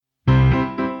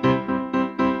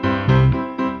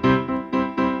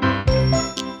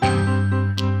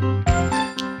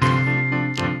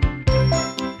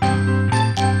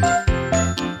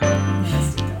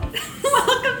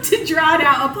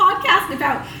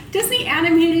Disney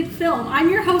animated film. I'm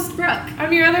your host, Brooke.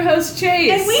 I'm your other host,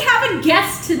 Chase. And we have a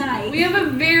guest tonight. We have a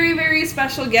very, very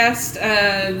special guest,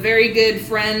 a very good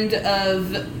friend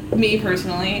of me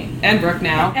personally, and Brooke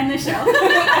now. And the show.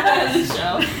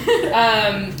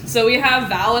 So we have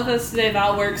Val with us today.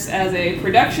 Val works as a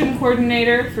production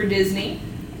coordinator for Disney.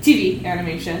 TV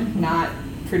animation, not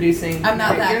producing. I'm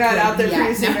not that You're not good. out there Yeah,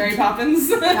 producing no. Mary Poppins.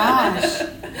 Gosh.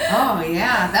 Oh,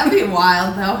 yeah. That'd be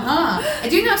wild, though, huh? I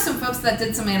do know some folks that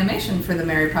did some animation for the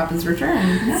Mary Poppins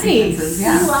Return sequences. We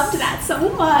Yeah. loved that so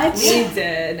much. We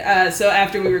did. So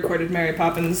after we recorded Mary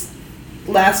Poppins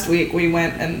last week, we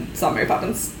went and saw Mary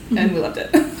Poppins, and we loved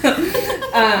it.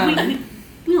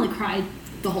 We only cried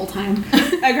the whole time.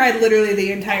 I cried literally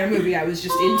the entire movie. I was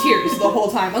just in tears the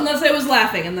whole time, unless I was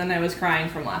laughing, and then I was crying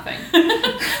from laughing.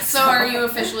 So are you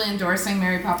officially endorsing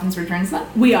Mary Poppins Returns then?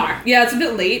 We are. Yeah, it's a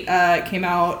bit late. It came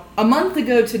out a month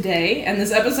ago today, and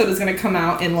this episode is going to come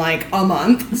out in like a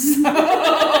month. So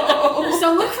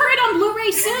look for it on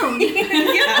Blu-ray soon.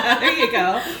 Yeah, there you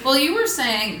go. Well, you were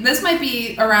saying, this might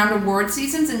be around award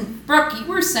seasons, and Brooke, you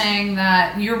were saying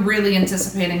that you're really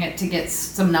anticipating it to get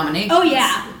some nominations.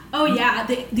 Oh yeah.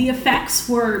 The effects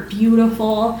were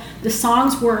beautiful. The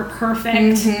songs were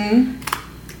perfect. Mm-hmm.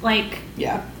 Like,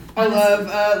 Yeah. I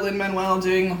love Lin-Manuel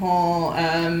doing the whole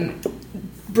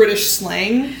British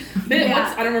slang bit.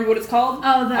 Yeah. I don't remember what it's called.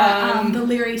 oh, the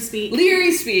Leary speak.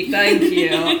 Leary speak, thank you.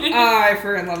 I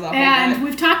freaking love that And whole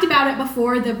we've talked about it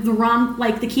before.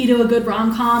 The key to a good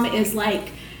rom-com is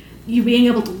like you being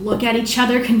able to look at each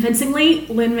other convincingly.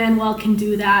 Lin-Manuel can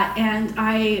do that, and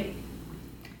I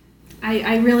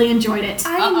really enjoed it.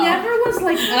 I never was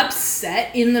like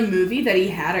upset in the movie that he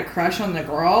had a crush on the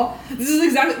girl. This is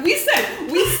exactly we said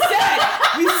we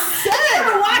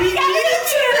needed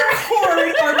to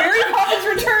record our Mary Poppins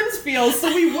Returns feels so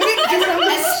we wouldn't do it on the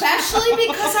Especially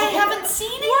because I haven't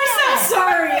seen it We're so yet.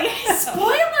 sorry.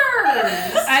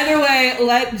 Spoilers! Either way,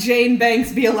 let Jane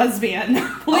Banks be a lesbian,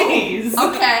 please.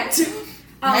 Okay.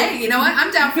 Hey, you know what?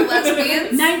 I'm down for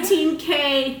lesbians.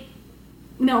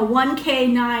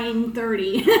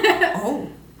 1K930.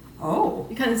 Oh.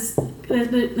 Because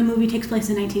the movie takes place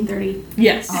in 1930.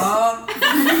 Yes. I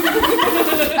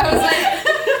was like,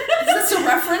 is this a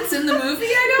reference in the movie?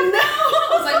 I don't know. I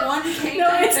was like, 1K. No,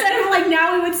 instead of like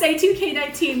now we would say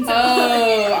 2K19. So.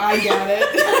 Oh, I got it.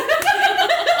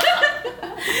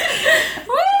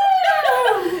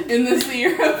 In this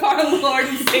year of our Lord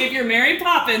and Savior Mary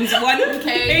Poppins,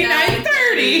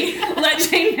 1K930, let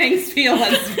Jane Banks be a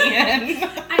lesbian.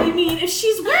 I mean, if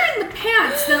she's wearing the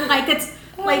pants, then like it's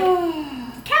like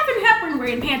Katharine Hepburn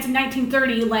wearing pants in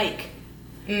 1930. Like,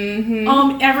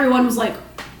 everyone was like,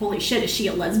 "Holy shit, is she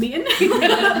a lesbian?"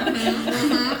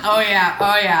 Oh yeah.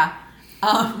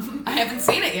 I haven't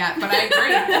seen it yet, but I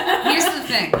agree. Here's the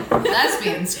thing: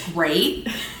 lesbians, great,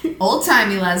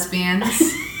 old-timey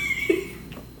lesbians.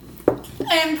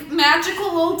 And magical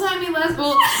old-timey lesbians.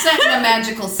 Well, set in a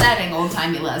magical setting,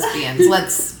 old-timey lesbians.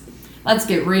 Let's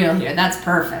get real here. That's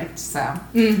perfect. So.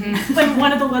 Like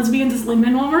one of the lesbians is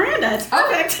Lin-Manuel Miranda. It's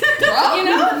perfect. Well, You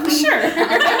know? Sure.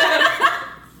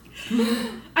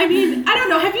 I mean, I don't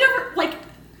know.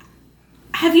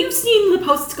 Have you seen the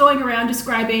posts going around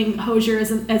describing Hosier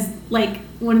as like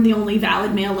one of the only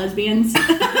valid male lesbians?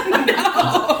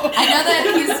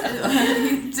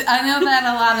 I know that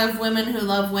a lot of women who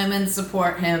love women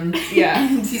support him. Yeah.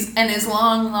 And his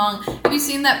long. Have you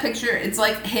seen that picture? It's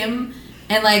like him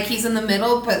and like he's in the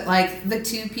middle, but like the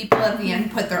two people at the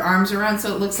end put their arms around,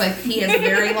 so it looks like he has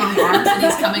very long arms and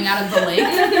he's coming out of the lake.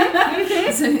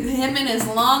 So him and his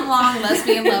long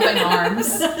lesbian loving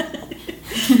arms.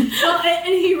 Well, and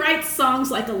he writes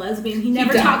songs like a lesbian. He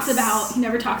never talks about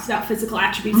physical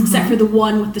attributes except for the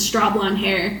one with the straw blonde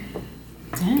hair.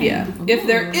 Dang. Yeah. If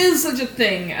there is such a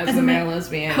thing as a male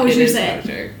lesbian, Hosier's it is it.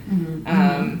 Hosier.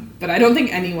 But I don't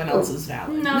think anyone else is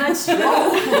valid. No, that's true.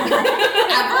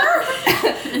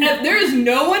 Ever? There is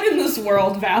no one in this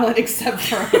world valid except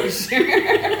for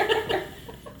Hosier.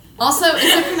 Also, is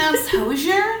it pronounced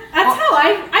Hosier? That's how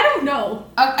I don't know.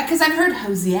 Because I've heard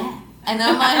Hosier. And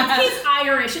I'm like, He's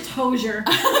Irish. It's Hosier.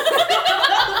 I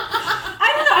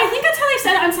don't know. I think that's how they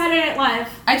said it on Saturday Night Live.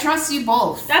 I trust you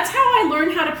both. That's how I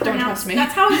learned how to pronounce. trust me.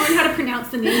 That's how I learned how to pronounce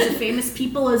the names of famous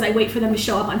people. Is I wait for them to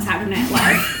show up on Saturday Night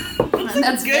Live.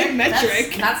 That's good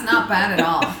metric. That's not bad at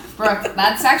all. Brooke,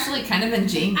 that's actually kind of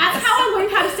ingenious. That's how I learned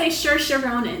how to say Saoirse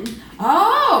Ronan.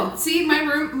 Oh, see, my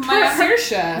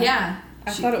Saoirse. Yeah.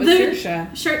 I thought it was The-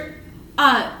 Saoirse.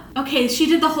 Okay, she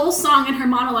did the whole song, and her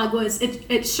monologue was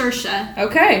it's Saoirse.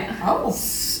 Okay. Oh.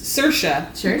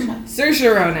 Saoirse. Sure.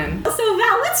 Saoirse Ronan. So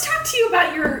Val, let's talk to you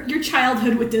about your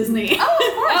childhood with Disney. Oh, of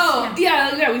course. Oh,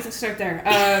 yeah, we should start there.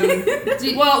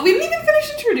 Well, we didn't even finish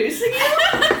introducing you.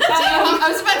 I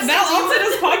was about to Val also say,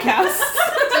 does podcasts.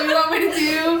 do you want me to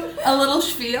do a little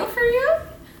spiel for you?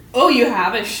 Oh, you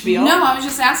have a spiel? No, I was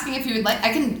just asking if you would like.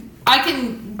 I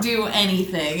can do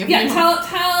anything. If Yeah, you tell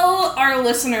our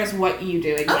listeners what you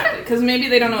do exactly, because maybe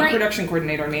they don't know what Great. production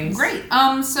coordinator means. Great.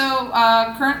 So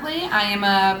currently I am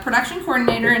a production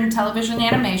coordinator in television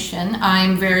animation.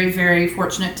 I'm very, very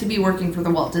fortunate to be working for the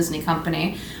Walt Disney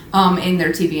Company in their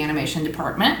TV animation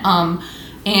department.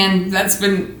 And that's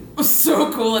been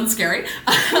so cool and scary.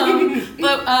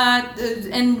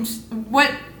 And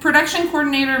what production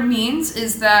coordinator means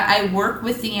is that I work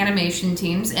with the animation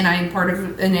teams, and I am part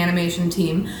of an animation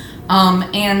team.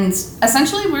 And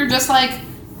essentially we're just like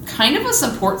kind of a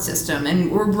support system,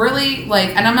 and we're really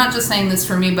like, and I'm not just saying this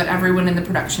for me, but everyone in the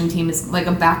production team is like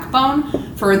a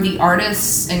backbone for the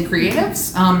artists and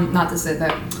creatives. Not to say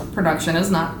that production is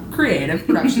not creative.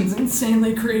 Production's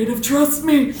insanely creative, trust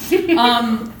me.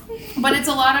 But it's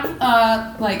a lot of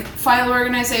like file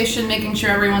organization, making sure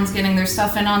everyone's getting their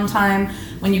stuff in on time.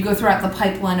 When you go throughout the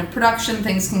pipeline of production,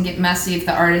 things can get messy if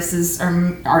the artists are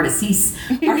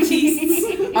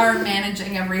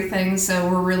managing everything. So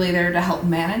we're really there to help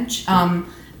manage. In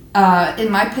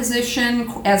my position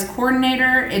as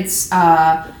coordinator, it's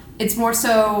more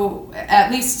so,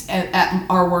 at least at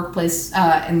our workplace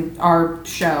and our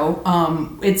show,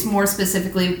 it's more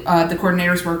specifically the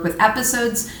coordinators work with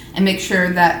episodes and make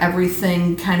sure that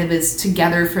everything kind of is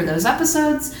together for those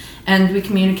episodes. And we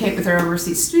communicate with our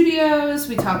overseas studios,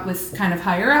 we talk with kind of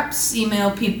higher ups, email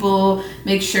people,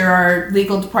 make sure our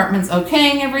legal department's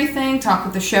okaying everything, talk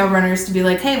with the showrunners to be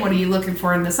like, hey, what are you looking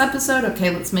for in this episode?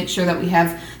 Okay, let's make sure that we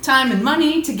have time and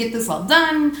money to get this all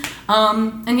done.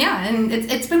 And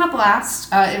it's been a blast.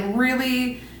 It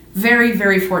really, very,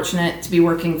 very fortunate to be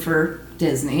working for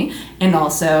Disney and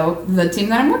also the team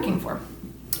that I'm working for.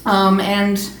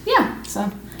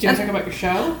 Do you want to talk about your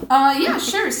show? Yeah,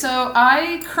 sure. So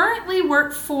I currently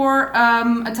work for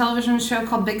a television show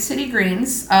called Big City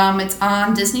Greens. It's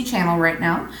on Disney Channel right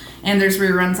now, and there's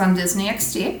reruns on Disney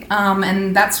XD.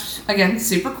 And that's, again,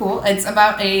 super cool. It's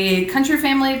about a country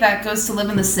family that goes to live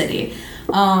in the city.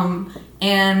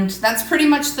 And that's pretty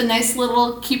much the nice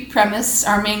little cute premise.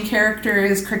 Our main character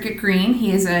is Cricket Green.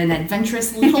 He is an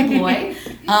adventurous little boy.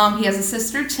 He has a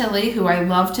sister, Tilly, who I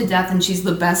love to death, and she's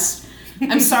the best.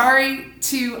 I'm sorry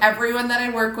to everyone that I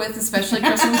work with, especially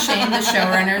Chris and Shane, the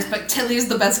showrunners, but Tilly is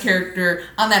the best character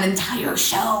on that entire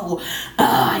show.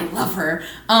 I love her.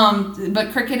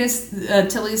 But Cricket is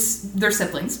Tilly's, their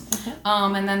siblings. Okay.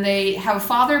 And then they have a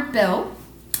father, Bill,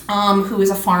 who is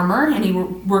a farmer, and he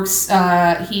works,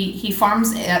 he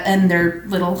farms in their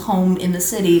little home in the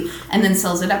city and then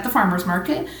sells it at the farmer's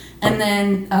market. And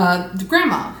then the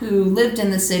grandma, who lived in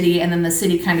the city, and then the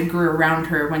city kind of grew around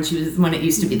her when it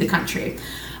used to be the country.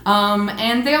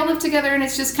 And they all live together, and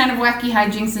it's just kind of wacky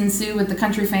hijinks ensue with the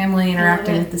country family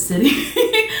interacting with the city.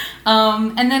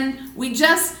 And then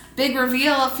big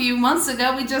reveal a few months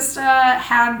ago, we just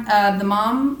had the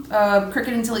mom,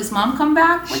 Cricket and Tilly's mom, come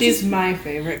back. She's my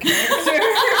favorite character.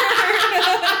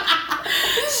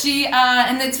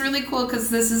 And it's really cool because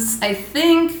this is, I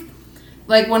think,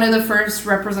 like one of the first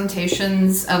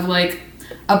representations of like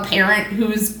a parent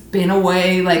who's been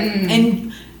away, like,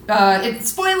 and it's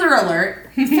spoiler alert.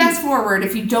 Fast forward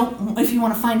if you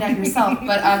want to find out yourself.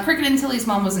 But Cricket and Tilly's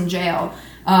mom was in jail,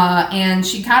 and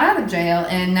she got out of jail,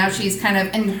 and now she's kind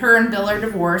of, and her and Bill are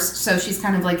divorced, so she's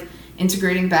kind of like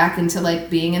integrating back into like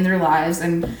being in their lives,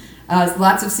 and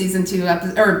lots of season 2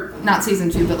 or not season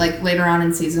 2, but like later on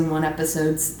in season 1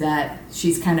 episodes that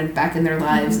she's kind of back in their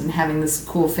lives and having this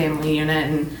cool family unit,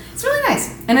 and it's really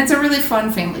nice, and it's a really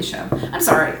fun family show. I'm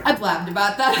sorry, I blabbed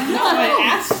about that. No, I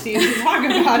asked you to talk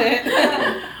about it.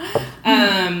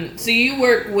 So you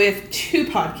work with 2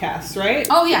 podcasts, right?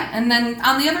 Oh yeah, and then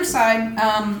on the other side,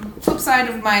 flip side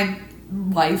of my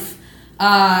life,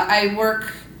 I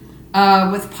work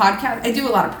with podcast. I do a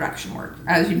lot of production work,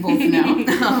 as you both know.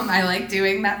 I like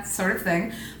doing that sort of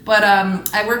thing. But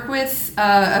I work with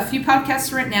a few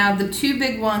podcasts right now. The 2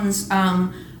 big ones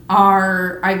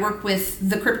are, I work with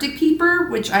The Cryptic Keeper,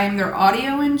 which I am their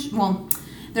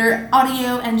their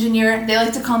audio engineer. They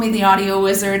like to call me the audio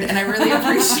wizard, and I really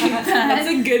appreciate that. That's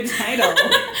a good title.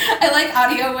 I like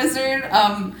audio wizard.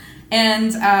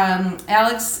 And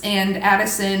Alex and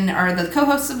Addison are the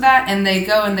co-hosts of that, and they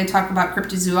go and they talk about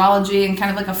cryptozoology in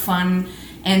kind of like a fun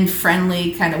and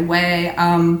friendly kind of way.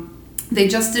 They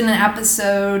just did an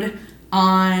episode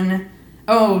on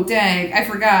Oh, dang, I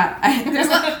forgot.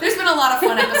 There's been a lot of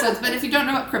fun episodes, but if you don't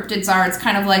know what cryptids are, it's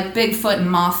kind of like Bigfoot and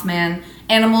Mothman,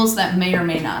 animals that may or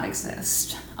may not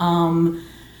exist.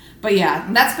 But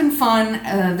yeah, that's been fun.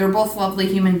 They're both lovely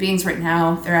human beings right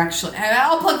now. They're actually...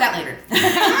 I'll plug that later.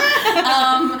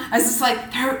 I was just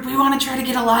like, we want to try to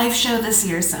get a live show this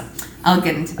year, so I'll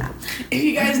get into that. If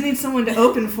you guys need someone to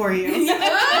open for you.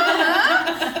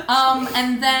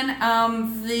 And then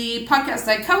the podcast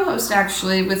I co-host,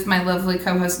 actually, with my lovely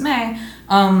co-host May,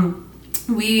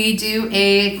 we do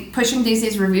a Pushing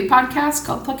Daisies review podcast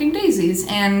called Plucking Daisies.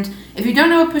 And if you don't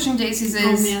know what Pushing Daisies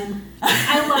is... Oh, man.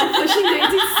 I love Pushing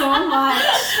Daisies so much.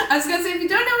 I was going to say, if you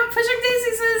don't know what Pushing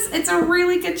Daisies is, it's a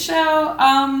really good show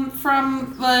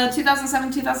from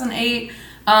 2007-2008.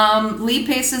 Lee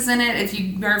Pace is in it. If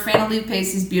you are a fan of Lee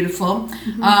Pace, he's beautiful.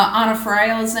 Mm-hmm. Anna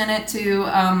Friel is in it too.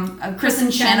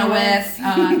 Kristen Chenoweth.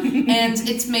 And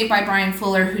it's made by Brian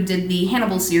Fuller, who did the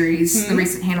Hannibal series, the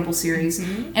recent Hannibal series.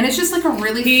 Mm-hmm. And it's just like a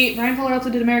really... Brian Fuller also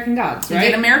did American Gods, right? He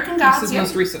did American Gods, This is his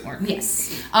most recent work.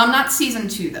 Yes. Not season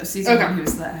 2, though. Season 1, he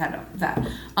was the head of that.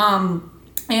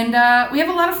 And we have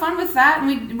a lot of fun with that.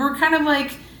 And we're kind of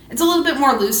like... It's a little bit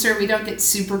more looser. We don't get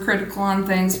super critical on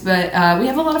things, but we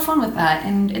have a lot of fun with that,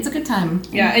 and it's a good time.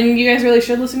 Yeah, and you guys really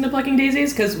should listen to Plucking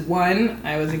Daisies, because one,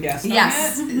 I was a guest on it.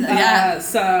 Yeah.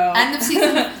 So end of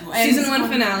season season 1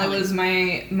 finale was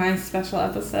my special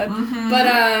episode. Mm-hmm. But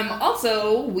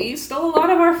also, we stole a lot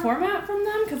of our format from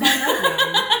them, because I love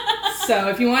them. So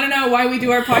if you want to know why we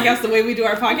do our podcast the way we do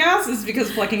our podcast, is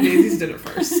because Plucking Daisies did it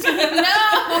first. No!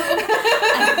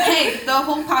 Hey, the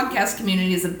whole podcast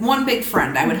community is one big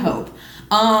friend, I would hope.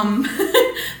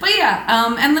 But yeah,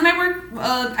 and then I work,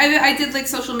 I did like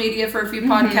social media for a few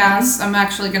podcasts. I'm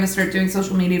actually going to start doing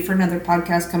social media for another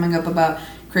podcast coming up about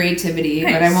creativity,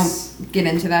 but I won't get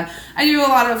into that. I do a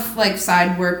lot of like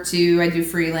side work too. I do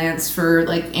freelance for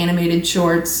like animated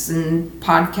shorts and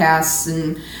podcasts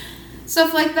and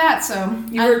stuff like that. So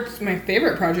my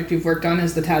favorite project you've worked on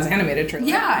is the Taz animated trailer.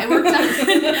 Yeah, I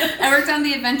worked on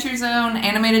the Adventure Zone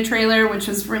animated trailer, which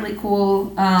was really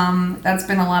cool. That's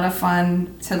been a lot of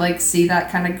fun to like see that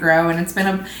kind of grow, and it's been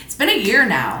a year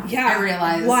now. Yeah, I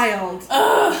realized. Wild.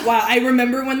 Wow, I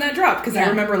remember when that dropped, because I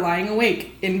remember lying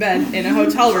awake in bed in a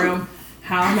hotel room.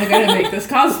 How am I going to make this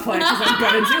cosplay? Because I'm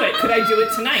going to do it. Could I do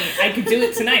it tonight? I could do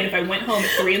it tonight if I went home at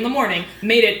 3 a.m,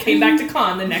 made it, came back to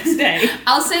con the next day.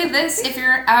 I'll say this, if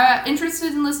you're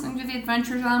interested in listening to The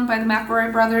Adventure Zone by the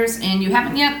McElroy brothers, and you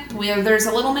haven't yet, there's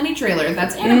a little mini trailer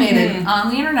that's animated on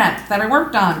the internet that I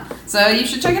worked on. So you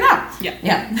should check it out.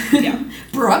 Yeah.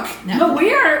 Brooke? No,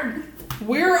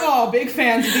 we're all big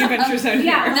fans of The Adventure Zone here.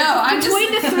 Yeah, no, I'm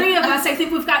between the three of us, I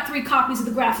think we've got 3 copies of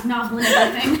the graphic novel and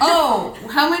everything. Oh,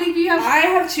 how many do you have? I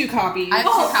have 2 copies. I have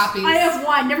 2 copies. I have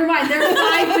 1. Never mind. There are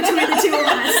 5 between the 2 of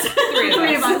us.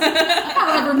 3 of us.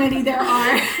 However many there are.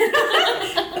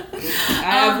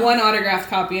 I have 1 autographed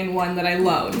copy and 1 that I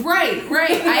loan. Right.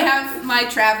 I have my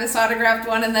Travis autographed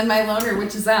one and then my loaner,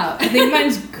 which is out. I think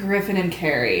mine's Griffin and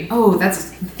Carrie. Oh,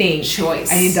 that's a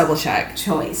choice. I need to double check.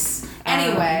 Choice.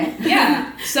 Anyway.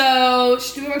 Yeah. So,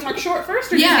 do we want to talk short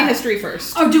first or Disney history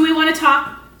first? Or do we want to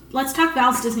talk... Let's talk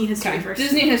Val's Disney history first.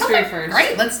 Disney history first.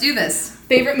 Great, let's do this.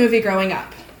 Favorite movie growing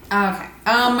up? Okay.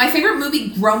 My favorite movie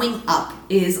growing up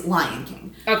is Lion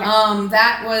King. Okay.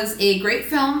 That was a great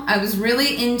film. I was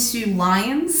really into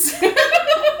lions.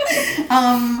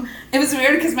 It was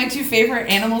weird because my 2 favorite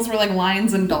animals were like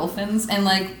lions and dolphins, and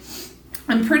like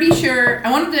I'm pretty sure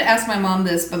I wanted to ask my mom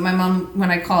this, but my mom,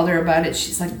 when I called her about it,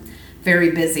 she's like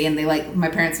very busy, and my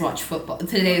parents watch football.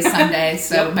 Today is Sunday,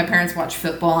 so my parents watch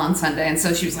football on Sunday, and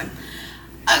so she was like,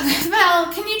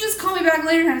 Val, can you just call me back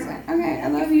later? And I was like, okay, I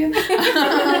love you.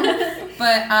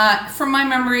 But from my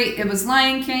memory, it was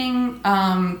Lion King.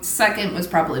 Second was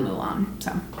probably Mulan.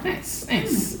 So nice.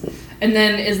 And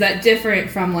then is that different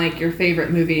from like your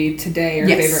favorite movie today or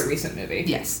favorite recent movie?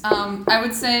 Yes. I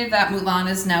would say that Mulan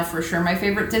is now for sure my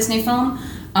favorite Disney film.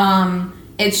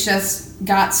 It's just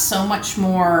got so much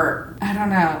more, I don't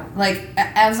know, like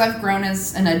as I've grown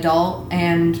as an adult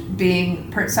and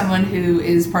being someone who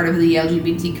is part of the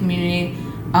LGBT community,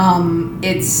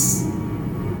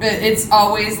 it's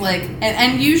always like,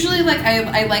 and usually like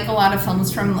I like a lot of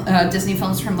films from Disney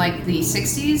films from like the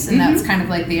 60s, and that's kind of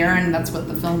like the era, and that's what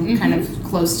the film kind of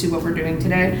close to what we're doing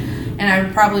today. And I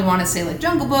would probably want to say like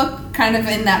Jungle Book, kind of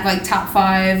in that like top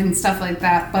 5 and stuff like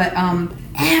that. But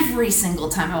every single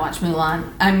time I watch Mulan,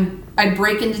 I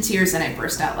break into tears and I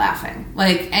burst out laughing.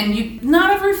 Like, and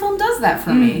not every film does that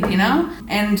for me, you know?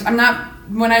 And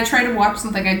when I try to watch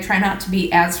something, I try not to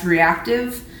be as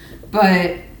reactive,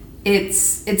 but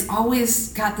it's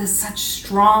always got this such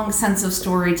strong sense of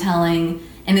storytelling,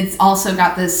 and it's also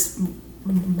got this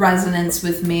resonance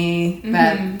with me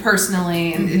that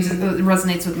personally, and it just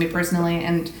resonates with me personally,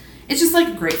 and it's just like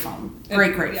a great film.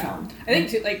 Great film. I think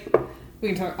too, like, we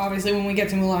can talk obviously when we get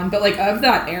to Mulan, but like of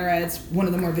that era, it's one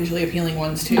of the more visually appealing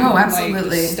ones too. Oh, absolutely.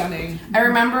 Like, just stunning. I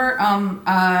remember,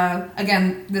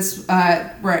 again, this,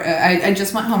 I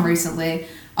just went home recently,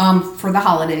 for the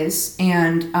holidays,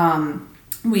 and,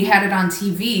 we had it on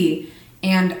TV,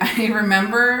 and I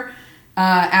remember,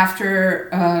 after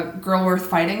Girl Worth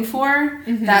Fighting For,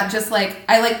 that just like,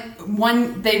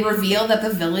 they reveal that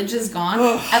the village is gone,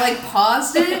 I like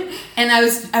paused it, and I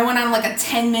went on like a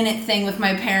 10-minute thing with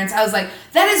my parents. I was like,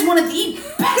 that is one of the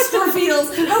best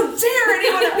reveals, how dare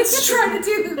anyone else try to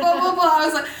do this, blah blah blah. I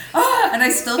was like, and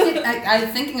I still get, I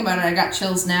thinking about it, I got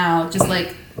chills now, just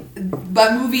like,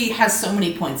 that movie has so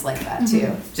many points like that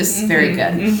too, just very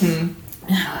good.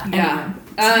 Yeah.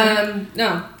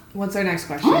 No, what's our next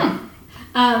question?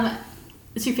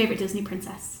 What's your favorite Disney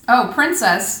princess? Oh,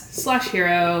 princess /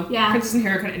 hero. Yeah. Princess and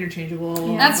hero kind of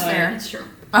interchangeable. Yeah. That's but fair. That's true.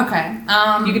 Okay.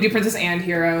 You could do princess and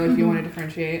hero if you want to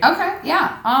differentiate. Okay,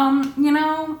 yeah. You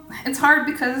know, it's hard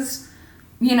because,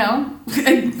 you know,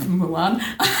 Mulan.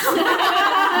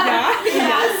 Yeah.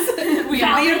 Yes. We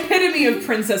all, The epitome of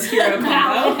princess hero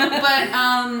combo. but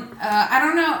I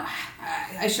don't know.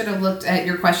 I should have looked at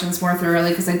your questions more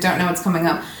thoroughly because I don't know what's coming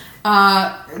up.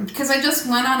 Because I just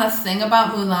went on a thing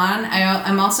about Mulan.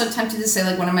 I'm also tempted to say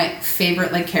like one of my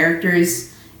favorite like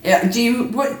characters. Let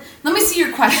me see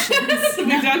your questions. We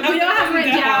don't have it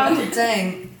written down.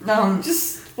 Dang.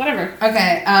 Just whatever.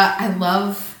 Okay. I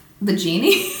love the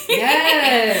genie.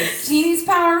 Yes. Genie's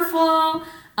powerful.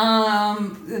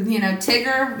 You know,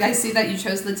 Tigger. I see that you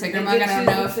chose the Tigger mug. I don't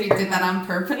know if you did that on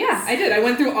purpose. Yeah, I did. I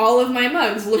went through all of my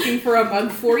mugs looking for a mug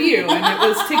for you, and it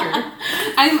was Tigger.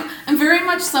 I'm very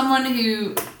much someone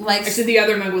who likes. Actually, the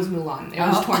other mug was Mulan. It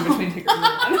was torn between Tigger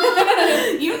and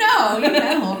Mulan. you know.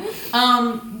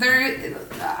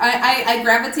 I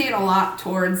gravitate a lot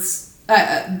towards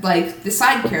like the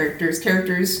side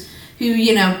characters who,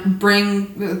 you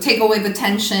know, take away the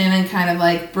tension and kind of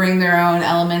like bring their own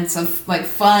elements of like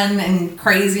fun and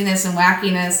craziness and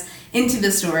wackiness into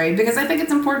the story, because I think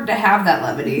it's important to have that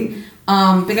levity.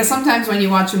 Because sometimes when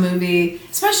you watch a movie,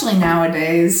 especially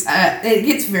nowadays, it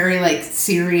gets very like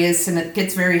serious and it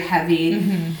gets very heavy.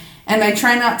 And I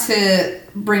try not to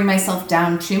bring myself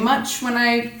down too much when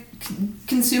I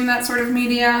consume that sort of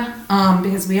media,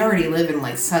 because we already live in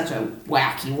like such a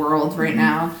wacky world right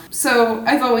now. So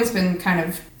I've always been kind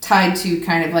of tied to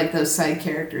kind of like those side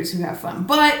characters who have fun.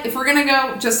 But if we're gonna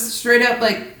go just straight up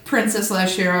like princess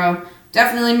 / hero,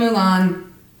 definitely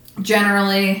Mulan.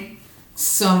 Generally,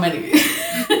 so many.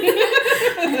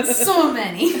 So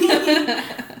many.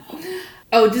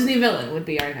 Oh, Disney villain would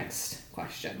be our next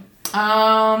question.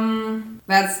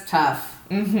 That's tough.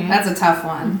 That's a tough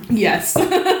one. Yes.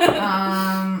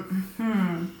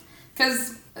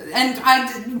 Because, and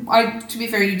I to be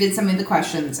fair, you did send me the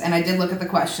questions, and I did look at the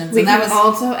questions, We and that can was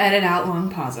also edit out long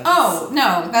pauses. Oh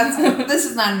no, this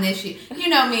is not an issue. You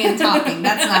know me and talking,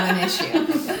 that's not an issue.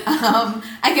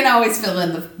 I can always fill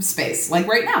in the space, like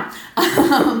right now.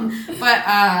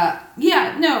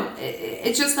 Yeah, no,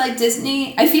 it's just like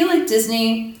Disney. I feel like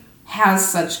Disney has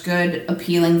such good,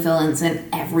 appealing villains in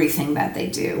everything that they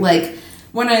do. Like,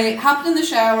 when I hopped in the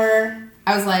shower,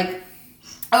 I was like,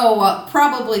 oh, well,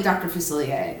 probably Dr.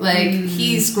 Facilier. Like,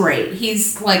 he's great.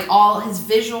 He's, like, all his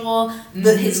visual,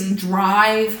 his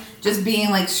drive, just being,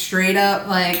 like, straight up,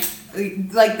 like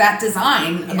that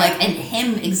design, like, and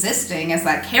him existing as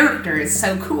that character is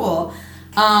so cool.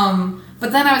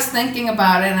 But then I was thinking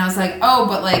about it, and I was like, oh,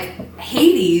 but, like,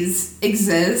 Hades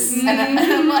exists, and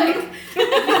I'm like,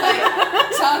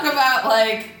 talk about,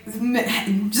 like,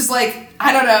 just, like,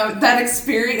 I don't know, that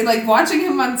experience, like, watching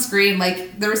him on screen,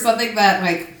 like, there was something that,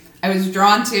 like, I was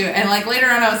drawn to, and, like, later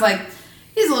on I was like,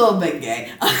 he's a little bit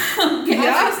gay.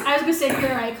 I was gonna say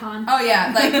queer icon. Oh,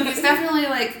 yeah, like, he's definitely,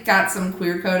 like, got some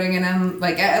queer coding in him,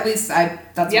 like, at least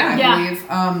that's what I believe.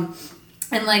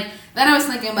 And, like, then I was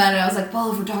thinking about it, I was like,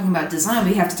 well, if we're talking about design,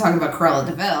 we have to talk about Cruella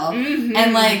de Vil,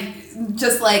 and, like,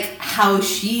 just, like, how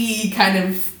she kind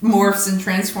of morphs and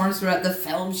transforms throughout the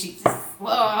film. She's,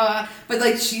 but,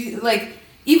 like, she, like,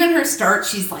 even her start,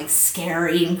 she's, like,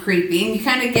 scary and creepy, and you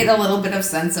kind of get a little bit of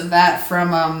sense of that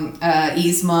from,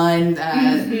 Yzma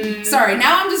and, sorry,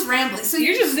 now I'm just rambling. So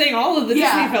You're just saying all of the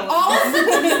Disney villains. all of the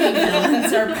Disney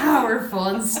villains are powerful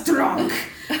and strong.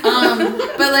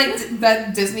 But, like,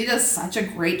 that Disney does such a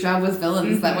great job with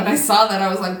villains that when I saw that, I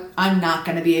was like, I'm not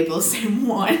going to be able to say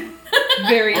one.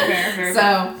 Very fair, very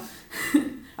fair. So,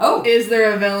 oh. Is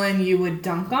there a villain you would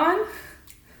dunk on?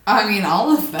 I mean,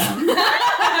 all of them.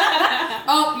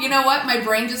 Oh, you know what? My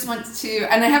brain just went to,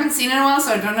 and I haven't seen it in a while,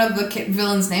 so I don't know the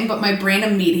villain's name. But my brain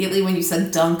immediately, when you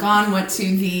said Duncan, went to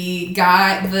the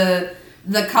guy, the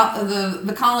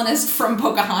colonist from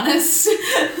Pocahontas.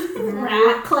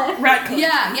 Ratcliffe.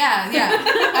 Yeah.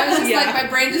 I was just like, my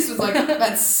brain just was like,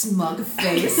 that smug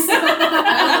face.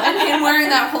 And him wearing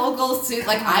that whole gold suit,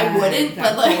 like, I wouldn't,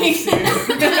 but like...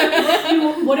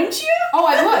 Wouldn't you? Oh,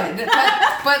 I would.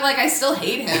 But like, I still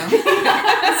hate him.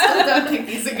 I still don't think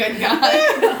he's a good guy.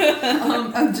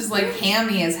 I'm just like,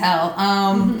 hammy as hell.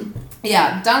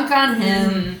 Yeah, dunk on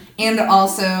him, and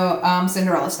also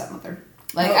Cinderella's stepmother.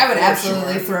 Like, I would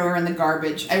absolutely throw her in the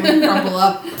garbage. I would crumple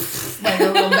up like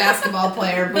a little basketball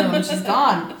player. Boom, she's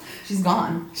gone. She's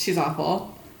gone. She's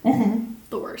awful.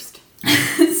 The worst.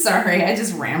 Sorry, I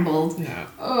just rambled. No.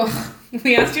 Ugh.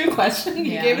 We asked you a question.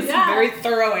 You gave us a very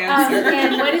thorough answer.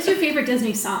 And what is your favorite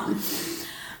Disney song?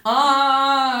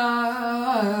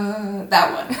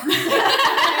 That one.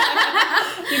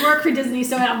 You work for Disney,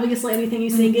 so obviously anything you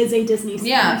sing is a Disney song.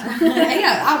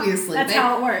 Yeah, obviously. That's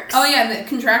how it works. Oh yeah,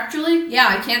 contractually, yeah,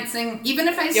 I can't sing even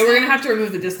if I sing. Yeah, we're gonna have to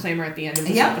remove the disclaimer at the end of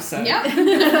this episode. Yeah.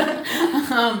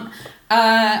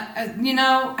 You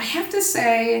know, I have to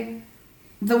say,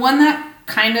 the one that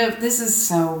kind of, this is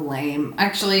so lame.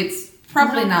 Actually, it's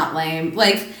probably not lame.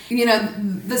 Like, you know,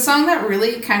 the song that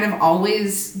really kind of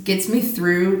always gets me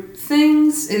through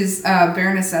things is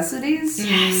Bare Necessities.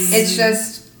 Yes. It's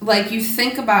just, like, you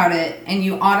think about it, and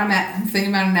you I'm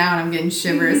thinking about it now, and I'm getting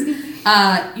shivers.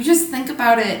 You just think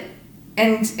about it,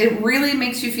 and it really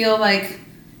makes you feel like,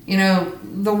 you know,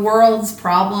 the world's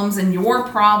problems and your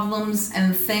problems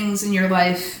and things in your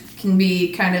life can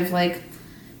be kind of, like,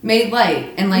 made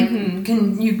light. And, like,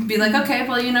 can you be like, okay,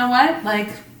 well, you know what? Like,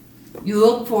 you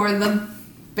look for the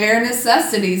bare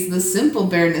necessities, the simple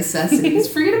bare necessities.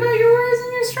 Forget about your worries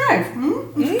and your strife.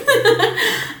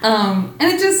 And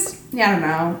it just, I don't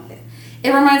know.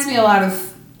 It reminds me a lot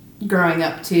of growing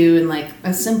up too, in like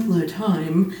a simpler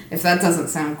time, if that doesn't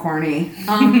sound corny.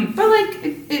 But like,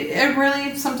 it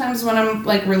really, sometimes when I'm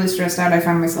like really stressed out, I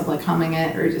find myself like humming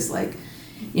it, or just like,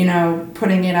 you know,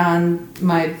 putting it on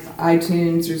my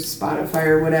iTunes or Spotify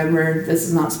or whatever. This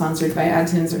is not sponsored by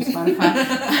iTunes or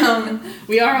Spotify.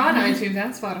 We are on iTunes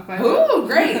and Spotify. Ooh,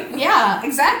 great. Yeah,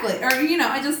 exactly. Or, you know,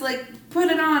 I just like put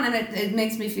it on, and it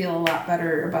makes me feel a lot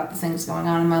better about the things going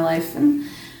on in my life. And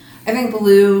I think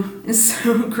Baloo is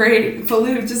so great.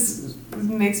 Baloo just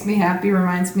makes me happy,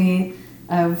 reminds me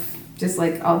of just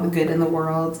like all the good in the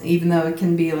world, even though it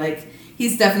can be like,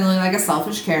 he's definitely like a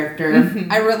selfish character.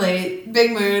 I relate.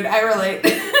 Big mood. I relate.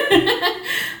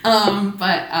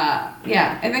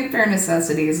 Yeah, I think Bare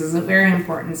Necessities is a very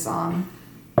important song.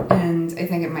 And I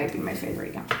think it might be my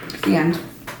favorite. Yeah. The end.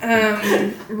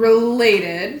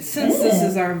 Related, since this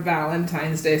is our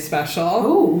Valentine's Day special.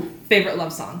 Ooh. Favorite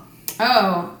love song?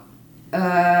 Oh.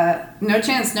 No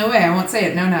chance, no way. I won't say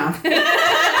it. No.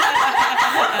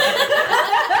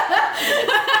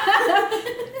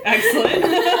 Excellent.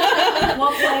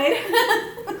 Well played.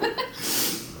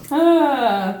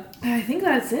 I think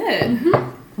that's it.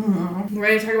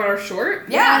 Ready to talk about our short?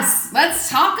 Yes. Let's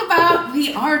talk about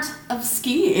the art of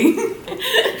skiing.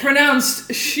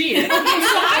 Pronounced skiing. Okay, so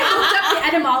I looked up the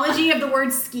etymology of the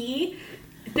word ski.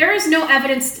 There is no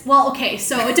evidence. Well, okay,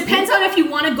 so it depends on if you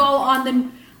want to go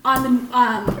on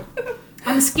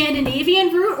the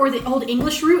Scandinavian route or the Old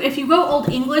English route. If you go Old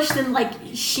English, then like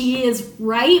she is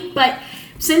right, but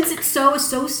since it's so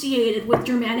associated with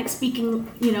Germanic speaking,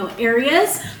 you know,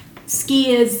 areas,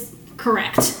 ski is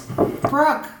correct.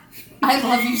 Brooke, I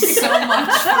love you so much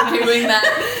for doing that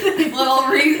little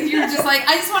reason. You're just like,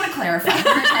 I just want to clarify.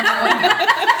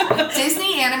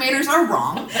 Disney animators are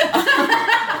wrong.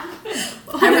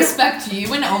 I respect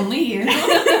you and only you.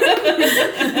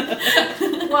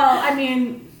 Well, I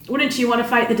mean, wouldn't you want to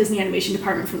fight the Disney animation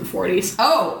department from the 40s?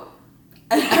 Oh,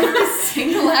 every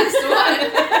single last one.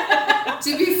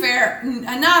 To be fair,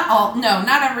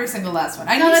 not every single last one.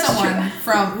 I knew someone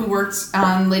who worked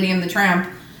on Lady and the Tramp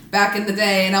back in the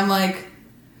day, and I'm like,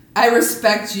 I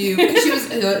respect you. She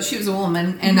was a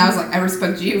woman, and I was like, I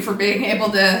respect you for being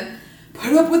able to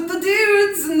put up with the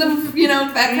dudes and the, you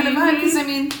know, that kind of vibe. Because I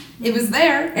mean, it was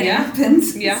there. It happened.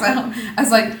 Yeah. So I was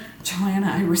like,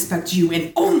 Joanna, I respect you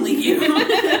and only you.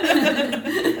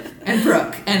 And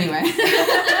Brooke, anyway.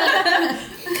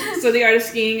 So the art of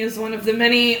skiing is one of the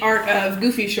many art of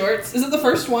Goofy shorts. Is it the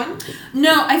first one?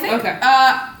 No, I think. Okay.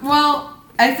 Well,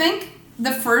 I think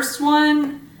the first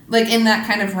one, like in that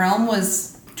kind of realm,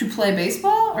 was to play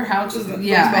baseball or how to.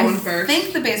 Baseball one first. I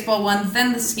think the baseball one,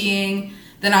 then the skiing,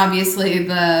 then obviously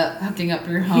the hooking up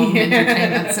your home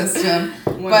entertainment system.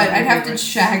 But I'd have to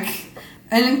check.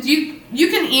 And you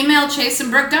can email Chase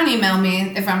and Brooke. Don't email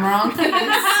me if I'm wrong, please.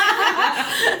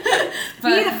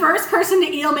 Be the first person to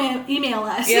email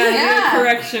us. Yeah, Yeah. do a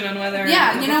correction on whether.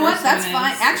 Yeah, the you know what? person That's is-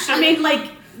 fine. Actually, I mean,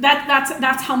 like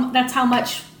that's how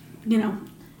much, you know.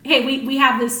 Hey, we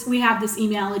have this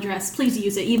email address. Please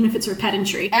use it, even if it's for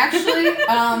pedantry. actually,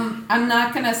 I'm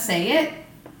not gonna say it.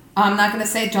 I'm not gonna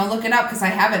say it. Don't look it up because I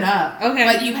have it up. Okay.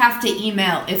 But you have to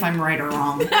email if I'm right or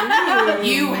wrong.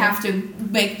 You have to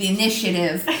make the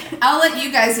initiative. I'll let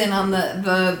you guys in on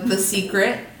the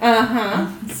secret.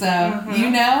 So you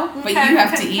know, but you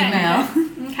have to email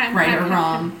Okay. right or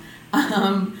wrong.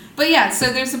 But yeah,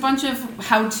 so there's a bunch of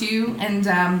how-to, and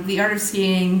the art of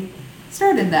skiing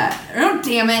started that. Oh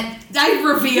damn it! I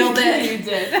revealed it. You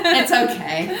did. It's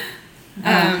okay.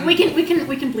 We can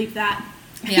bleep that.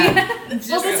 Yeah. Well,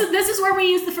 this is where we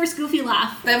use the first goofy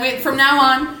laugh. Then from now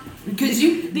on, because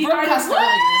you The broadcast art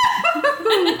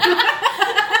earlier.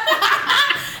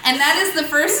 And that is the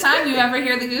first time you ever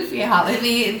hear the goofy holler.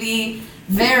 The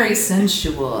very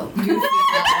sensual goofy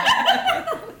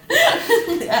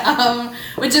holler.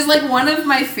 Which is like one of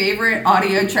my favorite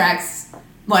audio tracks,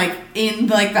 like in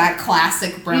like that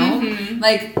classic realm.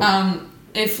 Like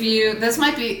this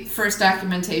might be first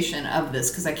documentation of this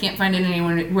because I can't find it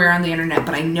anywhere on the internet,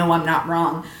 but I know I'm not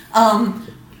wrong. On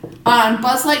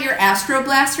Buzz Lightyear Astro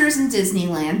Blasters in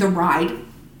Disneyland, the ride,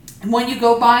 when you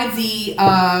go by the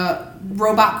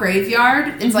robot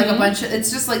graveyard, it's like a bunch of,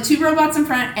 it's just like two robots in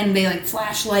front and they like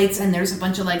flash lights and there's a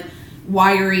bunch of like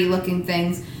wiry looking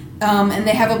things. And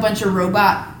they have a bunch of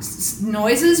robot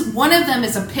noises. One of them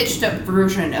is a pitched up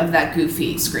version of that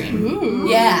Goofy scream. Ooh.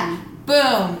 Yeah.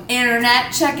 Boom.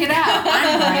 Internet, check it out.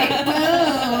 I'm right.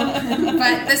 Boom.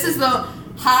 But this is the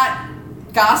hot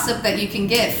gossip that you can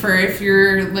get for if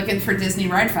you're looking for Disney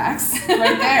ride facts.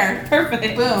 Right there.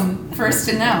 Perfect. Boom. First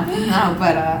to know. No,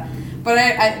 but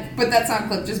that sound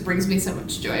clip just brings me so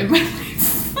much joy in my life.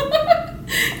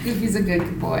 Goofy's a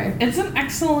good boy. It's an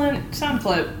excellent sound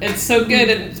clip. It's so good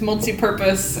and it's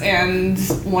multi-purpose and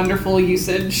wonderful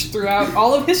usage throughout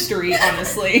all of history,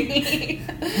 honestly.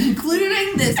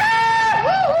 Including this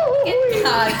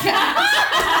podcast.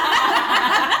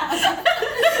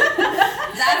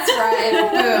 That's right.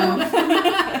 Boom.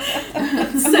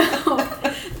 So,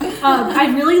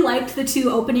 I really liked the two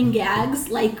opening gags.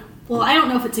 Like, well, I don't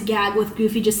know if it's a gag with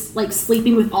Goofy just like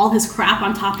sleeping with all his crap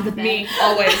on top of the bed. Me,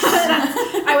 always.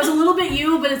 I was a little bit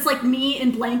you, but it's like me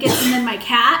in blankets and then my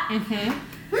cat.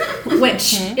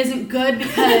 Which isn't good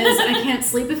because I can't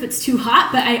sleep if it's too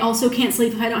hot, but I also can't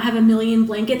sleep if I don't have a million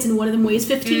blankets and one of them weighs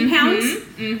 15 pounds.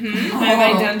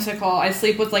 I'm identical. I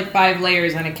sleep with like 5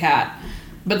 layers and a cat.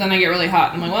 But then I get really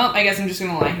hot. I'm like, well, I guess I'm just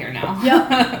going to lie here now.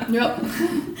 Yep.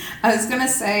 I was gonna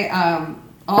say,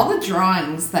 all the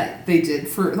drawings that they did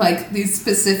for like these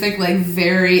specific, like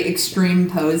very extreme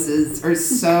poses are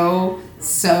so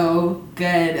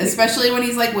good. Especially when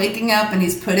he's like waking up and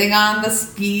he's putting on the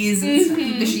skis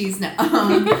and the skis now.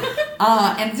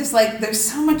 And just like there's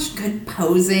so much good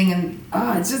posing and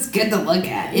it's just good to look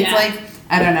at. It's like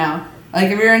I don't know. Like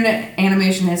if you're into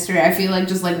animation history, I feel like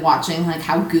just like watching like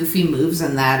how Goofy moves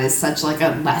in that is such like a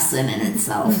lesson in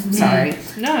itself. Sorry.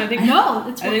 No, I think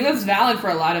That's I think that's valid for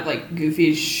a lot of like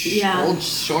Goofy's old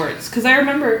shorts. Because I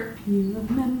remember. You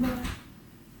remember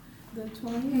the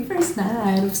 21st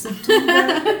night of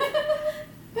September?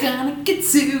 Gonna get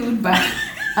sued by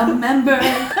a member of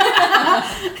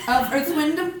Earth,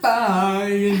 Wind, and Fire.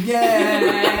 Yeah.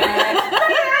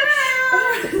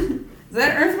 Is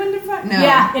that Earth, Wind, and Fire? No.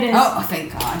 Yeah, it is. Oh,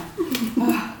 thank God.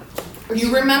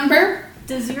 You remember?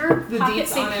 Does your The pocket deets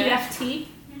say on it. PFT?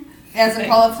 As in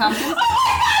Paul F. Tompkins?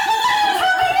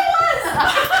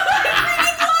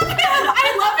 I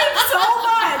love him so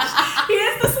much. He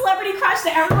is the celebrity crush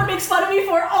that everyone makes fun of me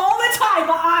for all the time,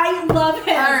 but I love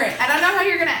him. Alright, I don't know how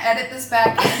you're going to edit this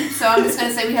back in, so I'm just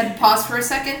going to say we had to pause for a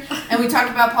second, and we talked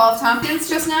about Paul F. Tompkins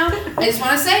just now. I just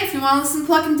want to say, if you want to listen to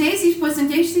Plucking Daisies, Boys and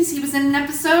Daisies, he was in an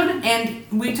episode, and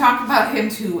we talked about him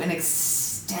to an extent.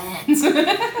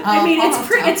 I mean,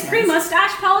 it's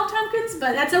pre-mustache Paul F. Tompkins,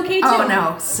 but that's okay too. Oh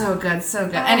no, so good, so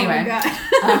good. Oh Anyway, my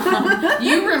God.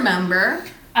 you remember...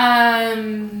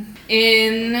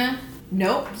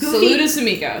 Nope. Goofy. Saludos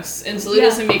Amigos. In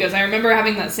Saludos Amigos, I remember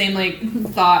having that same like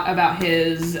thought about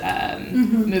his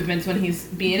movements when he's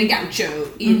being a gaucho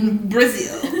in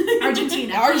Brazil.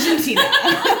 Argentina. I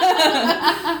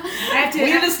have to.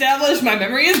 We have established my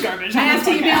memory is garbage. I have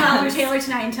to email Elder Taylor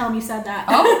tonight and tell him you said that.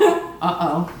 Oh.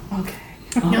 Uh-oh. Okay.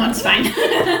 No, it's fine.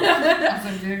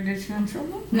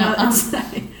 No, it's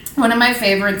fine. one of my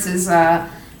favorites is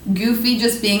Goofy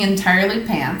just being entirely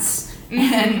pants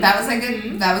and that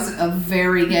was a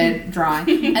very good drawing.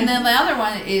 And then the other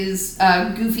one is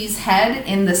Goofy's head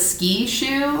in the ski shoe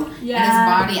and his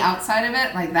body outside of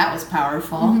it. Like, that was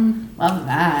powerful. Love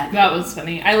that. That was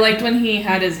funny. I liked when he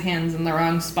had his hands in the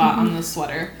wrong spot on the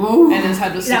sweater. Ooh. And his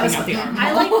head was sticking out the arm.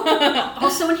 I like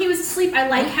also when he was asleep, I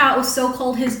like how it was so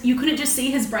cold you couldn't just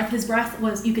see his breath. His breath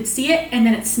was, you could see it and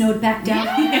then it snowed back down.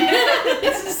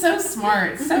 It's just so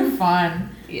smart. So fun.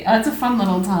 Yeah. It's a fun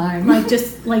little time. Like,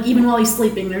 just like even while he's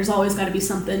sleeping, there's always got to be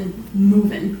something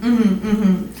moving.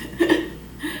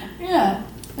 Yeah.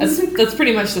 That's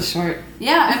pretty much the short.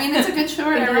 Yeah, I mean, it's a good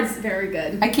short. It's very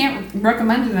good. I can't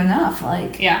recommend it enough.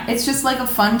 Like, it's just like a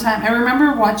fun time. I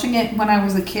remember watching it when I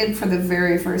was a kid for the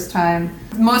very first time.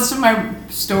 Most of my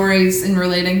stories in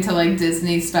relating to like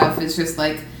Disney stuff is just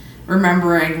like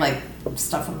remembering like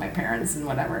stuff with my parents and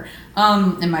whatever,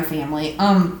 and my family.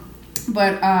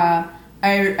 But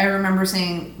I remember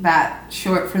seeing that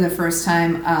short for the first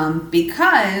time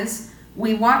because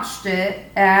we watched it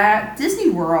at Disney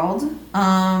World,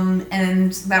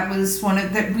 and that was one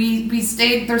of that we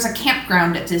stayed. There's a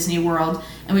campground at Disney World,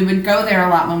 and we would go there a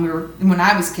lot when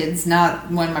I was kids,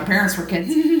 not when my parents were kids.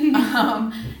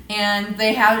 And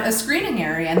they had a screening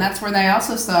area, and that's where they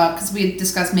also saw, because we had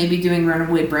discussed maybe doing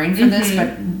Runaway Brain for this,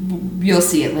 but you'll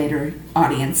see it later,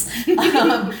 audience.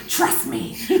 Trust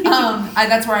me.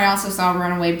 That's where I also saw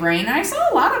Runaway Brain, and I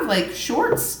saw a lot of like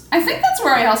shorts. I think that's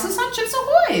where I also saw Chips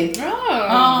Ahoy.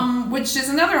 Oh. Which is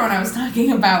another one I was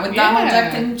talking about with Donald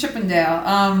Duck and Chippendale.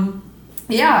 I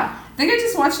think I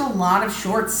just watched a lot of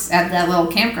shorts at that little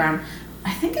campground.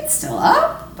 I think it's still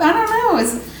up. I don't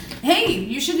know. Hey,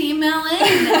 you should email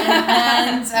in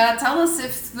and tell us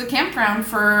if the campground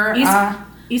for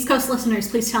East Coast listeners,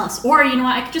 please tell us. Or, you know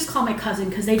what, I could just call my cousin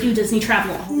because they do Disney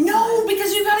travel. No,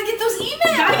 because you gotta get those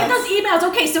emails. You gotta get those emails.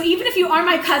 Okay, so even if you are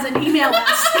my cousin, email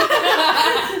us.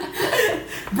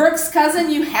 Brooke's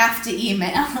cousin, you have to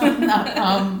email.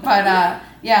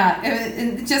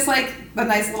 It just like the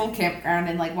nice little campground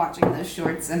and like watching those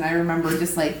shorts, and I remember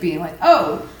just like being like,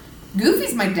 oh,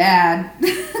 Goofy's my dad.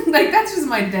 Like, that's just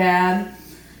my dad.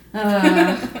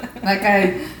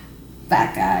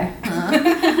 That guy.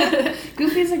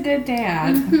 Goofy's a good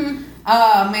dad.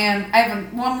 Oh, man. I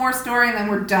have one more story, and then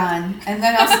we're done. And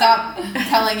then I'll stop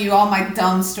telling you all my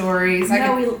dumb stories.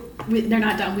 They're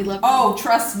not dumb. We love them. Oh,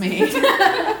 trust me.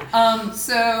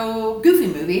 So, Goofy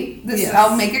movie.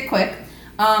 I'll make it quick.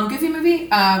 Goofy movie,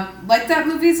 like that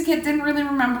movie as a kid, didn't really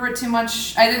remember it too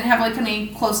much. I didn't have like any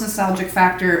close nostalgic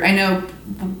factor. I know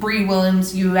Bree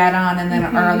Williams you add on, and then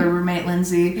our other roommate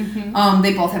Lindsay,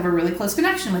 they both have a really close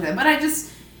connection with it. But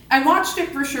I watched it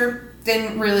for sure,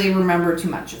 didn't really remember too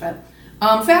much of it.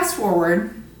 Fast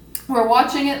forward, we're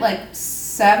watching it like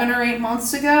 7 or 8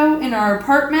 months ago in our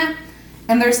apartment,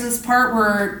 and there's this part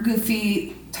where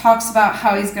Goofy talks about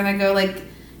how he's gonna go like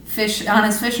fish on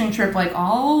his fishing trip, like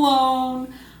all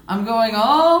alone. I'm going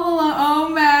all alone. Oh,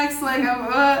 Max, like,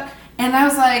 and I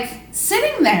was like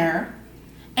sitting there,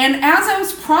 and as I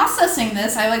was processing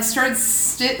this, I like started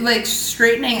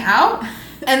straightening out,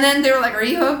 and then they were like, "Are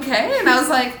you okay?" And I was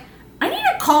like, "I need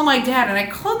to call my dad," and I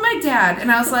called my dad,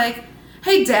 and I was like,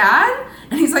 "Hey, Dad,"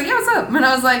 and he's like, "Yeah, what's up?" And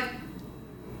I was like,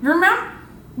 "Remember,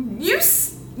 you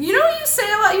know, you say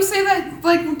a lot. You say that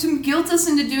like to guilt us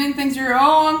into doing things.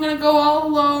 I'm gonna go all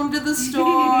alone to the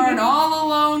store and all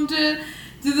alone to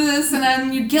this, and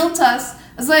then you guilt us." I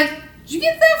was like, "Did you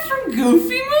get that from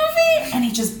Goofy movie?" And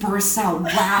he just bursts out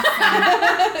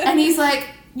laughing, and he's like,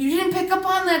 "You didn't pick up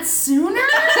on that sooner?"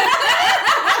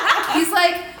 He's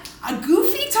like,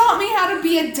 "Goofy taught me how to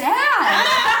be a dad."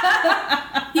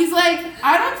 He's like,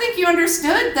 "I don't think you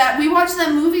understood that we watched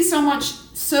that movie so much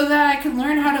so that I could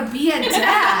learn how to be a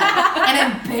dad and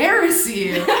embarrass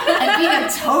you and be a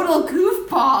total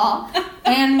goofball."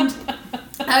 And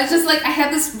I was just like, I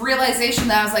had this realization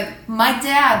that I was like, my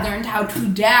dad learned how to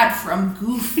dad from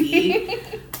Goofy.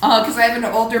 Because I have an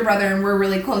older brother and we're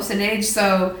really close in age,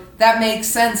 so that makes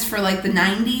sense for like the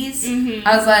 90s.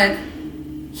 I was like,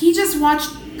 he just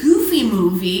watched Goofy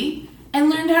movie and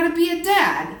learned how to be a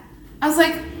dad. I was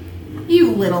like,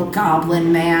 you little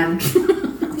goblin man.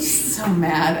 So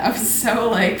mad. I was so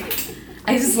like,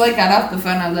 I just like got off the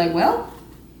phone. I was like, well,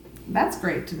 that's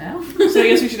great to know. So I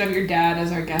guess we should have your dad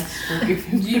as our guest for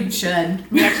Goofy. You should.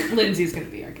 Actually, Lindsay's gonna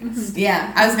be our guest.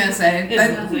 Yeah, I was gonna say.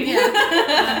 Lindsay.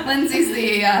 Yeah. Lindsay's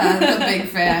the big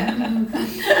fan.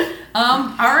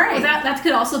 All right. Well, that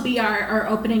could also be our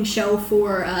opening show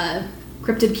for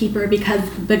Cryptid Keeper because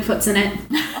Bigfoot's in it.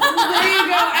 There you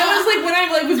go. I was like, when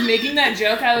I was making that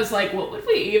joke, I was like, what would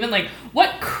we even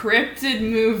what cryptid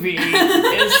movie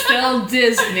is still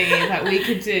Disney that we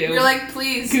could do? You're like,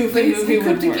 please, Goofy movie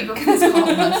would cryptic work. people, please call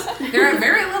us. They're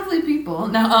very lovely people.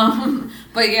 No,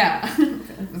 but yeah.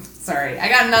 Sorry, I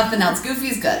got nothing else.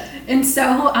 Goofy's good. And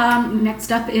so,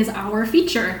 next up is our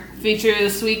feature. Feature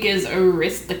this week is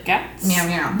Aristocats. Meow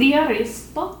meow. The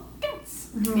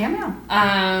Aristocats. Meow meow.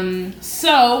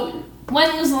 So,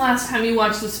 when was the last time you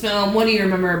watched this film? What do you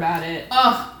remember about it?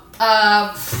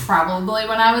 Probably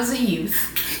when I was a youth.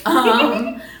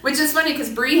 Which is funny because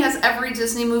Brie has every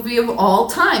Disney movie of all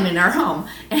time in our home.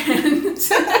 And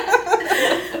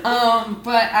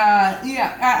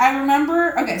I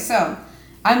remember, okay, so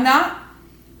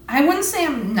I wouldn't say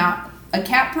I'm not a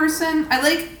cat person.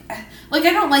 I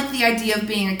don't like the idea of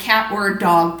being a cat or a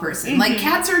dog person. Like,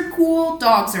 cats are cool,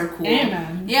 dogs are cool.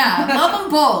 Amen. Yeah, love them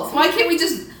both. Why can't we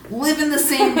just live in the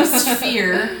same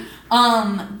sphere?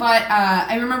 But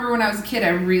I remember when I was a kid, I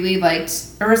really liked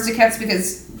Aristocats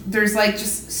because there's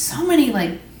just so many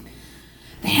the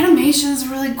animation's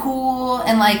really cool,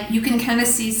 and you can kind of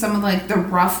see some of the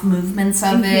rough movements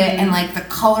of it, and the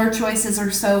color choices are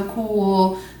so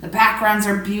cool. The backgrounds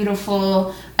are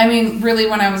beautiful. I mean, really,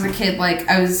 when I was a kid,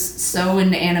 I was so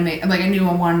into anime. I knew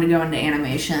I wanted to go into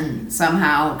animation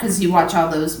somehow because you watch all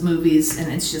those movies,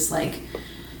 and it's just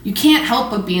you can't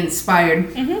help but be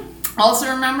inspired. Mm-hmm. Also,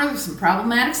 remember there's some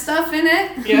problematic stuff in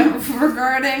it. Yeah.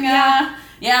 Regarding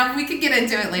yeah, we could get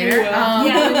into it later. We will.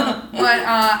 But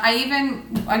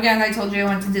I told you I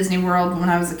went to Disney World when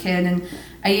I was a kid, and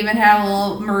I even had a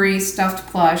little Marie stuffed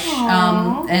plush.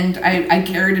 And I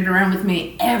carried it around with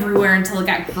me everywhere until it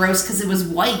got gross because it was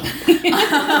white.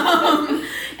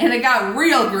 And it got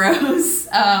real gross.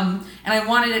 And I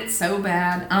wanted it so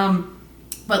bad.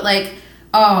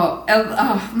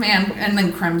 Oh man, and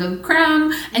then creme de la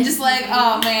creme, and just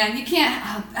oh man, you can't,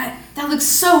 that looks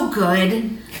so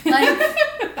good.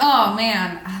 Oh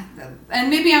man. And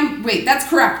maybe that's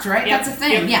correct, right? Yep. That's a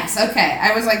thing. Yep. Yes, okay.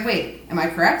 I was wait, am I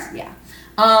correct? Yeah.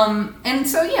 And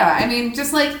so yeah, I mean,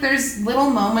 just there's little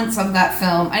moments of that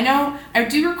film. I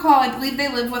do recall, I believe they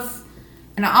live with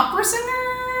an opera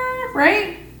singer,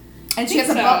 right? And she has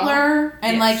a butler,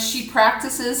 and yes. she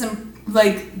practices, and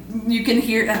you can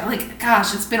hear,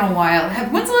 gosh, it's been a while.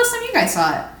 When's the last time you guys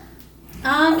saw it?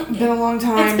 It's been a long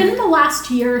time. It's been in the last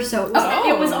year or so. Oh.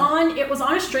 It was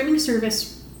on a streaming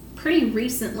service pretty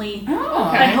recently. Oh,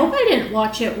 I hope I didn't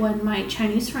watch it when my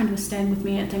Chinese friend was staying with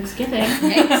me at Thanksgiving.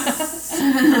 Yes.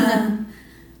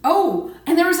 Oh,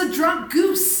 and there was a drunk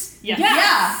goose. Yes.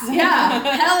 Yeah.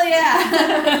 Hell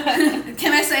yeah.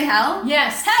 Can I say hell?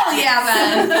 Yes. Hell yeah,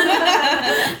 then.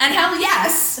 And hell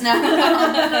yes. No.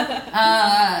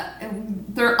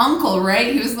 Their uncle,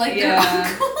 right? He was their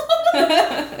uncle.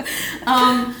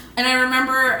 And I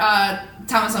remember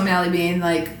Thomas O'Malley being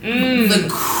the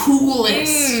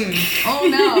coolest. Oh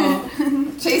no.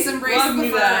 Chase and Brace Love the me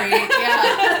furry.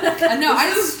 that. Yeah. No,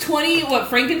 This is 20,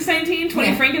 Frankenstein teen? 20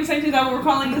 Yeah. Frankenstein teen, is that what we're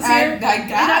calling this I year? guess.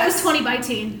 That was 20 by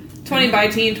teen. 20 by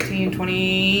teen,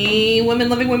 20 women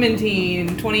loving women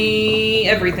teen, 20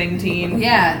 everything teen.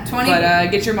 Yeah, 20. But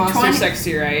get your monster 20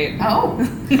 sexy right. Oh.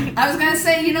 I was going to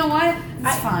say, you know what?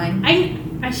 It's fine.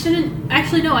 I shouldn't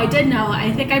actually. No, I did know.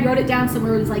 I think I wrote it down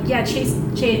somewhere. It was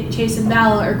Chase and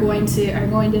Val are going to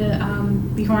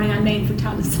be horny on Maine for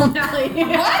Thomas O'Malley.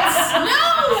 What? No!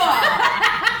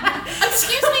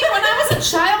 Excuse me, when I was a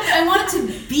child, I wanted to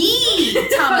be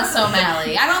Thomas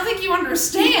O'Malley. I don't think you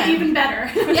understand. Even better.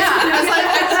 Yeah,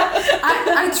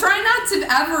 I try not to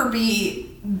ever be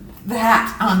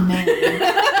that on Maine.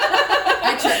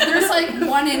 There's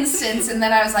one instance, and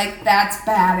then I was that's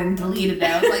bad, and deleted it.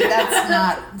 I was that's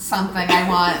not something I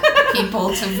want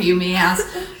people to view me as.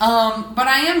 But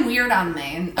I am weird on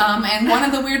Maine. And one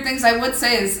of the weird things I would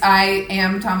say is I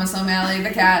am Thomas O'Malley,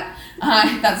 the cat.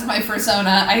 That's my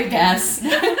persona, I guess.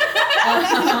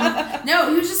 No,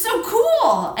 he was just so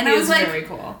cool. And He I was is very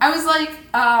cool. I was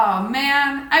oh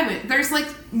man, there's when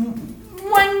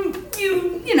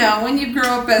when you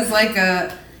grow up as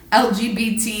a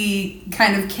LGBT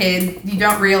kind of kid, you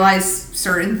don't realize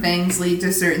certain things lead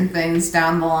to certain things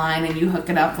down the line, and you hook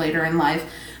it up later in life.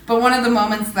 But one of the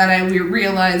moments that I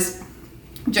realized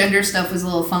gender stuff was a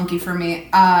little funky for me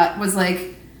was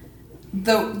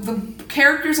the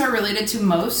characters I related to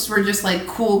most were just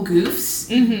cool goofs,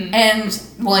 and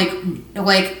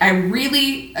I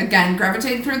really again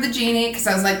gravitated toward the genie because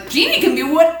I was Genie can be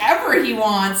whatever he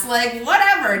wants,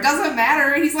 whatever, it doesn't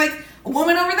matter. He's a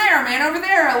woman over there, a man over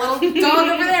there, a little dog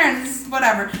over there, and it's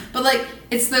whatever. But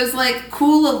it's those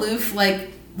cool aloof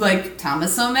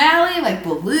Thomas O'Malley,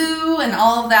 Baloo, and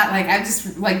all of that. I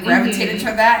just gravitated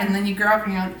toward that, and then you grow up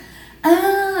and you're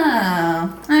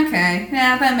Oh, okay.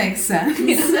 Yeah, that makes sense.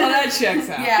 So that checks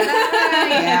out.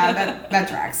 That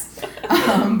tracks.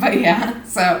 But yeah,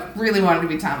 so really wanted to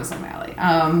be Thomas O'Malley.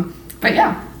 But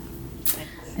yeah,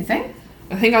 I think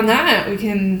on that we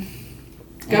can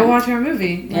go watch our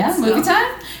movie. Movie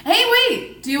time. Hey,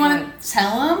 wait. Do you want to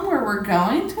tell them where we're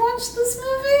going to watch this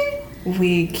movie?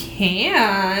 We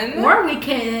can. Or we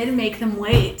could make them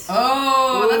wait.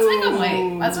 Oh, let's make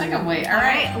them wait. All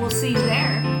right. We'll see you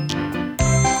there.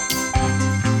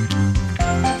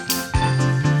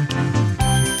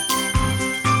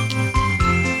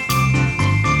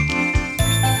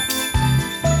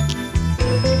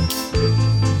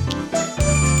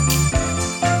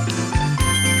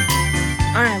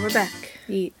 All right, we're back.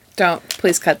 Yeet. Don't.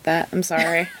 Please cut that. I'm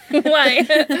sorry. Why?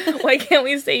 Why can't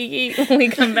we say yeet when we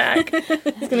come back?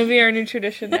 It's gonna be our new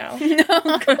tradition now.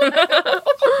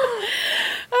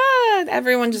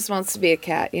 Everyone just wants to be a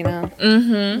cat, you know?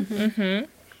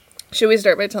 Should we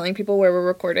start by telling people where we're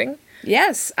recording?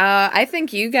 Yes. I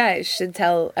think you guys should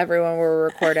tell everyone we're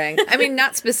recording. I mean,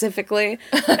 not specifically.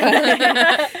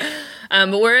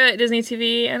 But we're at Disney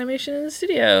TV Animation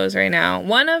Studios right now.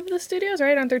 One of the studios,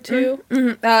 right? Aren't there two?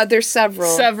 There's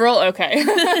several. Several? Okay.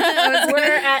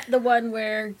 We're at the one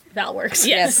where Val works.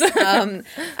 Yes.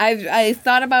 I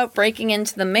thought about breaking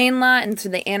into the main lot, into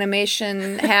the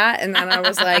animation hat, and then I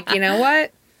was like, you know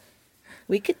what?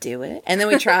 We could do it. And then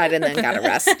we tried and then got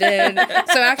arrested.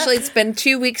 So actually, it's been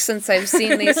 2 weeks since I've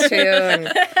seen these two,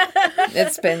 and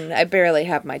I barely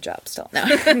have my job still. No,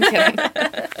 I'm kidding.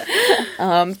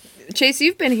 Chase,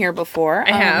 you've been here before.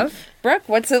 I have. Brooke,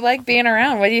 what's it like being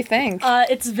around? What do you think?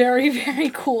 It's very, very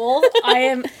cool.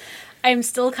 I'm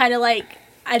still kind of like,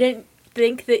 I didn't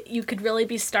think that you could really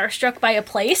be starstruck by a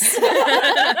place.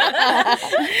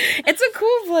 It's a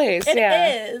cool place. It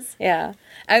is. Yeah.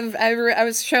 I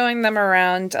was showing them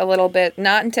around a little bit,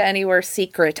 not into anywhere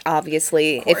secret,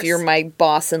 obviously, if you're my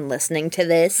boss and listening to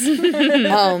this.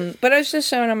 But I was just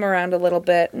showing them around a little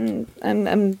bit, and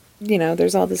I'm you know,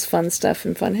 there's all this fun stuff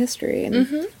and fun history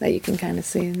and that you can kind of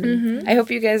see. And I hope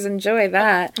you guys enjoy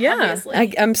that. Yeah.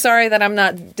 Obviously. I'm sorry that I'm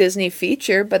not Disney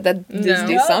feature, but that does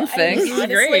do something. I mean,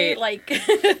 honestly, Great. like,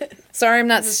 Sorry I'm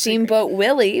not Steamboat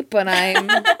Willie, but I'm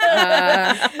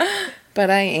but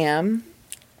I am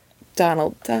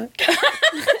Donald Duck.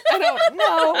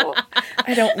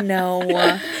 I don't know.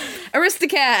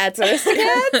 Aristocats.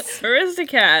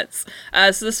 Aristocats.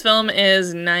 So this film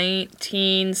is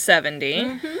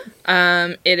 1970.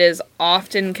 It is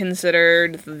often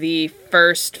considered the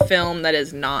first film that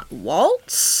is not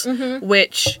Walt's,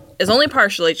 which is only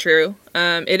partially true.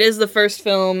 It is the first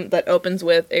film that opens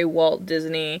with a Walt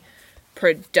Disney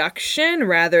production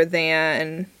rather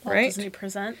than Walt right Disney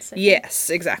Presents. Yes,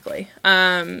 exactly.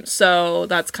 So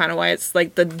that's kind of why it's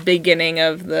like the beginning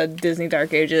of the Disney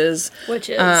Dark Ages, Which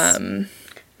is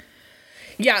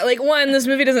yeah, like one, this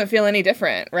movie doesn't feel any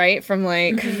different, right, from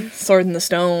like Sword in the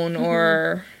Stone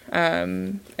or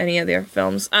any of their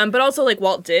films. But also like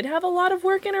Walt did have a lot of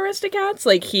work in Aristocats.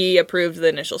 Like he approved the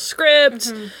initial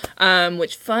script,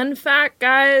 which fun fact,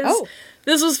 guys.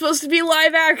 This was supposed to be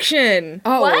live action.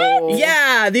 What?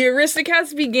 Yeah, the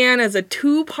Aristocats began as a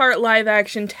 2-part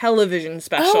live-action television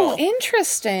special. Oh,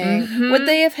 interesting. Would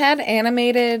they have had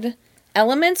animated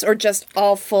elements or just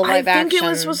all full live action? I think it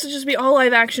was supposed to just be all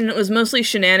live action. It was mostly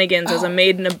shenanigans as a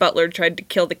maid and a butler tried to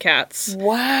kill the cats.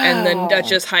 Wow. And then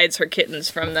Duchess hides her kittens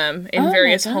from them in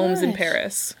various homes in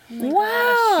Paris.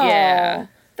 Wow. Yeah.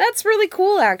 That's really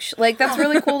cool, actually. Like, that's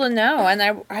really cool to know.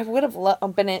 And I would have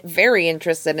been very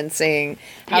interested in seeing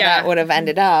how that would have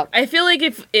ended up. I feel like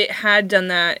if it had done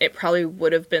that, it probably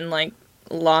would have been, like,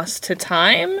 lost to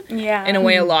time. Yeah. In a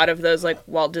way, a lot of those, like,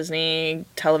 Walt Disney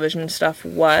television stuff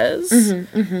was.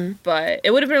 But it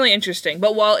would have been really interesting.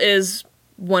 But Walt is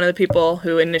one of the people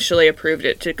who initially approved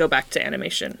it to go back to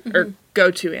animation. Or go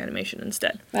to animation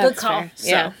instead. Good call. Fair.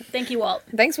 Yeah. Thank you, Walt.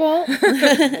 Thanks, Walt.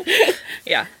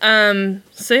 Yeah.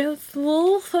 So it's a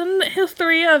little fun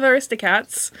history of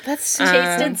Aristocats. That's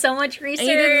Chase did so much research.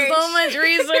 He did so much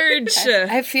research.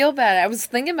 I feel bad. I was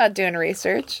thinking about doing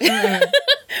research,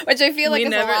 which I feel like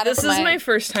is a lot This of is my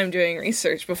first time doing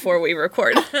research before we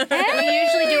record. We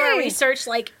usually do our research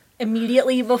like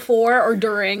immediately before or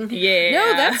during. Yeah.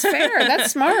 No, that's fair.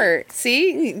 That's smart.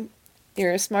 See?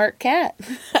 You're a smart cat.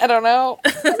 I don't know.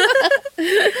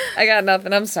 I got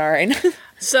nothing. I'm sorry.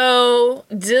 So,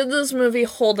 did this movie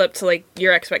hold up to, like,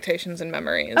 your expectations and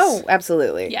memories? Oh,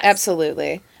 absolutely. Yes.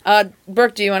 Absolutely.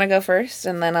 Brooke, do you want to go first?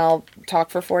 And then I'll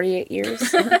talk for 48 years.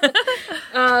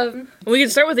 We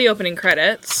could start with the opening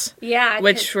credits, Yeah.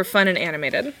 which were fun and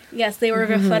animated. Yes, they were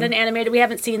fun and animated. We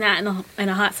haven't seen that in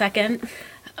a hot second.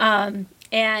 And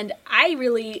I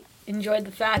really enjoyed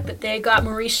the fact that they got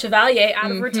Maurice Chevalier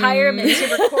out of retirement to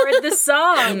record the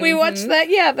song. We watched that.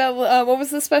 Yeah, what was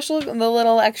the special? The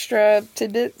little extra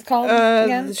tidbit called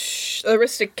again?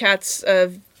 Aristocats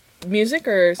of music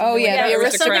or something. Oh, yeah, like the that?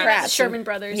 Aristocrats. Sherman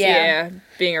Brothers. Yeah.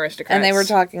 Being aristocrats. And they were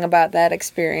talking about that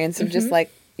experience of just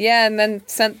like, yeah, and then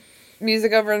sent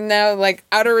music over now, like,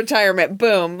 out of retirement.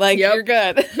 Boom. Like, you're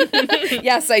good.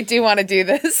 Yes, I do want to do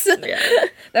this. Yeah.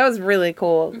 That was really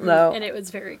cool, though. And it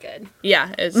was very good.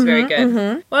 Yeah, it's very good.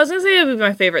 Well, I was going to say it would be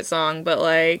my favorite song, but,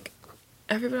 like,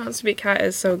 Everybody Wants to Be Cat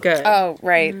is so good. Oh,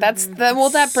 right. That's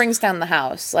that brings down the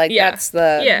house. Like, Yeah.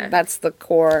 that's the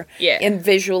core. Yeah. And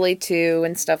visually, too,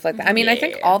 and stuff like that. I mean, I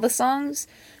think all the songs...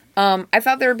 I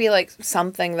thought there would be, like,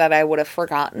 something that I would have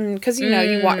forgotten. Because, you know,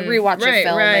 you rewatch a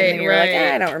film and you're like,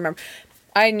 I don't remember.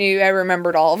 I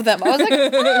remembered all of them. I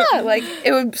was like,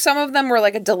 like, some of them were,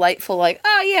 like, a delightful, like,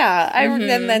 oh, yeah. And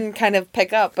then kind of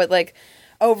pick up. But, like,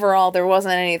 overall, there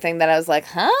wasn't anything that I was like,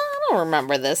 I don't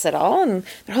remember this at all. And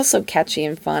they're all so catchy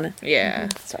and fun. Yeah.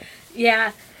 So.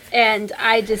 Yeah, and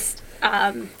I just,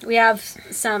 we have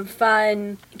some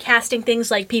fun casting things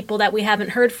like people that we haven't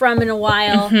heard from in a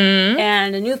while,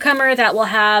 and a newcomer that we'll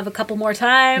have a couple more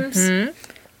times.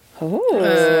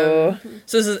 Oh.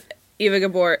 So this is Eva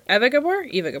Gabor. Eva Gabor?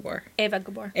 Eva Gabor. Ava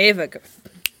Gabor. Eva Gabor.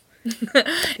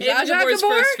 Eva Gabor's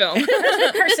first film.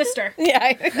 Her sister.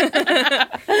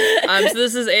 Yeah. So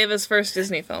this is Ava's first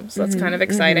Disney film, so that's kind of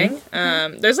exciting.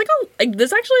 There's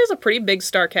this actually has a pretty big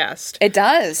star cast. It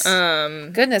does.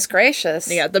 Goodness gracious.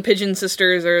 Yeah, the Pigeon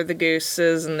Sisters are the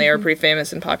Gooses, and they were pretty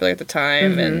famous and popular at the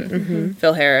time. And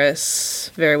Phil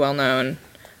Harris, very well known.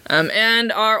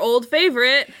 And our old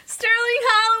favorite, Sterling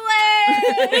Holloway!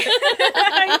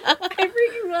 I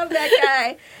freaking love that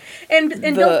guy. And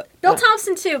Bill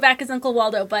Thompson, too, back as Uncle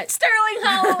Waldo, but Sterling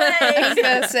Holloway! I was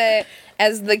gonna say,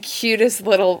 as the cutest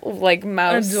little, like,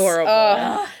 mouse.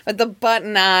 Adorable. With the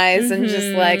button eyes and just,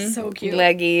 like, So cute.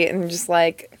 leggy and just,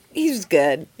 like, he's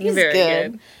good. He's very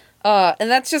good. And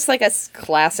that's just, like, a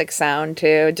classic sound,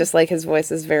 too. Just, like, his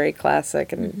voice is very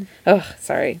classic. And,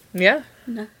 sorry. Yeah.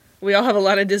 No. We all have a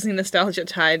lot of Disney nostalgia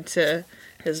tied to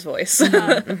his voice.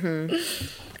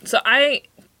 So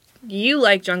you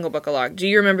like Jungle Book a lot. Do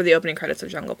you remember the opening credits of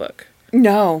Jungle Book?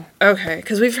 No. Okay,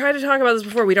 because we've tried to talk about this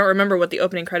before. We don't remember what the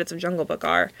opening credits of Jungle Book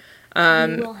are. We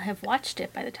will have watched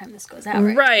it by the time this goes out,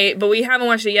 right? Right, but we haven't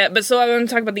watched it yet. But so I want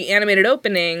to talk about the animated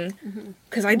opening,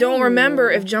 because I don't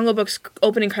remember if Jungle Book's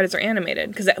opening credits are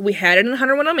animated. Because we had it in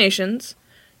 101 Dalmatians,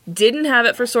 didn't have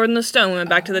it for Sword in the Stone. We went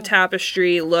back to the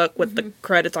tapestry look with the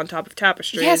credits on top of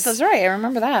tapestries. Yes, that's right. I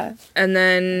remember that. And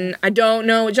then I don't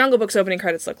know what Jungle Book's opening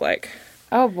credits look like.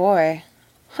 Oh, boy.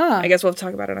 Huh. I guess we'll have to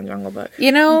talk about it on Jungle Book.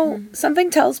 You know,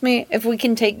 something tells me, if we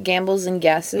can take gambles and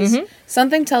guesses,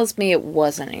 something tells me it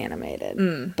wasn't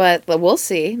animated. But we'll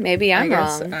see. Maybe I'm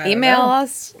wrong. Email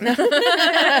us. No.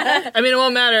 I mean, it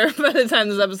won't matter by the time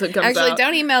this episode comes out. Actually,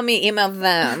 don't email me. Email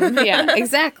them. Yeah,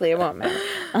 exactly. It won't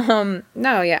matter.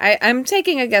 No, yeah. I'm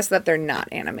taking a guess that they're not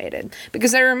animated.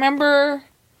 Because I remember...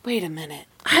 Wait a minute.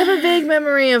 I have a vague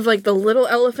memory of, like, the little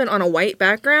elephant on a white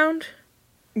background.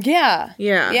 Yeah.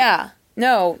 Yeah. Yeah.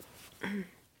 No.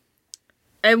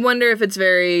 I wonder if it's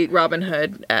very Robin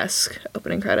Hood-esque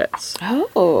opening credits.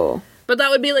 Oh. But that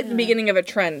would be like the beginning of a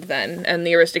trend then, and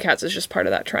the Aristocats is just part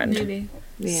of that trend. Maybe.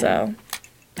 Yeah. So.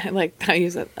 I like how you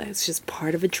said it's just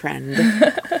part of a trend.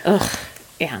 Ugh.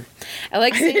 Yeah. I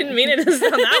didn't mean it to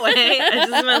sound that way. I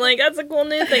just meant like, that's a cool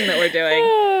new thing that we're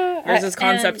doing. Versus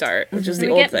concept art, which is the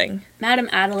old thing. Madame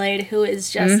Adelaide, who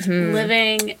is just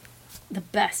living the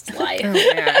best life. Oh,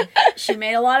 yeah. She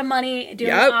made a lot of money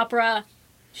doing opera.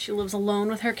 She lives alone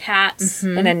with her cats.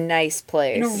 in a nice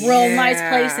place. In a real nice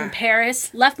place in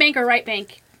Paris. Left bank or right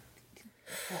bank?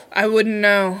 I wouldn't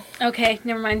know. Okay,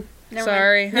 never mind.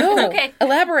 Sorry. No. Okay.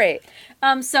 Elaborate.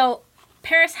 So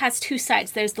Paris has two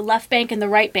sides. There's the left bank and the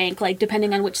right bank, like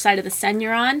depending on which side of the Seine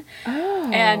you're on. Oh.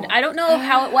 And I don't know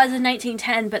how it was in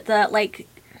 1910, but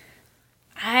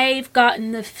I've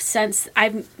gotten the sense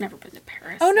I've never been to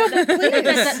Paris. Oh no, but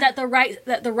please. that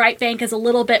the right bank is a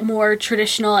little bit more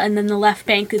traditional, and then the left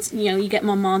bank is you get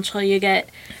Montmartre, you get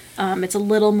it's a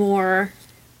little more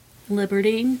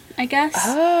libertine, I guess.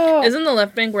 Oh. Isn't the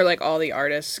left bank where like all the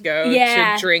artists go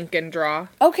to drink and draw?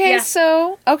 Okay, Yeah.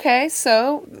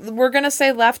 so we're gonna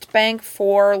say left bank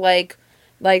for like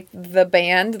the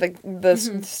band,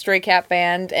 the Stray Cat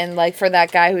band, and like for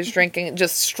that guy who's drinking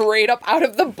just straight up out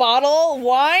of the bottle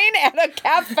wine at a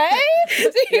cafe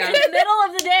In the middle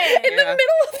of the day. in the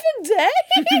middle of the day.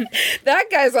 That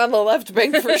guy's on the left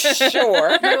bank for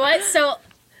sure. You know what?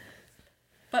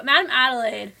 But Madame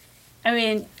Adelaide, I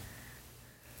mean,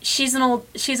 she's an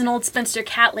old spinster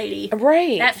cat lady.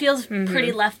 Right. That feels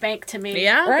pretty left bank to me.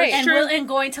 Yeah, Right. And, that's true. and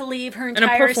going to leave her a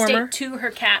entire performer. estate to her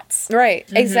cats. Right.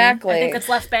 Exactly. I think it's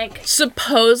left bank.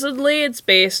 Supposedly, it's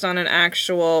based on an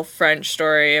actual French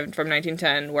story from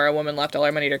 1910 where a woman left all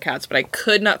her money to her cats, but I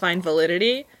could not find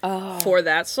validity for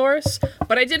that source.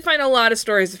 But I did find a lot of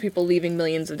stories of people leaving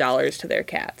millions of dollars to their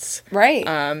cats. Right.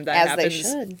 That As happens they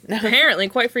should. apparently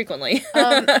quite frequently.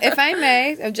 If I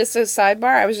may, just a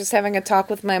sidebar, I was just having a talk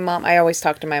with my mom. I always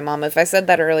talk to my mom. If I said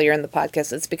that earlier in the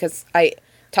podcast, it's because I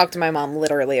talk to my mom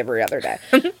literally every other day.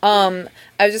 I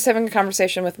was just having a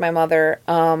conversation with my mother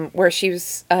where she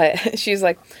was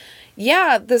like,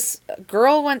 yeah, this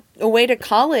girl went away to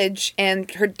college and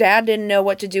her dad didn't know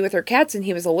what to do with her cats and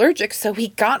he was allergic, so he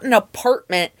got an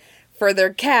apartment for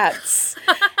their cats.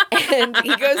 And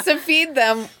he goes to feed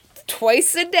them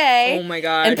twice a day. Oh my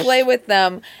gosh. And play with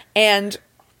them. And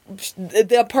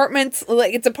the apartment's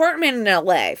like, it's apartment in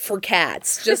LA for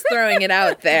cats. Just throwing it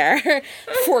out there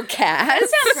for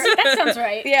cats. That sounds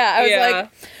right. Yeah, I was Yeah. like,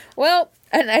 well,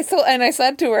 and I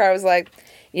said to her, I was like,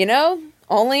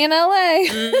 only in LA.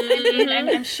 I mean,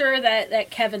 I'm sure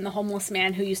that Kevin, the homeless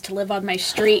man who used to live on my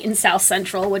street in South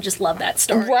Central, would just love that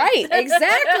story. Right,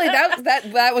 exactly.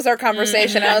 That was our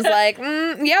conversation. I was like,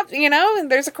 yep,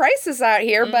 there's a crisis out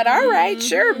here, but all right,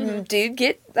 sure, dude,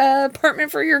 get an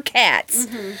apartment for your cats.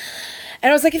 And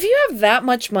I was like, if you have that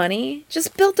much money,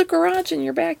 just build a garage in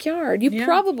your backyard. You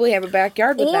probably have a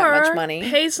backyard with that much money.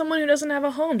 Pay someone who doesn't have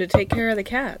a home to take care of the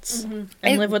cats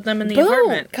and live with them in the Boom.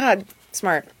 apartment. God,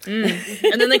 smart. And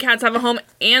then the cats have a home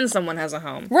and someone has a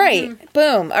home. Right.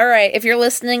 Boom. All right. If you're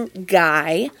listening,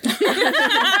 guy.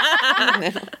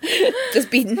 Just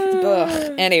be.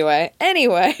 Ugh. Anyway.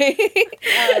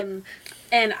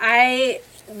 And I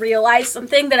realized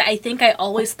something that I think I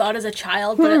always thought as a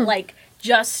child, but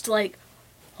it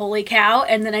holy cow,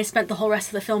 and then I spent the whole rest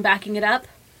of the film backing it up.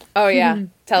 Oh yeah.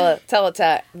 Tell it.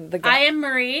 The guy. I am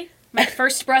Marie. My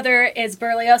first brother is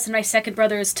Berlioz, and my second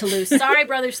brother is Toulouse. Sorry,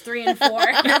 brothers 3 and 4. You're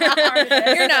not part of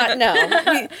this. You're not.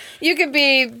 No. You could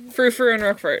be. Frou-Frou and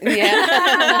Roquefort.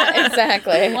 Yeah.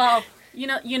 Exactly. Well, you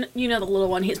know the little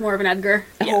one. He's more of an Edgar.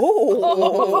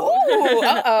 Oh.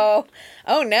 Uh-oh.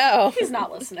 Oh no. He's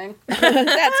not listening.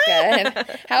 That's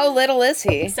good. How little is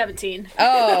he? 17.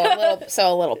 Oh,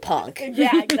 a little punk.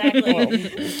 Yeah,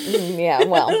 exactly. Yeah,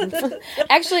 well.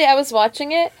 Actually, I was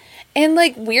watching it, and,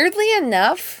 weirdly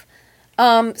enough,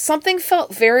 something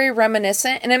felt very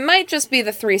reminiscent, and it might just be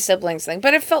the 3 siblings thing,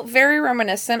 but it felt very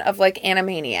reminiscent of,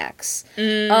 Animaniacs.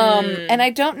 And I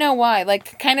don't know why.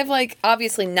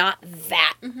 Obviously not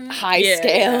that high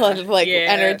scale of,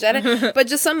 energetic, but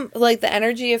just some, the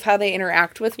energy of how they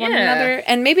interact with one another.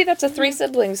 And maybe that's a 3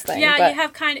 siblings thing. Yeah, but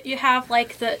you have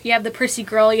the prissy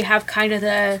girl, you have kind of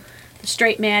the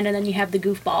straight man, and then you have the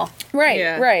goofball. Right,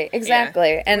 Yeah. right,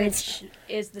 exactly. Yeah. And Which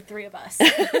is the 3 of us.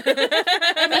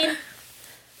 I mean,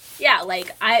 yeah,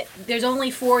 there's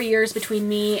only 4 years between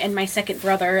me and my second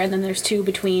brother, and then there's 2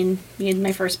 between me and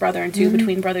my first brother, and 2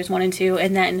 between brothers 1 and 2,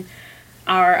 and then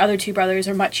our other 2 brothers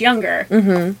are much younger.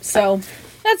 So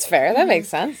that's fair. That makes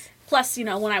sense. plus, when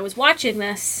I was watching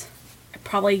this, I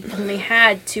probably only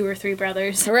had 2 or 3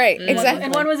 brothers. Right, exactly.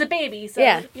 And one was a baby, so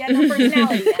Yeah. you had no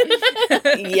personality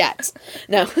yet. Yet.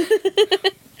 No.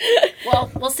 Well,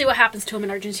 we'll see what happens to him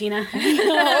in Argentina.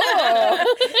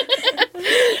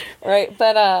 Right,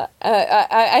 but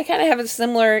I kind of have a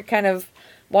similar kind of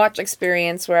watch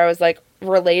experience where I was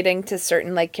relating to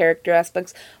certain character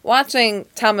aspects. Watching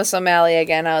Thomas O'Malley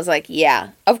again, I was like, yeah,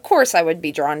 of course I would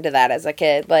be drawn to that as a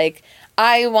kid.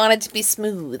 I wanted to be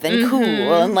smooth and cool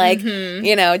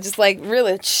and just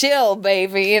really chill,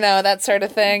 baby, that sort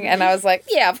of thing. And I was like,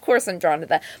 yeah, of course I'm drawn to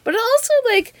that. But also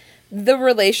the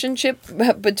relationship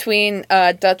between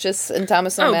Duchess and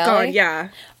Thomas Oh, O'Malley. God, yeah.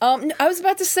 I was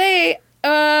about to say,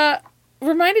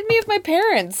 reminded me of my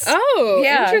parents. Oh,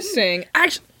 Yeah. interesting.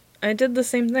 Actually, I did the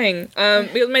same thing.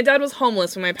 Because my dad was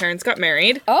homeless when my parents got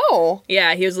married. Oh,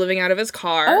 Yeah, he was living out of his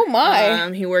car. Oh, my.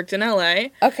 He worked in LA.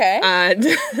 okay. And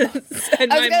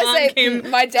I was gonna say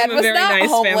my dad from a was very not nice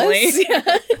homeless.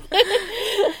 family.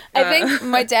 I think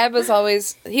my dad was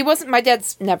always. He wasn't. My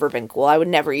dad's never been cool. I would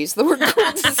never use the word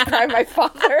cool to describe my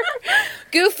father.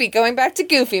 Goofy. Going back to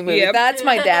Goofy movie. Yep. That's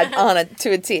my dad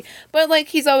to a T. But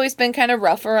he's always been kind of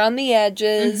rough around the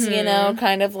edges.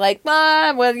 Kind of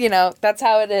that's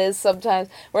how it is sometimes.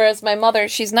 Whereas my mother,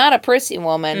 she's not a prissy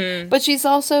woman, but she's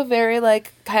also very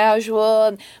casual.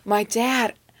 And my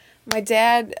dad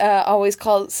always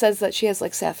says that she has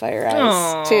sapphire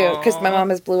eyes too, because my mom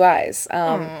has blue eyes.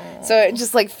 So it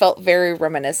just like felt very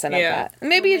reminiscent Yeah. of that.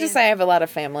 Maybe just I have a lot of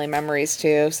family memories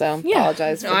too, so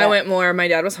apologize for No, that. I went more. My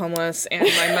dad was homeless, and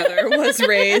my mother was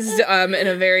raised in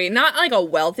a very, not like a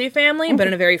wealthy family, but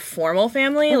in a very formal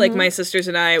family. Like, my sisters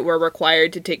and I were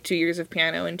required to take 2 years of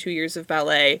piano and 2 years of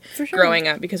ballet growing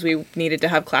up because we needed to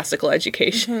have classical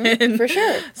education. For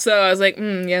sure. So I was like,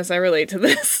 yes, I relate to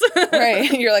this.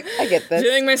 Right. You're like, I get this.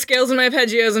 Doing my scales and my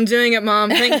arpeggios. I'm doing it, Mom.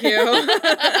 Thank you.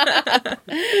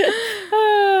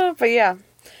 But yeah.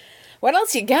 What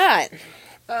else you got?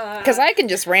 Because I can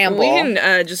just ramble. We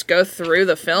can just go through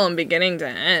the film beginning to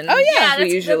end. Oh, yeah. Yeah,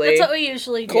 we that's what we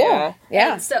usually do. Cool.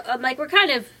 Yeah. And so like we're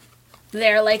kind of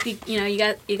there. Like you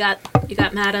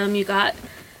got Madam, you got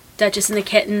Duchess and the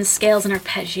Kittens, Scales and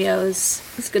Arpeggios.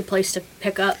 It's a good place to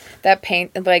pick up. That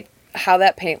paint, like how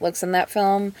that paint looks in that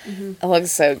film, it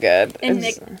looks so good. And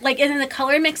It's- and then the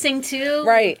color mixing too.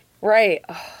 Right.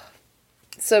 Oh,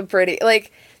 so pretty.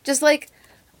 Like, just like,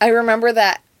 I remember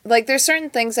that, like, there's certain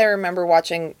things I remember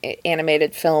watching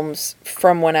animated films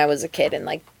from when I was a kid, and,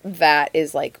 like, that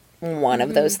is, like, one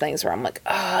of those things where I'm like,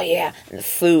 oh, yeah. And the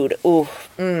food, ooh,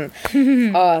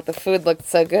 oh, the food looked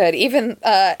so good. Even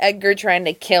Edgar trying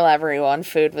to kill everyone,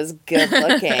 food was good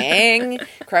looking.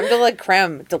 Creme de la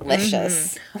creme,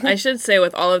 delicious. I should say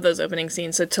with all of those opening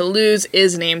scenes, so Toulouse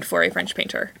is named for a French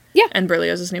painter. Yeah. And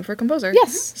Berlioz is named for a composer.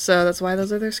 Yes. So that's why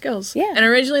those are their skills. Yeah. And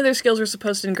originally their skills were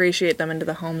supposed to ingratiate them into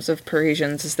the homes of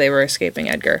Parisians as they were escaping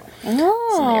Edgar.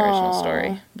 Oh. In the original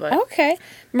story. But Okay.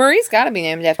 Marie's got to be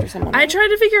named after someone. I tried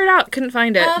to figure it out, couldn't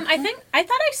find it. I thought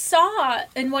I saw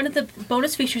in one of the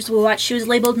bonus features we watched, she was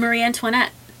labeled Marie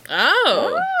Antoinette.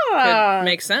 Oh. Could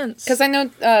make sense. Because I know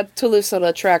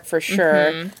Toulouse-Lautrec for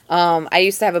sure. I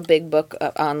used to have a big book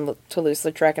on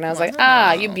Toulouse-Lautrec, and I was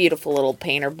like, you beautiful little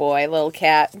painter boy, little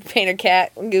cat, painter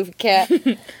cat, goofy cat.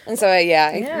 And so,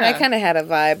 I kind of had a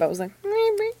vibe. I was like,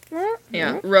 maybe.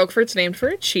 Yeah. Roquefort's named for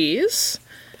a cheese.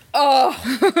 Oh.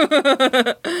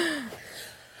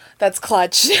 That's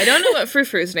clutch. I don't know what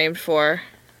Frou-Frou's named for.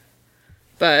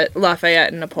 But Lafayette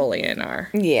and Napoleon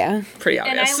are Yeah. pretty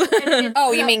obvious.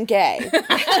 Oh, you mean gay?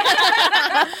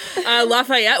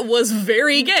 Lafayette was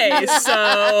very gay,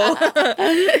 so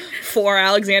for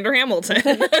Alexander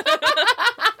Hamilton.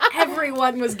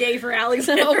 Everyone was gay for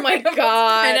Alexander. Oh my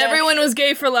god. And everyone was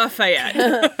gay for Lafayette.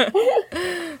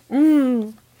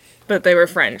 But they were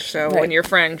French, so Right. when you're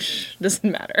French,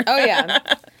 doesn't matter. Oh yeah.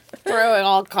 Throwing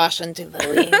all caution to the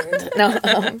wind. No.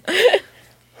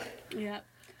 Yeah.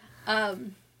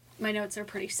 My notes are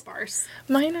pretty sparse.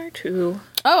 Mine are too.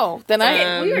 Oh, then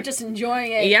We were just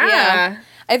enjoying it. Yeah.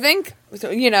 I think,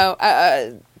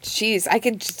 geez, I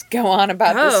could just go on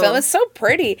about this Oh. film. It's so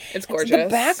pretty. It's The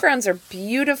gorgeous. backgrounds are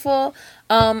beautiful.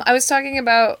 I was talking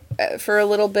about, for a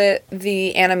little bit,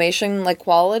 the animation, like,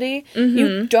 quality.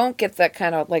 You don't get that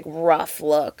kind of, like, rough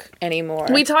look anymore.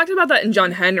 We talked about that in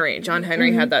John Henry. John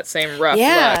Henry had that same rough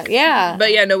look. Yeah.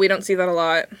 But yeah, no, we don't see that a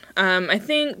lot. I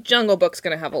think Jungle Book's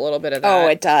gonna have a little bit of that. Oh,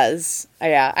 it does.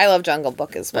 Yeah, I love Jungle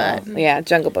Book as well. Yeah,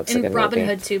 Jungle Book's a And good Robin movie.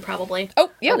 Hood too, probably. Oh,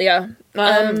 yeah. Yeah.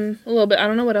 A little bit. I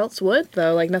don't know what else would,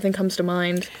 though. Like, nothing comes to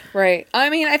mind. Right. I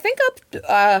mean, I think up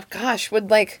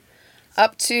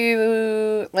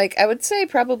to, like, I would say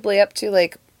probably up to,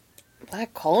 like,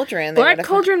 Black Cauldron. Black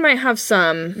Cauldron might have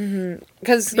some,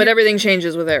 Because but everything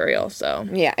changes with Ariel, so.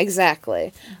 yeah,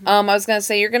 exactly. I was going to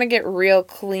say, you're going to get real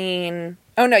clean.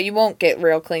 Oh, no, you won't get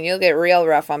real clean. You'll get real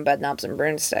rough on Bedknobs and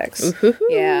Broomsticks. Ooh-hoo-hoo.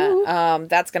 Yeah,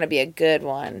 that's going to be a good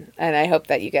one. And I hope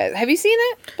that you guys... Have you seen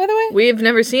it, by the way? We've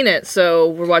never seen it, so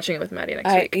we're watching it with Maddie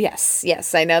next week.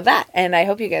 Yes, I know that. And I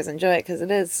hope you guys enjoy it, because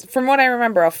it is, from what I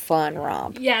remember, a fun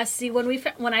romp. Yeah, see,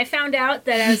 when I found out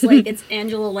that I was like, it's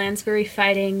Angela Lansbury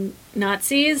fighting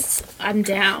Nazis, I'm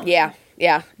down. Yeah,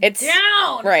 it's...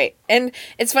 Down! Right. And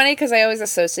it's funny because I always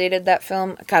associated that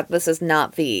film... God, this is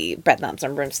not the Bedknobs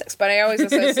and Broomsticks, but I always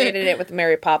associated it with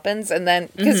Mary Poppins, and then...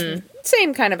 Because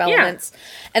same kind of elements.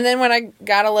 And then when I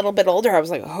got a little bit older, I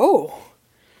was like, oh,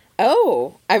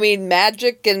 I mean,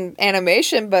 magic and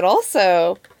animation, but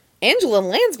also... Angela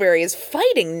Lansbury is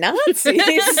fighting Nazis.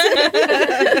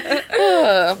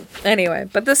 Anyway,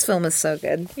 but this film is so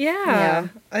good. Yeah.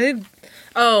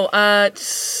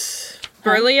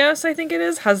 Berlioz, I think it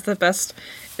is, has the best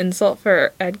insult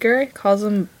for Edgar. He calls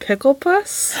him Pickle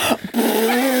Puss.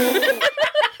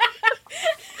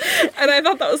 And I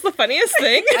thought that was the funniest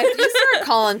thing. If you start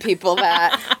calling people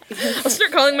that, I'll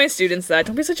start calling my students that.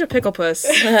 Don't be such a pickle puss.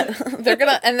 they're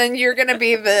gonna, and then you're gonna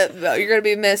be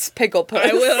Miss Pickle Puss.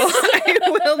 I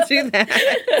will do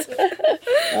that.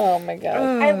 Oh my god.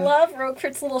 I love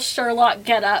Roquefort's little Sherlock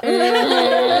getup.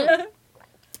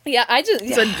 Yeah,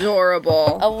 It's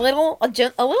adorable. a little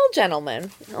gentleman,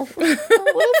 a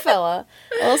little fella,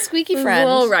 a little squeaky friend,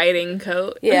 Little riding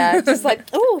coat. Yeah, just like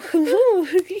ooh,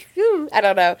 I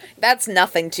don't know. That's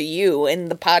nothing to you in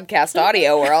the podcast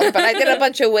audio world, but I did a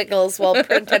bunch of wiggles while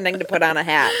pretending to put on a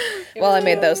hat while I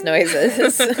made those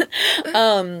noises.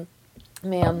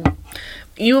 Man.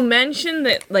 You mentioned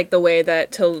that, like, the way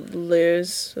that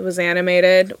Toulouse was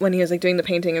animated when he was, like, doing the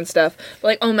painting and stuff. But,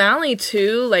 like, O'Malley,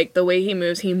 too, like, the way he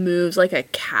moves like a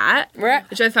cat. Right.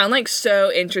 Which I found, like,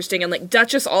 so interesting. And, like,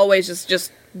 Duchess always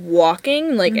just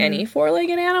walking like any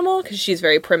four-legged animal because she's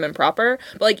very prim and proper.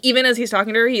 But, like, even as he's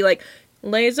talking to her, he, like,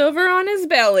 lays over on his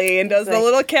belly and does the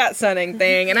little cat sunning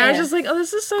thing. And I was just like, oh,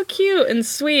 this is so cute and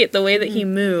sweet, the way that he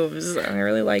moves. I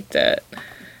really liked it.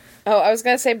 Oh, I was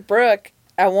going to say, Brooke,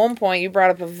 at one point you brought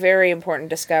up a very important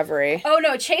discovery. Oh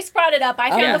no, Chase brought it up.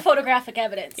 I found yeah. the photographic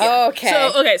evidence.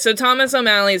 Okay. So Thomas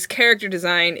O'Malley's character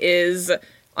design is,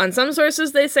 on some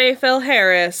sources they say Phil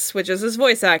Harris, which is his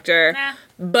voice actor,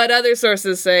 but other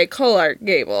sources say Clark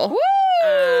Gable. Woo!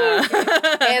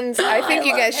 And I think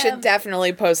you guys should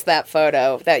definitely post that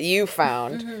photo that you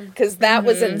found, because that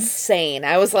was insane.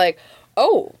 I was like,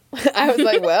 well,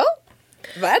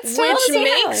 that's Which Thomas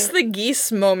makes O'Malley. the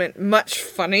geese moment much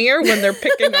funnier when they're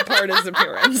picking apart his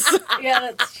appearance. Yeah,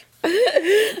 that's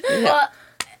well,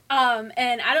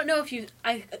 and I don't know if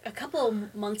a couple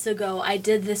of months ago I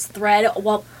did this thread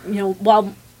while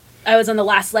I was on the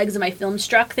last legs of my Film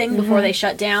Struck thing before they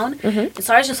shut down, and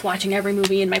so I was just watching every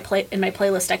movie in my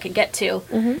playlist I could get to,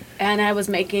 and I was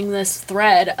making this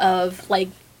thread of like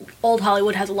old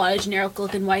Hollywood has a lot of generic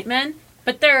looking white men.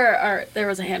 But there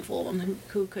was a handful of them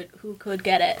who could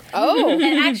get it. Oh. And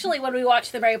actually, when we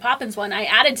watched the Mary Poppins one, I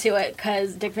added to it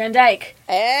because Dick Van Dyke.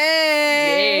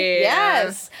 Hey, Yeah.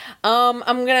 yes. I'm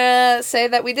gonna say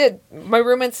that we did. My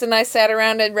roommates and I sat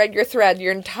around and read your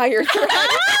entire thread. And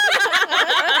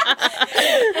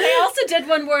I also did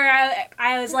one where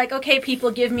I was like, okay,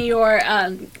 people, give me your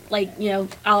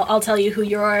I'll tell you who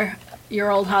your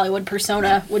old Hollywood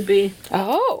persona would be.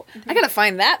 Oh, I gotta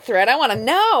find that thread. I want to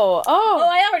know. Oh, Oh,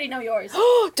 I already know yours.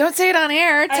 don't say it on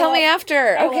air. Tell me will.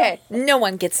 after. I Okay, no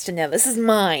one gets to know. This is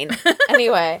mine.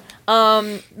 Anyway,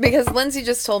 because Lindsay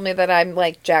just told me that I'm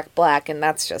like Jack Black, and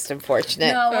that's just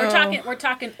unfortunate. No, we're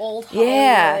talking old Hollywood,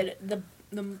 Yeah.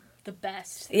 the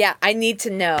best. Yeah, I need to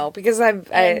know because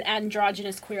And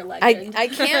androgynous queer legend. I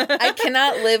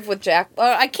cannot live with Jack.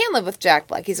 I can live with Jack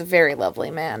Black. He's a very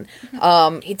lovely man.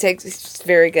 He's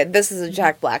very good. This is a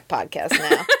Jack Black podcast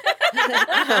now.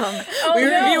 We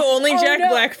review only Jack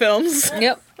Black films.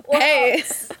 Yep. Well, Hey,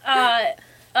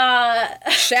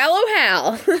 Shallow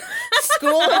Hal.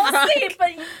 School of We'll see,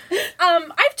 but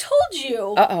I've told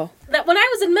you that when I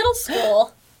was in middle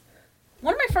school,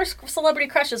 one of my first celebrity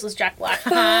crushes was Jack Black.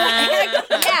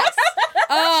 Yes.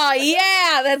 Oh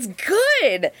yeah, that's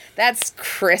good. That's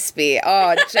crispy.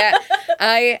 Oh, Jack.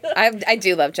 I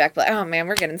do love Jack Black. Oh man,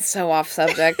 we're getting so off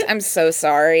subject. I'm so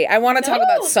sorry. I want to talk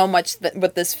about so much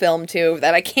with this film too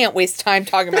that I can't waste time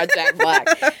talking about Jack Black.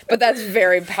 But that's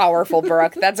very powerful,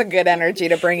 Brooke. That's a good energy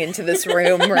to bring into this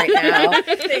room right now.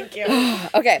 Thank you.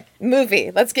 Okay,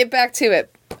 movie. Let's get back to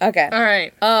it. Okay. All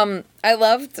right. I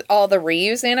loved all the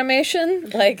reuse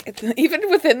animation, like even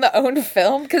within the own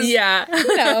film, because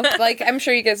like I'm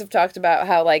sure you guys have talked about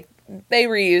how like they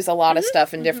reuse a lot of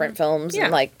stuff in different films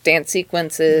and like dance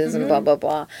sequences and blah blah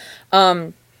blah.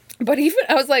 But even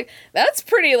I was like, that's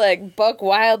pretty like buck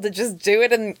wild to just do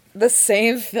it in the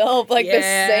same film, like the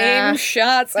same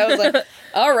shots. I was like,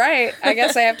 all right, I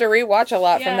guess I have to rewatch a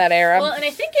lot from that era. Well, and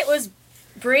I think it was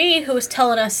Bree who was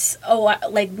telling us,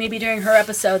 like maybe during her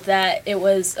episode, that it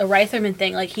was a Reitherman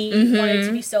thing. Like he wanted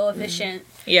to be so efficient.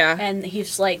 Yeah. And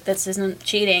he's like, this isn't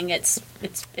cheating. It's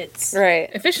right.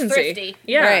 Efficiency. Thrifty.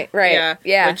 Yeah. Right.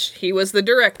 Yeah. Which he was the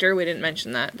director. We didn't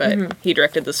mention that, but he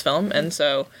directed this film, and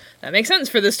so that makes sense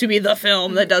for this to be the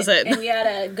film that does it. And we had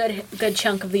a good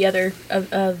chunk of the other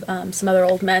of some other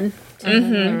old men.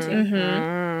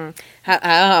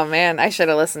 Oh man, I should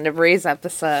have listened to Bree's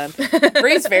episode.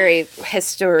 Bree's very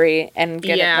history and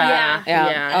good at that.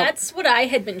 Yeah. That's what I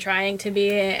had been trying to be,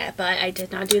 but I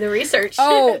did not do the research.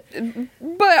 Oh,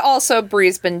 but also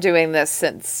Bree's been doing this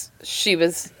since she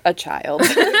was a child.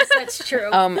 That's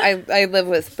true. I live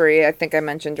with Bree. I think I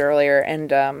mentioned earlier,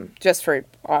 and just for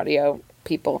audio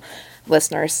people,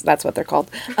 listeners, that's what they're called.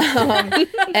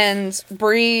 And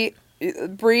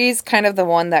Bree's kind of the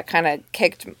one that kind of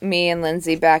kicked me and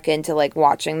Lindsay back into like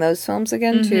watching those films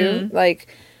again too. Like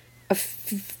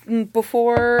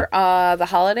before the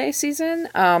holiday season,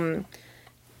 I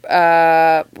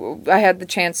had the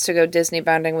chance to go Disney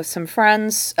bounding with some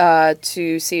friends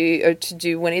to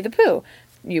do Winnie the Pooh.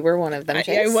 You were one of them, I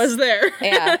Chase. was there.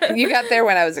 Yeah, you got there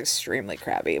when I was extremely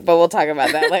crabby, but we'll talk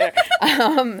about that later.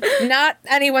 Not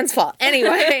anyone's fault.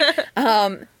 Anyway,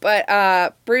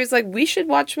 but Bree's like, we should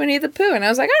watch Winnie the Pooh. And I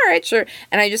was like, all right, sure.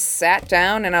 And I just sat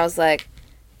down and I was like,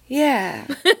 yeah.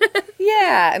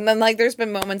 Yeah. And then, like, there's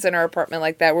been moments in our apartment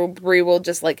like that where Bree will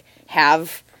just, like,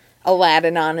 have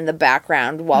Aladdin on in the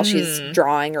background while she's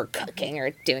drawing or cooking or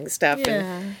doing stuff. Yeah.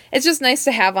 And it's just nice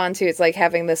to have on, too. It's like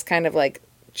having this kind of, like,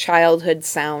 childhood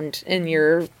sound in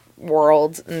your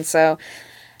world. And so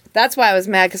that's why I was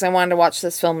mad, because I wanted to watch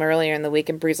this film earlier in the week,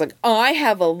 and Bree's like, I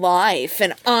have a life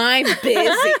and I'm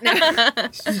busy. No,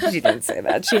 she didn't say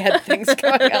that. She had things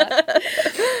going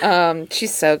on.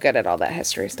 She's so good at all that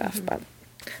history stuff. But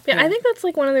Yeah, I think that's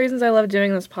like one of the reasons I love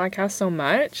doing this podcast so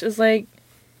much is like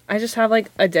I just have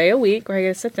like a day a week where I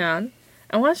get to sit down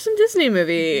and watch some Disney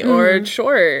movie or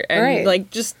short and like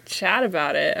just chat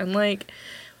about it. And like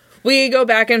we go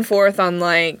back and forth on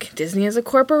like Disney as a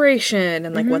corporation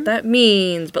and like what that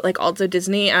means, but like also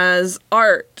Disney as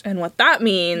art and what that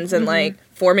means and like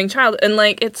forming child and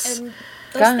like it's And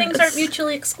those things aren't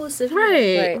mutually exclusive.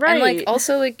 right. And like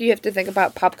also like you have to think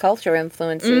about pop culture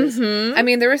influences. I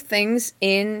mean, there were things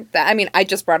in that. I mean, I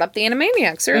just brought up the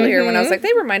Animaniacs earlier when I was like,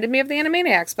 they reminded me of the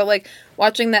Animaniacs. But like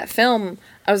watching that film,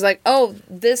 I was like, oh,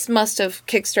 this must have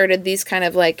kickstarted these kind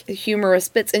of like humorous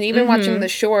bits. And even watching the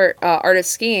short Art of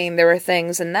Skiing, there were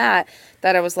things in that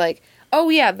I was like, oh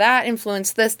yeah, that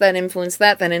influenced this, that influenced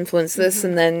that, then influenced this,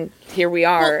 and then here we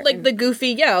are. Well, like the goofy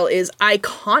yell is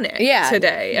iconic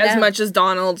today as much as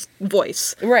Donald's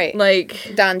voice. Right.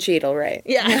 Like Don Cheadle, right?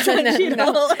 yeah, an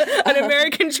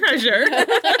American treasure.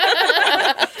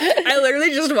 I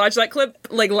literally just watched that clip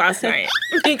like last night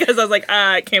because I was like,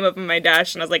 it came up in my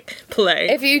dash and I was like, play.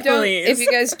 If you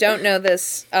guys don't know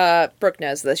this, Brooke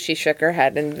knows this. She shook her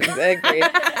head and agreed.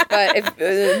 But if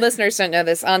listeners don't know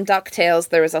this, on DuckTales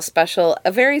there was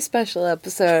a very special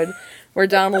episode where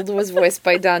Donald was voiced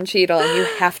by Don Cheadle, and you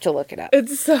have to look it up.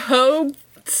 It's so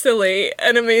silly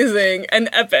and amazing and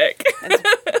epic.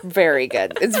 It's very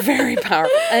good. It's very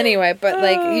powerful. Anyway, but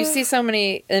like you see so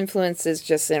many influences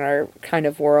just in our kind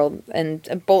of world,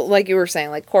 and both, like you were saying,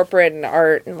 like corporate and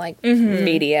art and like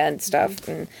media and stuff,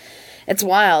 and it's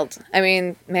wild. I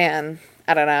mean, man,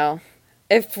 I don't know.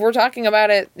 If we're talking about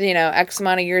it, you know, X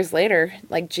amount of years later,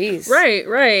 like, geez.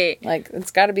 Right. Like, it's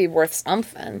got to be worth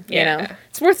something, you know?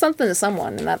 It's worth something to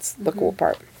someone, and that's the cool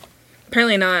part.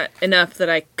 Apparently not enough that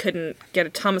I couldn't get a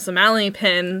Thomas O'Malley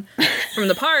pin from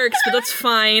the parks, but that's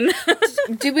fine.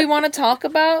 Do we want to talk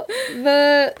about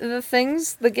the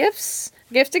things, the gifts?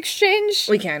 Gift exchange?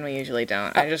 We usually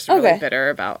don't. I'm just really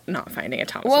bitter about not finding a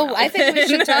Thomas O'Malley I think we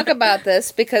should talk about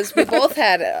this, because we both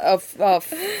had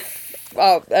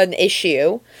an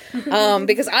issue,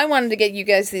 because I wanted to get you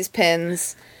guys these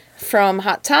pins from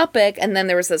Hot Topic, and then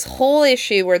there was this whole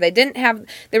issue where they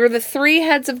were the 3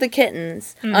 heads of the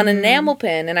kittens on an enamel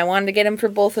pin, and I wanted to get them for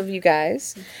both of you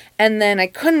guys, and then I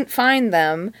couldn't find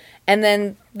them, and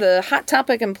then the Hot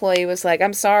Topic employee was like,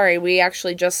 I'm sorry, we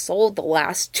actually just sold the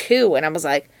last 2, and I was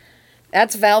like,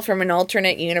 that's Val from an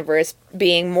alternate universe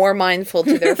being more mindful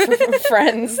to their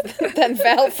friends than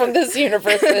Val from this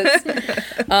universe is.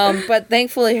 But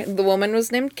thankfully, the woman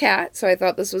was named Kat, so I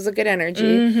thought this was a good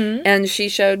energy. And she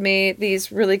showed me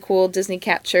these really cool Disney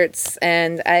cat shirts,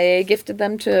 and I gifted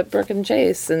them to Brooke and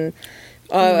Chase. And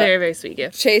very, very sweet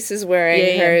gift. Chase is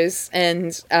wearing hers,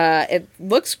 and it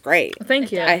looks great.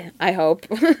 Thank you. I hope.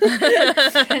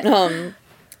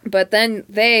 But then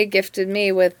they gifted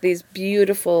me with these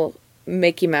beautiful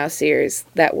Mickey Mouse ears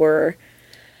that were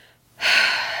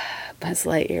Buzz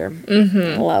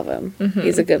Lightyear. Love him.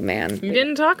 He's a good man. You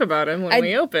didn't talk about him when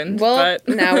we opened. Well, but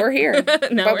now we're here.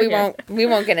 We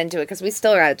won't get into it because we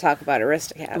still got to talk about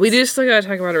Aristocats. We do still got to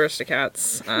talk about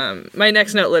Aristocats. My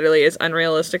next note literally is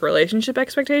unrealistic relationship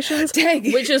expectations.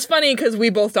 Dang. Which is funny because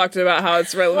we both talked about how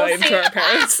it's related to our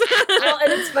parents. Well,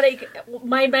 and it's funny.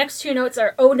 My next 2 notes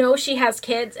are, oh no, she has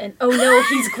kids, and oh no,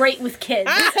 he's great with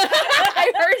kids.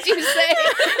 I heard you say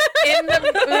in the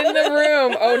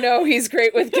room, oh no, he's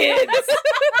great with kids.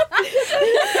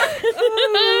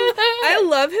 I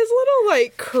love his little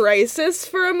like crisis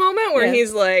for a moment where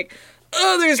he's like,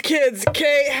 oh, there's kids,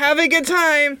 okay, have a good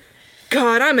time.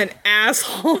 God, I'm an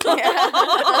asshole. Wait up,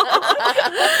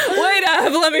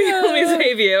 let me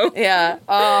save you. Yeah.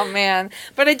 Oh man.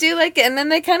 But I do like it, and then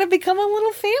they kind of become a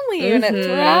little family unit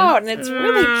throughout, and it's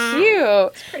really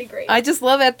cute. It's pretty great. I just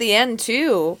love at the end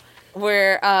too.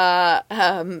 where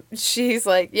she's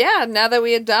like, yeah, now that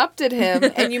we adopted him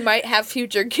and you might have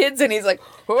future kids, and he's like,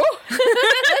 oh.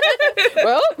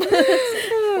 Well,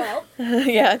 Well,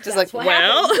 yeah, just like, what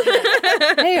Well,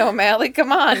 hey, O'Malley,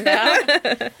 come on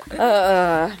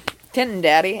now. Kitten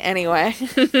daddy, anyway.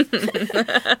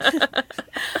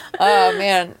 Oh,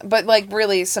 man. But, like,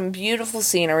 really, some beautiful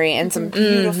scenery and some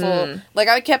beautiful... Like,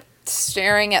 I kept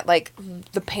staring at, like,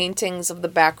 the paintings of the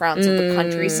backgrounds of the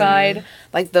countryside.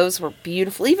 Like, those were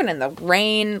beautiful. Even in the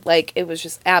rain, like, it was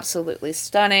just absolutely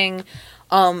stunning.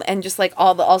 And just, like,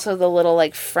 also the little,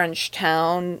 like, French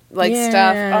town, like,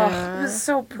 stuff. Oh, it was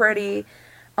so pretty.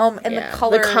 And the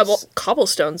colors... The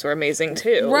cobblestones were amazing,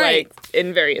 too. Right. Like,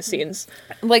 in various scenes.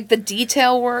 Like, the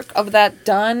detail work of that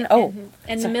done. Oh.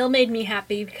 and the mill made me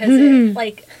happy because it,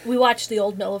 like, we watched the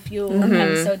old mill a few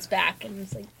episodes back, and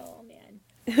it's like, oh man.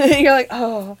 You're like,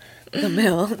 oh, the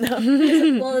mill. No.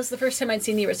 Well, it was the first time I'd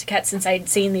seen the Aristocats since I'd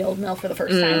seen the old mill for the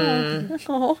first time.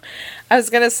 Oh. I was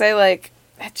going to say, like,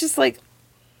 just, like,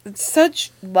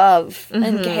 such love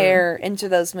and care into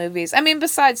those movies. I mean,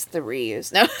 besides the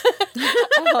reuse. No.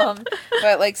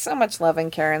 But, like, so much love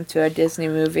and care into a Disney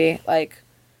movie. Like,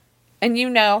 and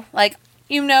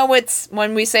it's,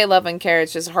 when we say love and care,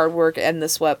 it's just hard work and the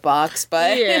sweat box.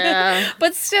 But, Yeah.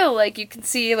 but still, like, you can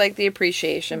see, like, the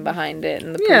appreciation behind it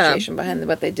and the appreciation behind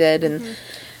what they did. And,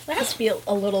 There has to be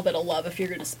a little bit of love if you're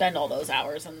going to spend all those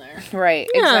hours in there. right,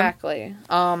 Yeah. exactly.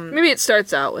 Maybe it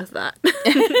starts out with that.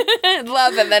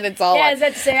 Love, and then it's all Yeah, like, is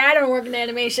that to say I don't work in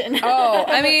animation? oh,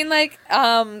 I mean, like,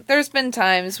 there's been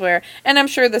times where, and I'm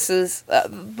sure this is,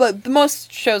 but the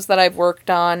most shows that I've worked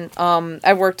on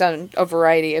a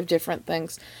variety of different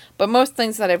things, but most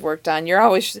things that I've worked on, you're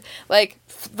always, like,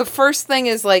 the first thing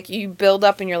is, like, you build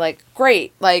up and you're like,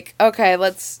 great, like, okay,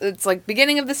 it's like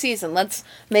beginning of the season, let's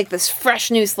make this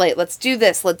fresh new slate, let's do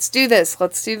this,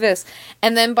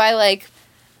 and then by, like,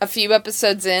 a few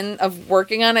episodes in of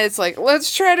working on it, it's like,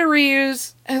 let's try to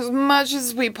reuse as much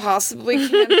as we possibly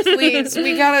can, please.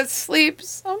 We gotta sleep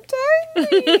sometime.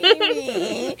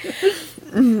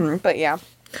 But yeah.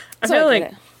 I So feel get like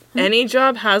it. any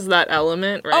job has that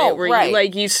element, right? Oh, Where right. you,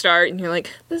 like, you start and you're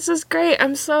like, this is great,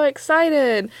 I'm so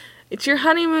excited. It's your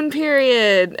honeymoon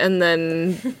period. And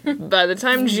then by the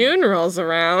time June rolls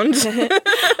around... Well,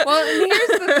 and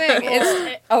here's the thing.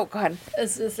 It's, oh, go ahead.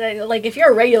 It's just like, if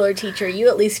you're a regular teacher, you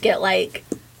at least get, like,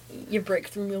 your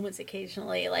breakthrough moments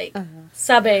occasionally. Like,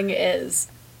 subbing is...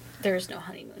 There's no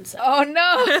honeymoon sub. Oh,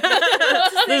 no.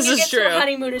 This You is get to a true.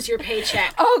 honeymoon is your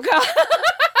paycheck. Oh, God.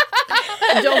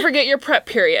 And don't forget your prep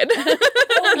period.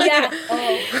 Oh, yeah. Oh,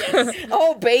 yes.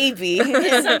 Oh, baby.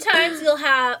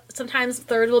 Sometimes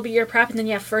third will be your prep, and then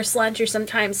you have first lunch, or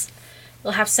sometimes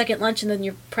you'll have second lunch, and then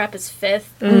your prep is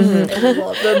fifth.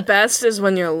 The best is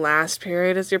when your last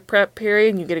period is your prep period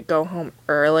and you get to go home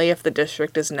early if the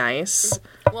district is nice.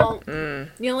 Well, in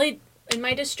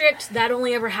my district, that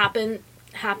only ever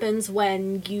happens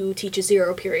when you teach a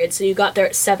 0 period, so you got there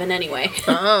at 7 anyway.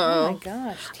 Oh, my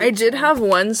gosh. I did have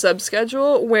one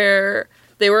sub-schedule where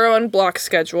they were on block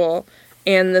schedule,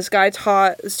 and this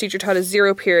teacher taught a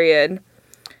 0 period,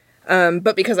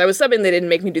 but because I was subbing, they didn't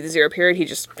make me do the 0 period, he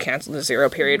just canceled the 0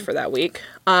 period for that week.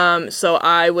 So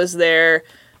I was there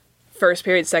first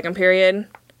period, second period,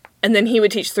 and then he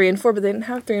would teach 3 and 4, but they didn't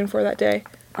have 3 and 4 that day.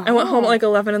 I went home at like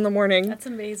 11 in the morning. That's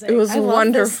amazing. It was I love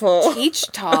wonderful. this teach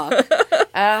talk.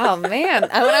 Oh, man.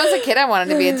 When I was a kid, I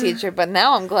wanted to be a teacher, but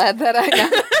now I'm glad that I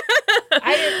got...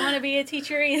 I didn't want to be a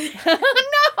teacher either.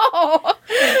 No!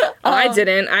 I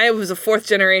didn't. I was a 4th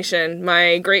generation.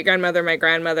 My great-grandmother, my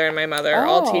grandmother, and my mother are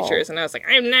all Oh. teachers, and I was like,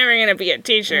 I'm never going to be a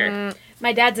teacher.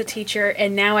 My dad's a teacher,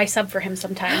 and now I sub for him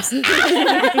sometimes.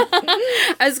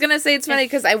 I was going to say it's funny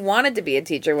because I wanted to be a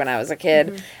teacher when I was a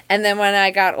kid. And then when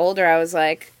I got older, I was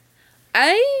like,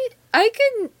 I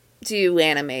can do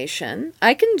animation.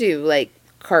 I can do, like,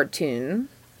 cartoon.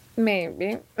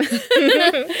 Maybe.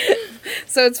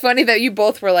 So it's funny that you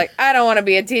both were like, I don't want to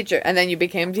be a teacher. And then you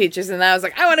became teachers. And I was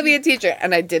like, I want to be a teacher.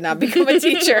 And I did not become a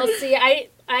teacher. Well, see,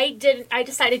 I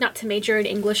decided not to major in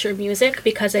English or music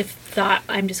because I thought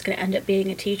I'm just going to end up being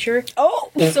a teacher.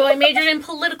 Oh! So I majored in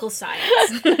political science.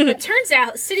 It turns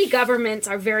out city governments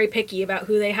are very picky about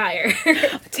who they hire.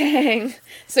 Dang.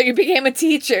 So you became a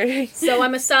teacher. So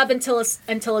I'm a sub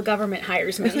until a government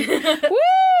hires me. Woo!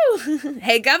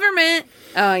 Hey, government.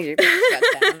 Oh, you're shut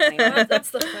down anyway. That's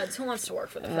the feds. Who wants to work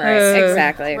for the feds Right,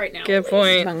 exactly. right now? Good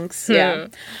point. Chunks, yeah.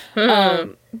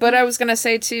 But I was gonna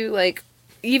say too, like,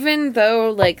 even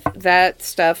though like that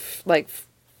stuff, like,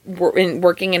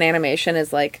 working in animation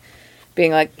is like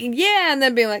being like, yeah, and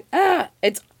then being like,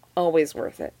 it's always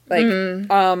worth it. Like,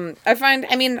 I find,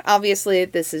 I mean, obviously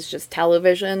this is just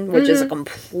television, which is a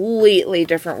completely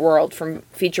different world from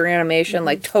feature animation,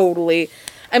 like totally.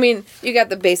 I mean, you got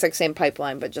the basic same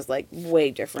pipeline, but just like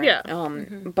way different. Yeah.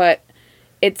 But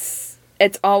it's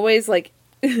always like,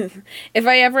 if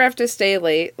I ever have to stay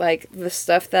late, like the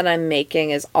stuff that I'm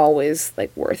making is always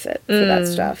like worth it for that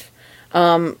stuff.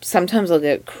 Sometimes I'll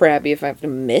get crabby if I have to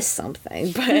miss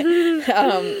something, but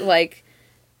like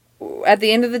at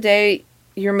the end of the day,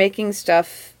 you're making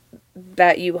stuff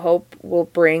that you hope will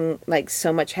bring like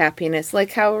so much happiness,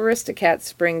 like how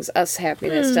Aristocats brings us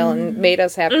happiness still and made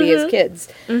us happy as kids.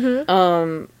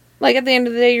 Like at the end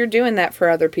of the day, you're doing that for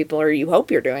other people, or you hope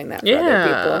you're doing that for other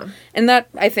people, and that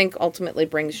I think ultimately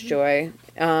brings joy.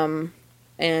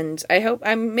 And I hope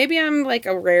I'm like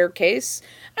a rare case.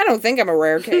 I don't think I'm a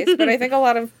rare case, but I think a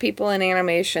lot of people in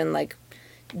animation like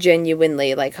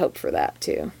genuinely like hope for that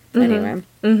too. Anyway,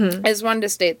 I just wanted to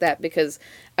state that because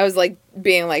I was like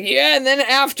being like, yeah, and then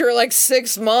after like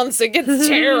 6 months it gets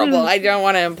terrible. I don't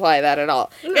want to imply that at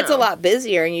all. It gets a lot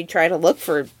busier, and you try to look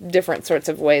for different sorts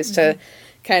of ways to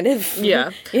kind of Yeah.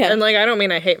 And like, I don't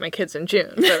mean I hate my kids in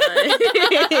June, but like,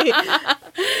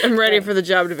 I'm ready for the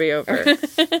job to be over.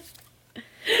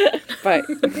 But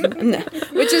no.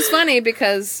 Which is funny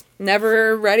because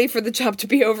never ready for the job to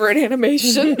be over in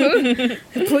animation.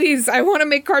 Please, I want to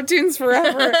make cartoons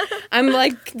forever. I'm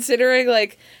like considering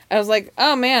like I was like,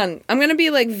 oh man, I'm gonna be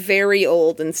like very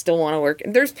old and still want to work.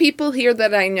 There's people here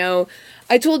that I know.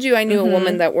 I told you I knew a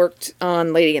woman that worked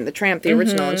on Lady and the Tramp, the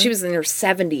original, and she was in her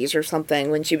 70s or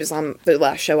something when she was on the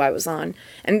last show I was on,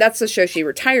 and that's the show she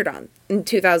retired on in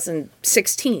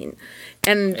 2016,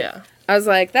 and. I was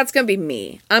like, that's going to be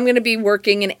me. I'm going to be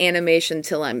working in animation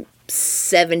till I'm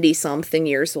 70-something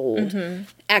years old.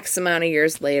 X amount of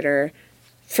years later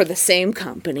for the same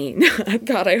company.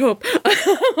 God, I hope.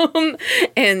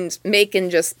 And making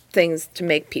just things to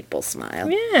make people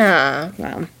smile. Yeah.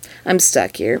 Well, I'm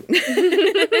stuck here.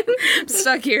 I'm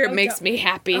stuck here. It makes me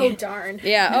happy. Oh, darn.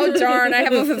 Yeah. Oh, darn. I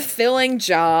have a fulfilling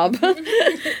job.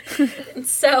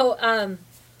 So,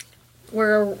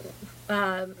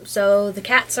 so the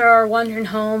cats are wandering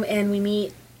home, and we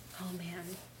meet, oh man,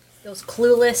 those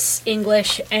clueless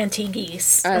English auntie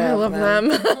geese. I love them.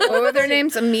 What were their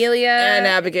names? Amelia And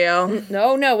Abigail.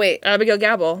 No, wait. Abigail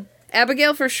Gabble.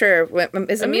 Abigail for sure.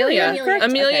 Is Amelia correct?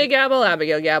 Amelia Okay. Gabble,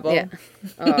 Abigail Gabble. Yeah.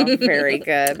 Oh, very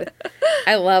good.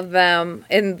 I love them.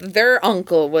 And their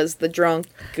uncle was the drunk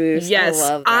goose. Yes, I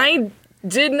love that. I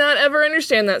did not ever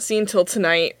understand that scene till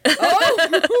tonight.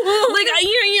 Oh, like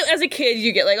you as a kid,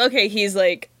 you get like, okay, he's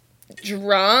like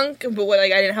drunk, but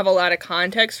like I didn't have a lot of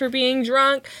context for being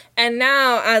drunk. And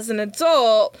now, as an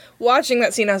adult, watching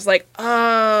that scene, I was like,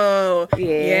 oh,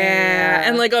 yeah.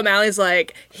 And like O'Malley's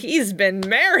like, he's been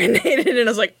marinated, and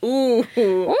I was like, ooh,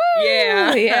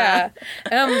 yeah, yeah.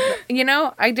 You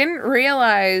know, I didn't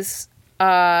realize.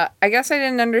 I guess I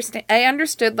didn't understand. I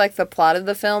understood like the plot of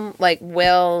the film, like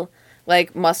Will.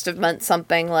 Like, must have meant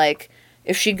something like,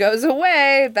 if she goes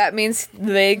away, that means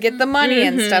they get the money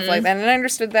and stuff like that. And I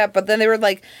understood that, but then they were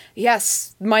like,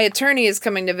 yes, my attorney is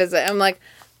coming to visit. I'm like,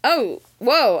 oh,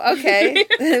 whoa, okay.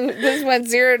 This went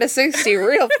 0 to 60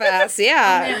 real fast,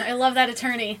 yeah. Man, I love that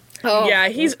attorney. Oh, yeah,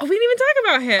 we didn't even talk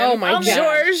about him. Oh my gosh.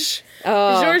 George.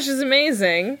 Oh. George is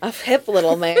amazing. A hip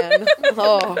little man.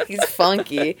 Oh, he's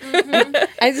funky. Do you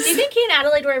think he and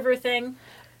Adelaide were ever a thing?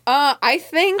 I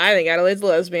think Adelaide's a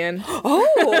lesbian.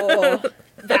 Oh,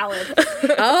 Valid.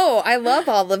 oh, I love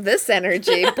all of this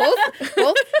energy.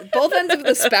 Both ends of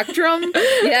the spectrum.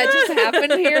 Yeah, it just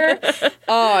happened here.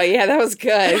 Oh, yeah, that was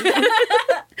good.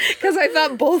 Because I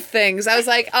thought both things. I was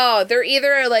like, oh, they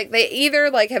either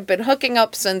have been hooking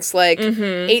up since like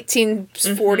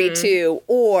 1842,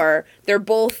 or they're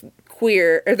both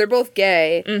queer, or they're both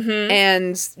gay,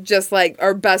 and just like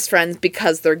are best friends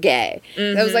because they're gay.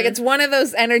 I was like, it's one of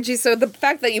those energies. So the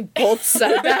fact that you both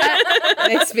said that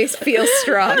makes me feel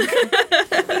strong.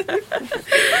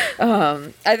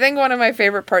 I think one of my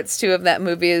favorite parts too of that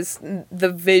movie is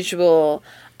the visual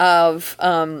of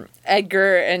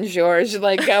Edgar and George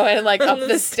like going like up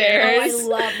the stairs.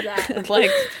 Oh, I love that. Like,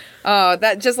 oh,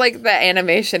 that just like the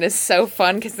animation is so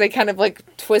fun because they kind of like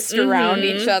twist around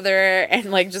each other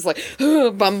and like just like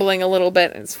bumbling a little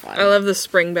bit, and it's fun. I love the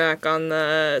spring back on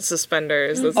the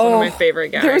suspenders. That's one of my favorite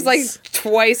gags. There was like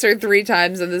twice or 3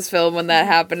 times in this film when that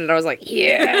happened, and I was like,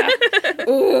 yeah,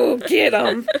 ooh, get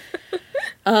 'em.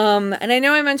 And I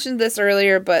know I mentioned this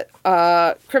earlier, but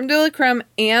creme de la creme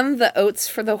and the oats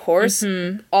for the horse,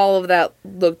 all of that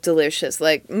looked delicious.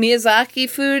 Like Miyazaki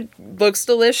food looks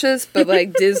delicious, but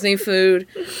like Disney food,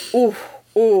 ooh,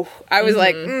 ooh, I was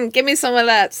like, give me some of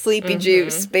that sleepy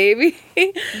juice, baby.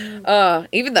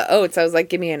 Even the oats, I was like,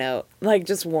 give me an oat. Like,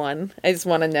 just one. I just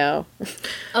want to know.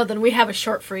 Oh, then we have a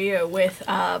short for you with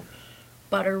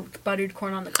buttered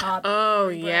corn on the cob. Oh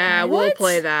yeah, we'll What?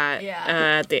 play that.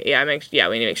 Yeah.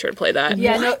 We need to make sure to play that.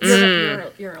 Yeah, no,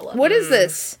 you're 11. What is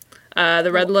this?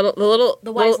 The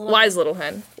wise little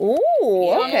hen. Ooh,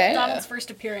 okay. Donald's first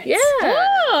appearance. Yeah.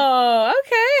 Oh,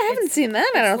 okay. I haven't seen that,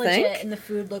 I don't Legit, think. and the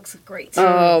food looks great.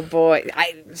 Oh boy,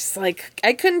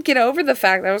 I couldn't get over the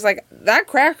fact I was like, that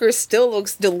cracker still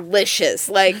looks delicious.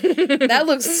 Like that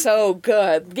looks so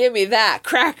good. Give me that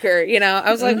cracker. You know,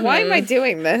 I was like, why am I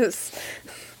doing this?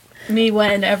 Me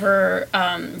whenever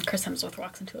Chris Hemsworth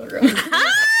walks into a room.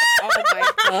 Oh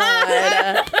my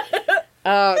god.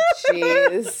 Oh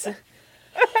jeez.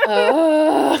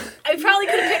 Oh. I probably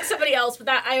could have picked somebody else, but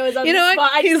that I was on You the know what?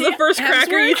 spot. I He's see the first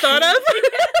cracker you thought of.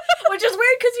 which is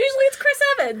weird because usually it's Chris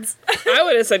Evans. I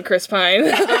would have said Chris Pine.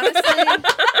 Honestly,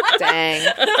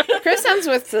 dang. Chris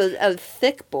Hemsworth's a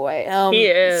thick boy. He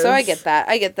is. So I get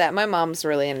that. My mom's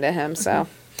really into him, so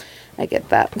I get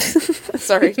that.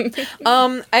 Sorry.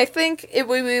 I think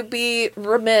we would be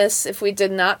remiss if we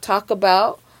did not talk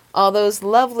about all those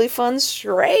lovely, fun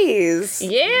strays.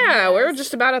 Yeah, we're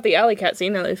just about at the alley cat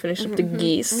scene now that we finished up the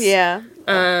geese. Yeah.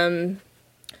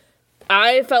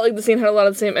 I felt like the scene had a lot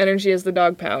of the same energy as the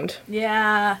dog pound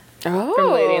Yeah. Oh.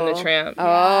 from Lady and the Tramp. Oh.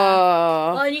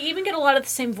 Well, and you even get a lot of the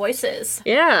same voices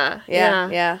Yeah.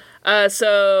 Yeah.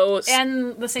 So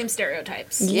and the same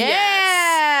stereotypes.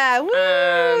 Yeah.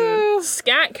 Woo.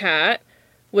 Scat Cat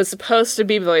was supposed to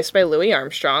be voiced by Louis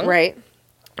Armstrong. Right.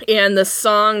 And the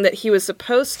song that he was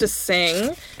supposed to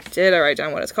sing, did I write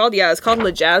down what it's called? Yeah, it's called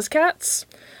Le Jazz Cats.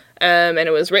 And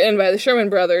it was written by the Sherman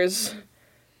Brothers.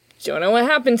 Don't know what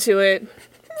happened to it.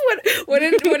 What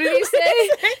did he say?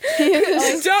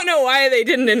 I don't know why they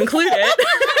didn't include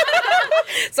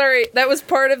it. Sorry, that was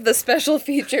part of the special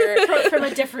feature. from a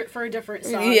different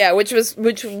song. Yeah, which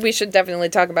we should definitely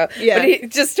talk about. Yeah. But he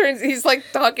just he's like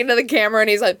talking to the camera and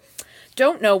he's like,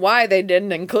 don't know why they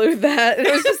didn't include that. And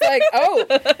it was just like, oh,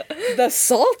 the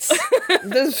salt,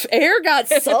 the air got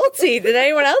salty. Did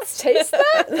anyone else taste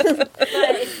that?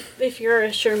 But if you're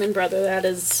a Sherman brother, that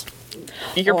is...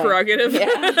 Your prerogative.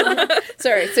 Yeah.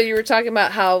 Sorry, so you were talking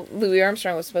about how Louis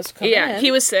Armstrong was supposed to come in. Yeah,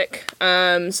 he was sick,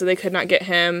 so they could not get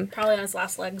him. Probably on his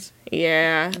last legs.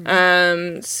 Yeah.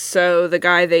 So the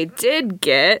guy they did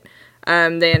get,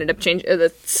 they ended up changing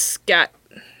the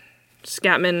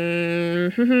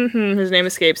Scatman. His name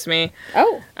escapes me.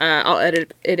 Oh. I'll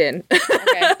edit it in.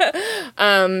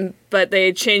 Okay. But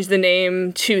they changed the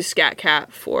name to Scat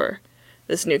Cat for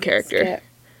this new character.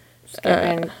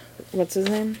 Scatman. What's his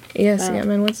name? Yeah,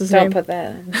 Scatman. What's his Don't name? put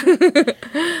that in.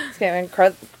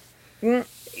 Scatman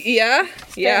Yeah.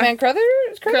 Scatman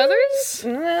Crothers?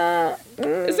 No.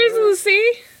 It starts with a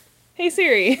C? Hey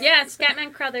Siri. Yeah,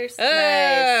 Scatman Crothers.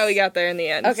 Oh, we got there in the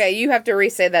end. Okay, you have to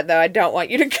re-say that though. I don't want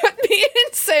you to cut me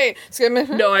and say Scatman.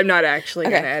 No, I'm not actually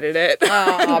Okay. gonna edit it.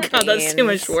 Oh, God, that's too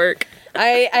much work.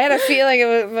 I had a feeling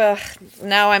it was,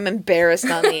 now I'm embarrassed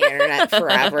on the internet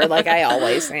forever, like I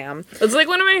always am. It's like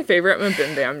one of my favorite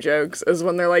Mabim Bam jokes is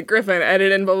when they're like, Griffin,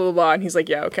 edit in blah, blah, blah, and he's like,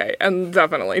 yeah, okay, and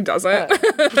definitely doesn't.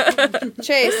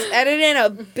 Chase, edit in a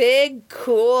big,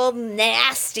 cool,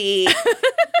 nasty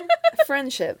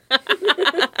friendship.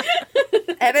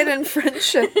 Edit in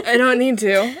friendship. I don't need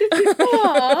to. It's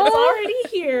already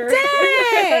here.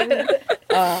 Dang!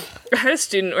 I had a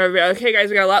student where I'd be like, okay, guys,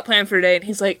 we got a lot planned for today, and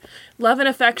he's like, love and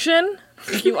affection?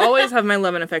 Like, you always have my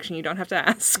love and affection, you don't have to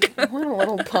ask. What a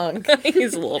little punk.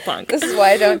 He's a little punk. This is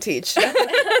why I don't teach.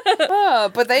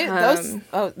 But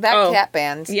that cat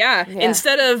band. Yeah.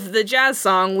 Instead of the jazz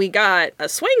song, we got a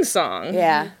swing song.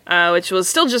 Yeah. Which was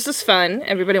still just as fun.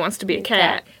 Everybody wants to be a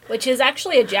cat. Which is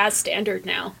actually a jazz standard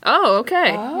now. Oh,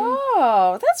 okay.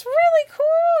 Oh, that's really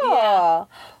cool. Yeah.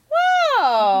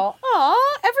 Wow.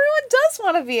 Aw, everyone does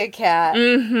want to be a cat.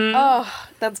 Mm-hmm. Oh,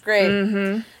 that's great.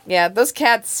 Mm-hmm. Yeah, those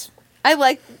cats, I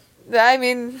like the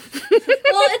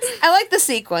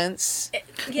sequence.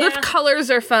 Yeah. The colors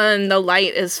are fun. The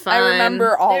light is fun. I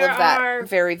remember all There of that are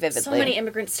very vividly. So many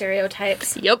immigrant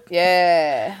stereotypes. Yep.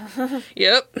 Yeah.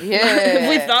 Yep. Yeah.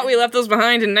 We thought we left those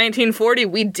behind in 1940.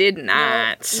 We did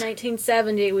not.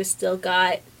 1970, we still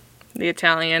got The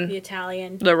Italian. the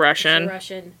Italian, The Russian. the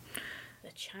Russian,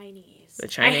 the Chinese. The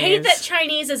Chinese. I hate that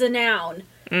Chinese is a noun.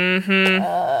 Mm-hmm.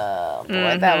 Oh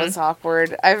boy, that was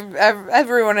awkward.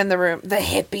 Everyone in the room, the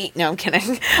hippie. No, I'm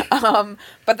kidding.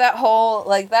 But that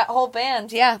whole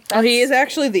band, yeah. Oh, he is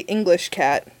actually the English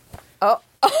cat. Oh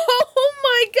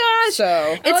my gosh.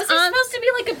 So. Is he supposed to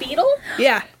be like a beetle?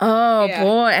 Yeah. Oh Yeah.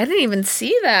 boy, I didn't even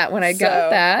see that when I got So-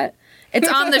 that. It's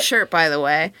on the shirt, by the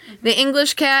way. The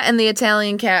English cat and the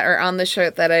Italian cat are on the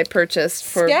shirt that I purchased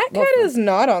for Scat both Cat of them. is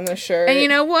not on the shirt. And you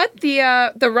know what?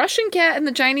 The Russian cat and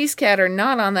the Chinese cat are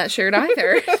not on that shirt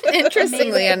either.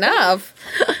 Interestingly enough.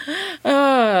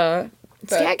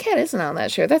 Scat Cat isn't on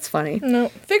that shirt. That's funny. No.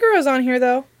 Figaro's on here,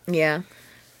 though. Yeah.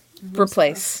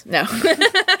 Replace. No.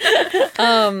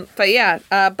 But yeah,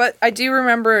 but I do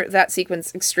remember that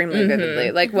sequence extremely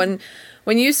vividly. Like when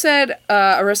you said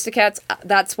Aristocats,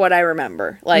 that's what I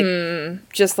remember. Like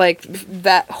just like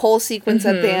that whole sequence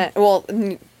at the end. Well,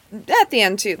 at the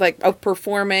end too, like of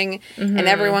performing and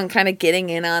everyone kind of getting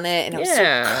in on it, and it was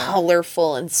so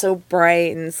colorful and so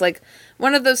bright, and it's like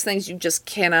one of those things you just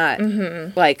cannot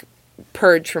like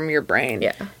purge from your brain.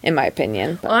 Yeah. In my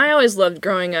opinion. But. Well, I always loved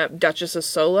growing up Duchess's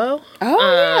solo.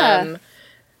 Oh yeah.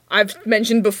 I've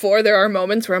mentioned before there are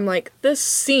moments where I'm like, this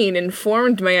scene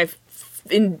informed my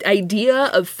idea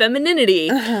of femininity.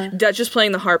 Duchess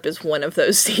playing the harp is one of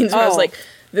those scenes where I was like,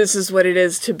 this is what it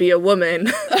is to be a woman,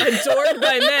 adored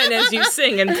by men as you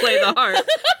sing and play the harp,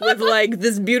 with like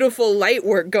this beautiful light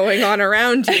work going on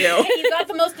around you. You got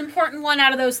the most important one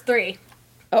out of those three.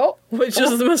 Oh, Which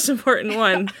is the most important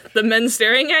one? The men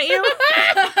staring at you?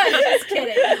 Just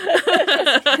kidding.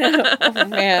 oh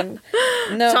man.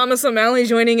 No. Thomas O'Malley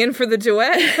joining in for the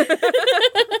duet?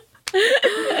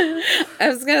 I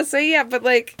was gonna say yeah, but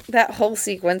like that whole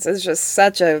sequence is just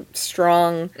such a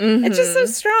strong. It's just so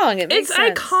strong. It makes It's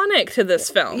sense. iconic to this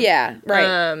film. Yeah,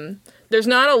 right. There's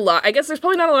not a lot. I guess there's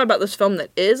probably not a lot about this film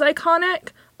that is iconic,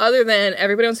 other than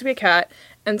Everybody Wants to Be a Cat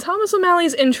and Thomas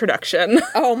O'Malley's introduction.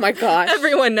 Oh my gosh.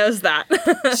 Everyone knows that.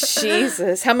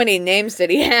 Jesus, how many names did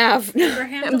he have?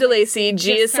 Sam DeLacy,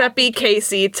 Giuseppe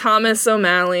Casey, Thomas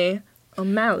O'Malley,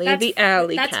 the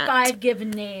Alley That's Cat. 5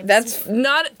 given names. That's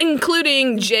Not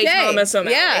including J. Thomas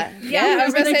O'Malley. Yeah, I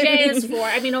was whatever gonna the J say. is for.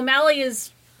 I mean, O'Malley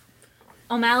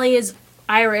is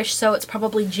Irish, so it's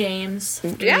probably James.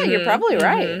 Yeah, you're probably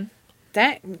right.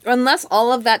 That unless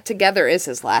all of that together is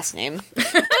his last name.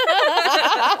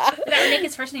 That would make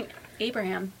his first name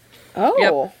Abraham.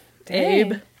 Oh,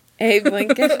 Abe. Abe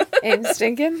Lincoln. Abe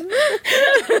Stinkin.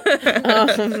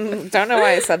 Don't know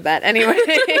why I said that. Anyway.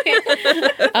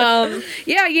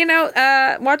 Yeah, you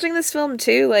know, watching this film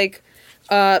too, like,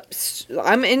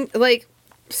 I'm in, like,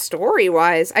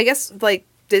 story-wise, I guess, like,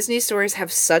 Disney stories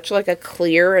have such, like, a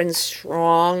clear and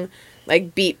strong,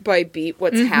 like, beat by beat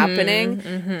what's happening,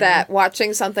 that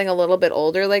watching something a little bit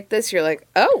older like this, you're like,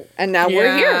 oh, and now we're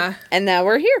Yeah. here. And now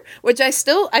we're here. Which I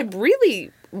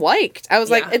really liked. I was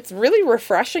like, Yeah. it's really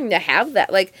refreshing to have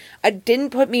that. Like, it didn't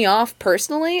put me off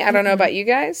personally. I don't know about you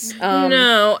guys.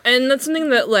 No, and that's something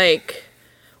that, like,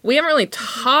 we haven't really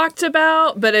talked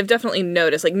about, but I've definitely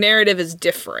noticed. Like, narrative is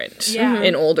different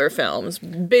in older films.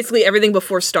 Basically, everything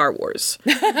before Star Wars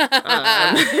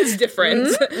is different.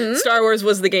 Star Wars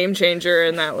was the game changer,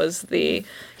 and that was the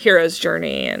hero's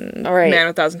journey and Right. Man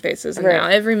with a Thousand Faces. And Right. now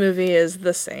every movie is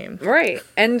the same. Right.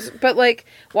 But like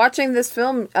watching this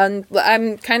film, I'm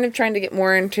kind of trying to get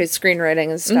more into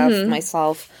screenwriting and stuff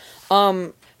myself.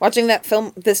 Watching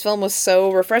this film was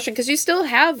so refreshing because you still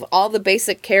have all the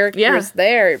basic characters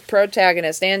there,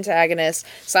 protagonist, antagonist,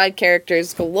 side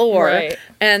characters galore, Right.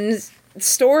 and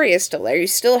story is still there. You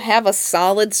still have a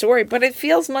solid story, but it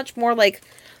feels much more like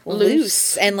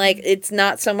loose and like it's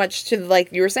not so much to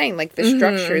like you were saying like the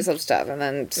structures of stuff, and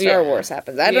then Star Wars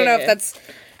happens. I don't know if that's.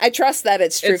 I trust that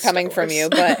it's true It's coming Star from you,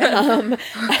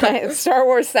 but Star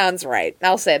Wars sounds right.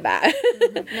 I'll say that.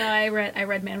 No, I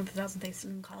read Man with a Thousand Faces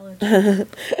in college.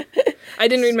 I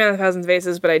didn't read Man with a Thousand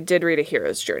Faces, but I did read A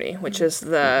Hero's Journey, which is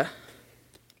the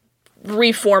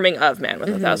reforming of Man with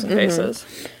a Thousand Faces.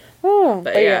 Oh,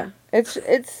 But yeah.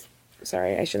 it's.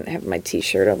 Sorry, I shouldn't have my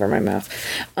T-shirt over my mouth.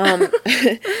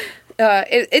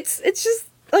 It's just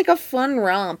like a fun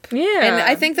romp. Yeah. And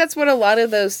I think that's what a lot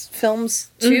of those films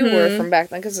too were from back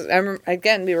then. Because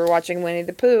again, we were watching Winnie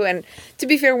the Pooh, and to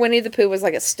be fair, Winnie the Pooh was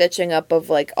like a stitching up of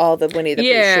like all the Winnie the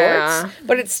Pooh shorts,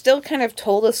 but it still kind of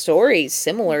told a story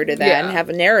similar to that and have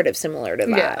a narrative similar to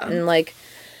that, Yeah. and like.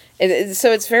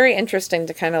 So it's very interesting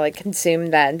to kind of like consume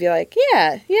that and be like,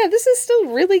 yeah, this is still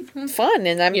really fun,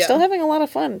 and I'm still having a lot of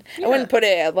fun. I wouldn't put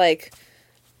it at like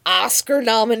Oscar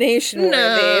nomination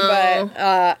worthy,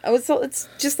 but it's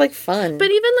just like fun.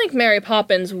 But even like Mary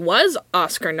Poppins was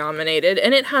Oscar nominated,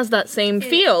 and it has that same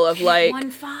feel of like, Won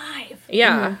 5.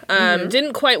 yeah,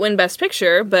 didn't quite win Best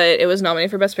Picture, but it was nominated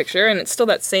for Best Picture, and it's still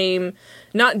that same,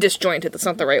 not disjointed, that's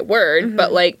not the right word,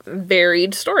 but like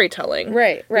varied storytelling.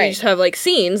 Right. You just have like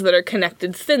scenes that are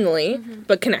connected thinly,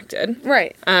 but connected.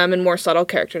 Right. And more subtle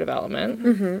character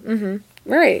development.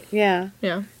 Right. Yeah.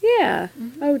 Yeah. Yeah.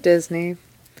 Oh, Disney.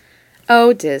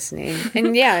 Oh, Disney.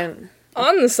 And yeah,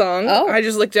 On the song, Oh. I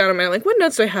just looked down at my like, what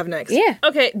notes do I have next? Yeah.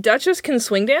 Okay, Duchess can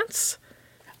swing dance.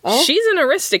 Oh. She's an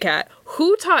Aristocat.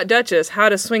 Who taught Duchess how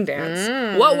to swing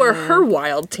dance? What were her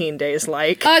wild teen days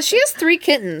like? She has 3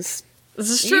 kittens. This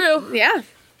is true. Yeah.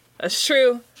 That's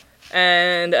true.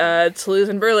 And Toulouse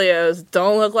and Berlioz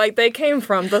don't look like they came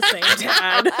from the same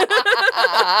dad.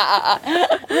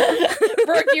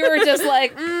 Brooke, you were just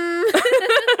like,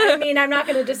 I mean, I'm not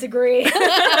going to disagree.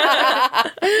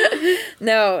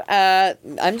 no,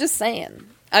 I'm just saying.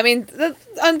 I mean,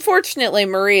 unfortunately,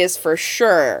 Marie is for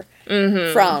sure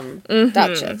from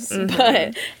Duchess.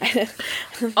 But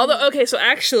Although, okay, so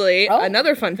actually, Oh.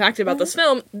 another fun fact about this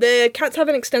film, the cats have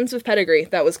an extensive pedigree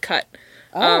that was cut.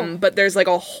 But there's like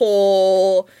a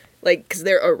whole, like, because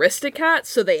they're Aristocats,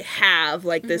 so they have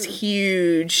like this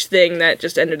huge thing that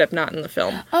just ended up not in the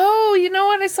film. oh, you know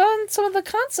what? I saw in some of the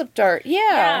concept art. Yeah,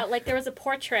 Yeah. like there was a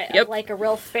portrait Yep. of like a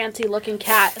real fancy looking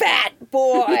cat. Fat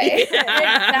boy. Big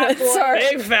fat boy. Sorry.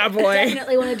 Big fat boy.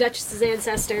 Definitely one of Duchess's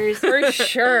ancestors. For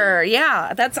sure.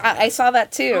 Yeah. I saw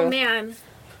that too. Oh man.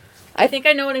 I think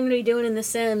I know what I'm going to be doing in The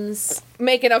Sims.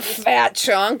 Making a fat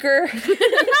chunker.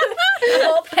 The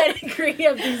whole pedigree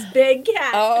of these big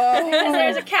cats. Oh. Because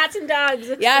there's a cats and dogs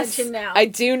Yes, extension now. I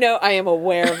do know. I am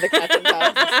aware of the cats and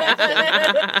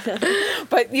dogs extension.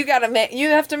 But you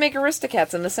have to make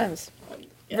Aristocats in The Sims.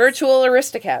 Virtual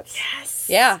Aristocats. Yes.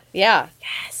 Yeah.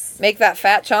 Yes. Make that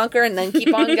fat chunker and then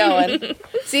keep on going.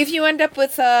 See if you end up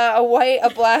with a white, a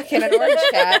black, and an orange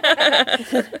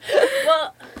cat.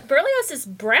 Well, Berlioz is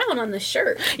brown on the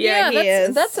shirt. Yeah, he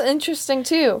is. That's interesting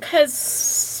too.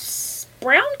 Because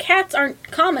brown cats aren't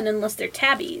common unless they're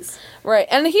tabbies. Right,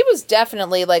 and he was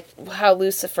definitely like how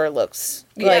Lucifer looks,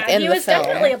 like in he the was film.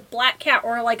 definitely a black cat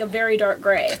or like a very dark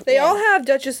gray. They all have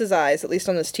Duchess's eyes, at least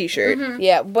on this t-shirt.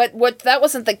 Yeah, but that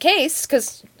wasn't the case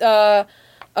because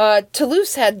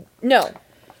Toulouse had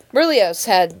Berlioz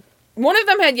had one of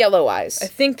them had yellow eyes. I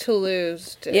think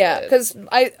Toulouse did. Yeah, because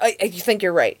I think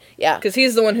you're right. Yeah, Because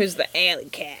he's the one who's the alley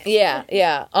cat. yeah.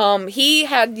 He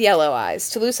had yellow eyes.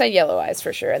 Toulouse had yellow eyes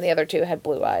for sure, and the other two had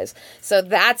blue eyes. So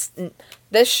that's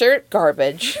this shirt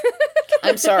garbage.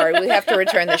 I'm sorry, we have to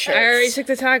return the shirt. I already took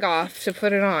the tag off to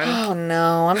put it on. Oh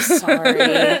no, I'm sorry.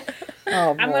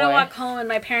 Oh boy. I'm gonna walk home and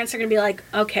my parents are gonna be like,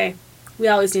 okay, we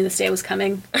always knew this day was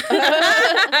coming.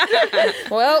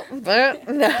 Well, but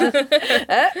no.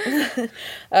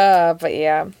 But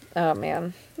yeah. Oh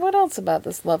man. What else about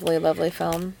this lovely, lovely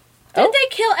film? Did they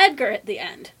kill Edgar at the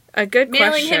end? A good Mailing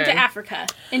question. him to Africa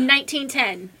in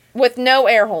 1910. With no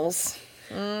air holes.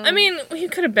 I mean, he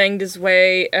could have banged his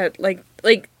way at like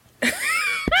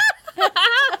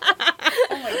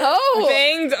Oh,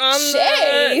 banged on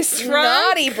Shay, the trunk,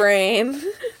 naughty brain.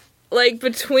 like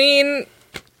between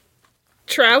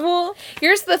travel.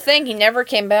 Here's the thing: he never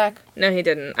came back. No, he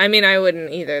didn't. I mean, I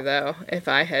wouldn't either, though. If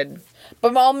I had,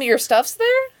 But all your stuff's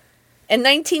there. In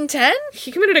 1910,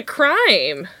 he committed a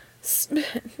crime.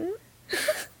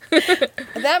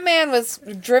 that man was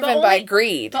driven But by only-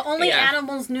 greed. But only Yeah.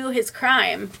 animals knew his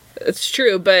crime. It's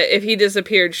true, but if he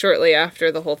disappeared shortly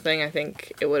after the whole thing, I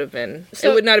think it would have been. So-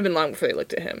 it would not have been long before they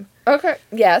looked at him. Okay.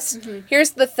 Yes.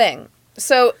 Here's the thing.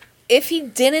 So if he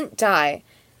didn't die,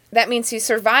 that means he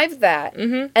survived that,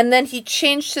 and then he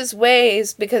changed his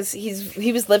ways because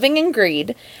he was living in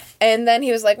greed, and then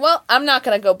he was like, "Well, I'm not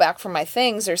gonna go back for my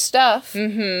things or stuff,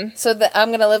 so that I'm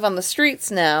gonna live on the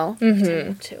streets now."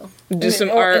 Too. Do some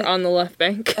or- art on the left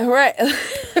bank. Right.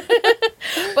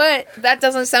 But that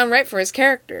doesn't sound right for his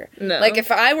character. No. Like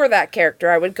if I were that character,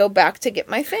 I would go back to get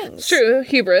my things. It's true.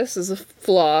 Hubris is a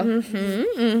flaw.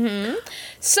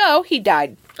 So he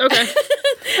died. Okay.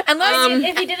 Unless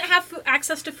If he didn't have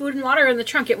access to food and water in the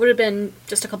trunk, it would have been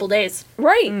just a couple days.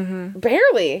 right,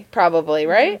 barely, probably,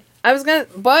 right? I was gonna,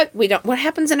 but we don't. What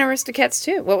happens in Aristocats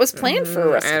 2? What was planned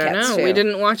for I Aristocats don't know. 2? We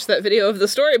didn't watch that video of the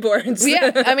storyboards.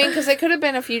 Yeah, I mean, because it could have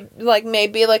been a few, like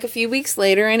maybe like a few weeks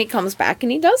later, and he comes back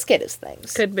and he does get his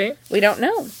things. Could be. We don't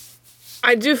know.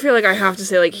 I do feel like I have to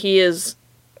say, like, he is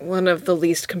one of the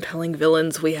least compelling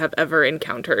villains we have ever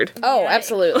encountered. Oh, Yeah.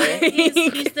 absolutely.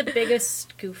 He's the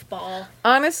biggest goofball.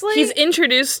 Honestly, He's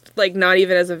introduced, like, not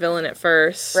even as a villain at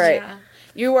first. right. Yeah.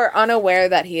 You are unaware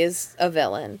that he is a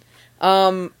villain.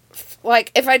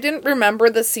 Like, if I didn't remember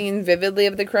the scene vividly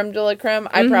of the creme de la creme,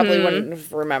 I probably wouldn't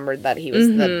have remembered that he was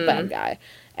the bad guy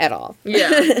at all.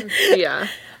 Yeah. Yeah.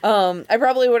 I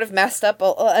probably would have messed up,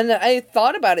 and I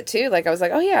thought about it too. Like, I was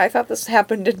like, oh yeah, I thought this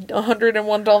happened in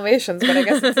 101 Dalmatians, but I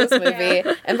guess it's this movie,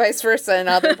 and vice versa in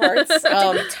other parts.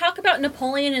 Talk about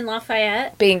Napoleon and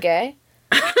Lafayette. Being gay.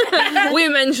 We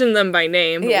mentioned them by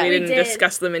name, but Yeah. we We didn't did,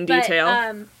 discuss them in But, detail.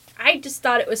 I just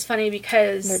thought it was funny They're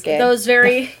because gay. those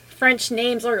very French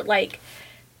names are like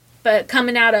but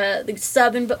coming out of the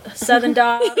southern dogs.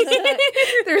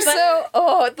 They're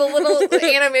the little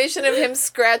animation of him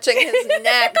scratching his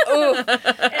neck. Ooh,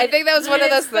 I think that was one of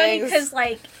those things.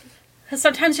 Because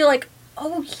sometimes you're like,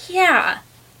 oh yeah,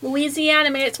 Louisiana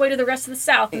made its way to the rest of the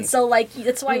South, and so like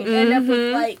that's why you end up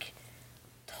with like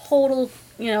total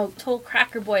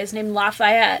cracker boys named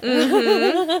Lafayette.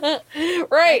 Right.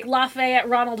 Like Lafayette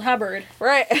Ronald Hubbard.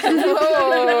 Right.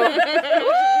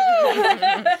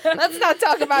 Let's not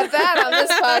talk about that on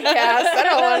this podcast. I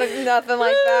don't want nothing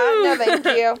like that. No, thank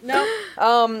you.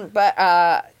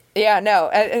 No.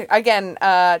 Again,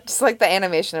 just like the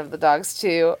animation of the dogs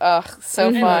too. Ugh,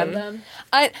 so fun. Them.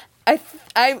 I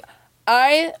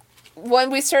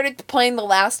when we started playing the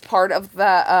last part of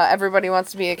the Everybody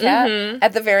Wants to Be a Cat,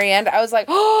 at the very end, I was like,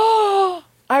 oh,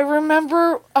 I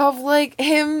remember of like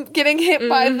him getting hit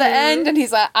by the end, and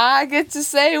he's like, I get to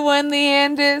say when the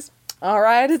end is. All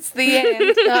right, it's the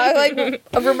end.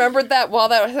 I remembered that while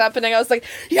that was happening. I was like,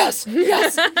 yes, make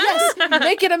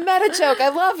it a meta joke. I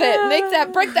love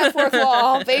it. Break that fourth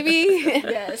wall, baby.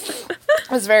 Yes.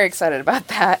 I was very excited about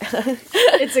that.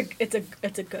 It's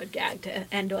a good gag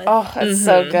to end with. Oh, it's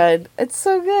so good. It's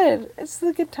so good. It's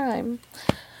a good time.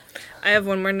 I have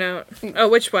one more note. Oh,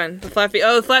 which one? The flat feet.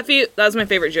 Oh, the flat feet. That was my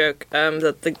favorite joke.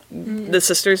 That the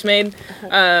sisters made.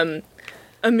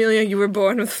 Amelia, you were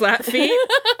born with flat feet.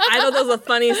 I thought that was the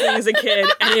funniest thing as a kid,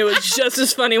 and it was just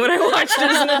as funny when I watched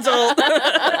it as an adult.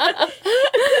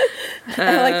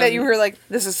 I like that you were like,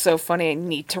 this is so funny, I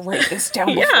need to write this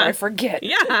down before I forget.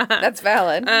 Yeah. That's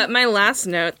valid. My last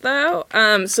note, though,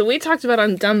 so we talked about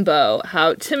on Dumbo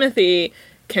how Timothy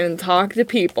can talk to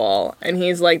people, and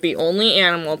he's like the only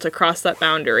animal to cross that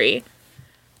boundary.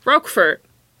 Roquefort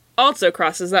also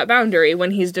crosses that boundary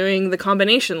when he's doing the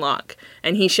combination lock,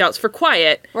 and he shouts for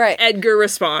quiet. Right. Edgar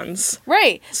responds.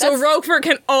 Right. So Roquefort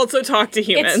can also talk to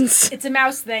humans. It's a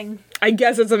mouse thing. I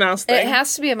guess it's a mouse thing. It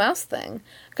has to be a mouse thing.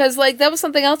 Because, like, that was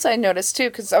something else I noticed, too,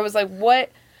 because I was like,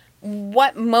 what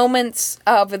moments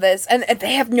of this, and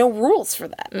they have no rules for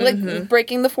that. Like,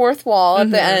 breaking the fourth wall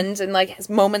at the end, and, like,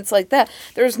 moments like that.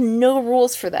 There's no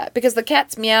rules for that, because the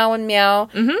cats meow and meow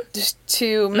just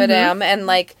to Madame, and,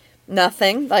 like,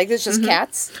 nothing. Like, it's just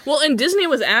cats. Well, and Disney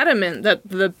was adamant that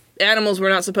the animals were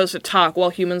not supposed to talk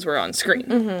while humans were on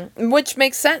screen. Which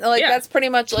makes sense. Like, that's pretty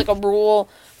much, like, a rule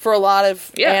for a lot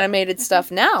of animated stuff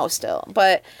now, still.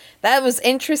 But that was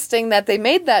interesting that they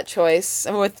made that choice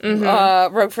with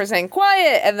Roquefort saying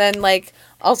quiet, and then, like,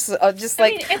 also just,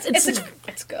 like... I mean,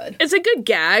 it's good. It's a good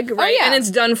gag, right? yeah. And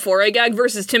it's done for a gag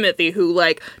versus Timothy, who,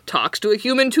 like, talks to a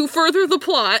human to further the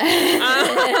plot.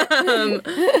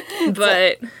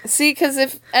 But... See, because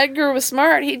if Edgar was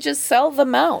smart, he'd just sell the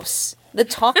mouse. The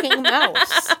talking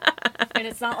mouse. And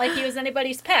it's not like he was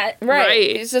anybody's pet.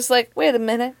 Right. He's just like, wait a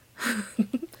minute.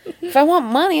 If I want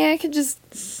money, I could just...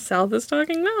 Sell this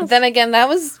talking mouse. Then again, that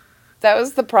was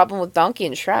the problem with Donkey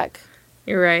and Shrek.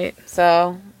 You're right.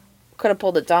 So, could have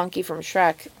pulled a donkey from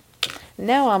Shrek.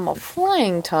 Now I'm a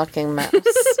flying talking mouse.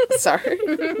 Sorry.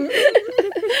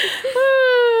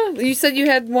 You said you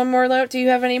had one more note. Do you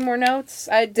have any more notes?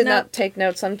 I did not take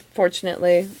notes,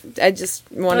 unfortunately. I just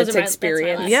wanted to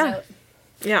experience. Yeah.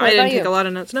 Yeah, What I didn't about take you? a lot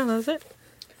of notes. No, that was it.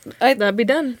 I- That'd be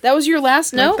done. That was your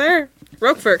last Right note? there.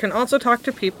 Roquefort can also talk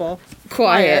to people.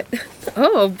 Quiet.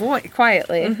 Oh, boy.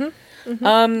 Quietly.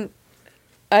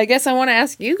 I guess I want to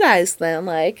ask you guys then,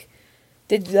 like,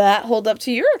 did that hold up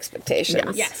to your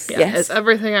expectations? Yes. Yeah, it's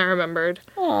everything I remembered.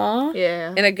 Aw.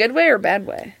 Yeah. In a good way or bad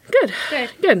way? Good.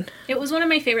 Good. It was one of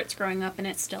my favorites growing up, and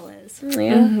it still is.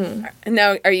 Yeah.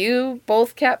 Now, are you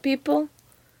both cat people?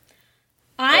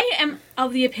 I am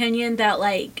of the opinion that,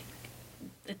 like,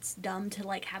 it's dumb to,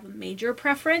 like, have a major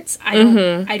preference.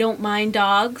 I don't mind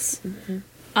dogs.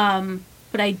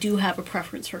 But I do have a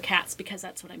preference for cats because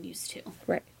that's what I'm used to.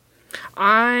 Right.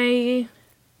 I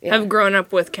have grown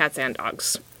up with cats and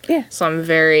dogs. Yeah. So I'm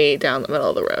very down the middle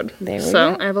of the road. There we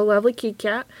So go. I have a lovely kitty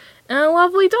cat and a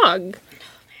lovely dog.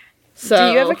 So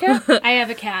Do you have a cat? I have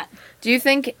a cat. Do you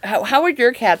think, how would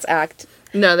your cats act?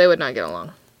 No, they would not get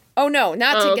along. Oh, no,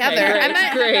 not Oh, okay, together. great, I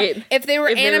meant great. if they were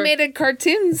If they were- animated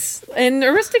cartoons and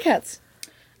Aristocats.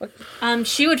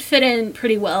 She would fit in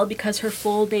pretty well because her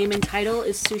full name and title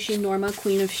is Sushi Norma,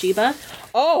 Queen of Sheba.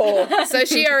 Oh, so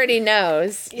she already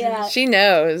knows. Yeah. She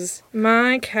knows.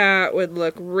 My cat would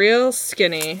look real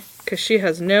skinny because she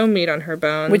has no meat on her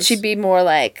bones. Would she be more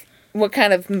like, what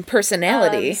kind of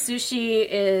personality? Sushi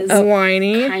is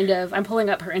whiny? kind of. I'm pulling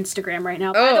up her Instagram right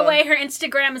now. By the way, her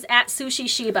Instagram is at Sushi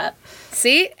Sheba.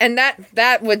 See? And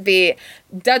that would be,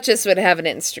 Duchess would have an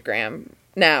Instagram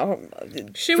now.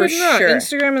 She for would not. sure.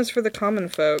 Instagram is for the common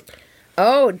folk.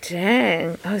 Oh,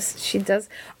 dang. Oh, she does.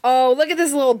 Oh, look at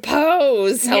this little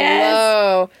pose. Yes.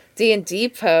 Hello. D&D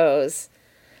pose.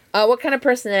 What kind of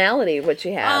personality would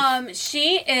she have?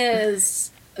 She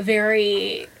is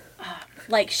very,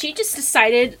 like, she just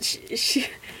decided, she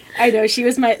I know, she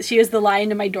was the lion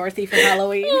to my Dorothy for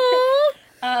Halloween.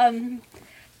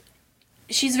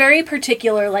 She's very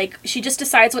particular, like, she just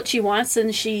decides what she wants,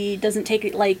 and she doesn't take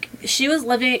it, like, she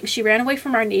ran away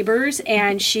from our neighbors,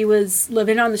 and she was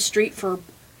living on the street for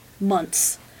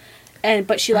months.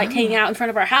 But she liked hanging out in front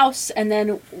of our house, and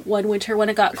then one winter when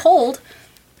it got cold,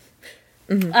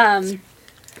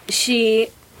 she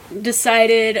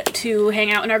decided to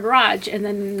hang out in our garage, and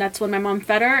then that's when my mom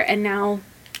fed her, and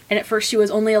at first she was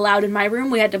only allowed in my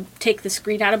room. We had to take the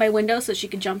screen out of my window so she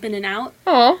could jump in and out.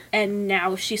 Oh. And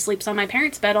now she sleeps on my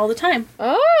parents' bed all the time.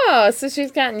 Oh, so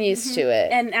she's gotten used to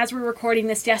it. And as we're recording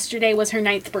this, yesterday was her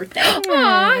 9th birthday.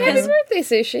 Aw, happy birthday,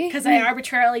 Sushi. Because I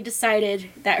arbitrarily decided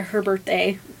that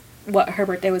what her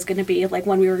birthday was going to be, like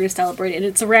when we were going to celebrate it. And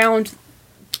it's around,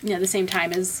 the same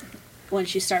time as when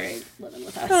she started living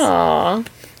with us. Aw.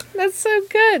 That's so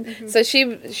good. So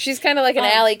she's kind of like an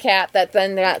alley cat that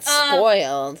then got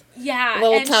spoiled. Yeah.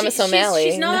 Little and Thomas O'Malley.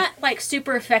 She's not, like,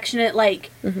 super affectionate,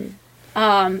 like,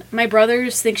 my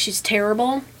brothers think she's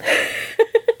terrible.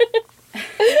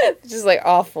 Just like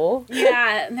awful.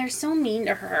 Yeah, and they're so mean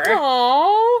to her.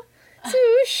 Aww.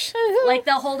 Sush. Like,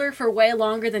 they'll hold her for way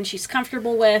longer than she's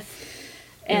comfortable with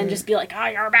and just be like, oh,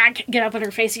 you're a bad cat. Get up in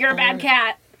her face. You're a bad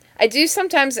cat.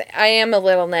 I am a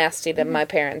little nasty to my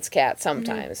parents' cat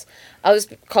sometimes. I'll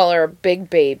just call her a big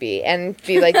baby and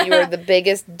be like, you are the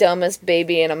biggest, dumbest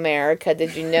baby in America.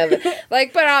 Did you know that?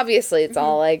 Like, but obviously it's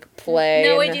all like play.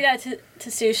 No, we do that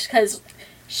to Sush because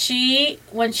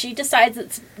when she decides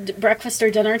it's breakfast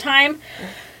or dinner time.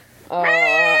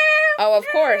 Oh, of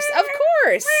course.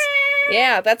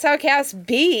 Yeah, that's how cats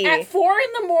be. At 4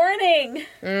 a.m.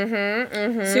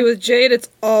 See, with Jade, it's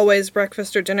always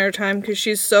breakfast or dinner time because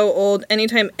she's so old.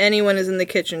 Anytime anyone is in the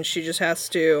kitchen, she just has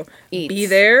to be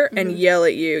there and yell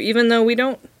at you, even though we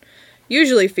don't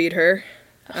usually feed her.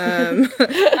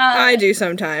 I do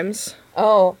sometimes.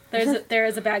 Oh. There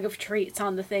is a bag of treats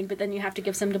on the thing, but then you have to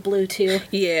give some to Blue, too.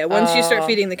 Yeah, once you start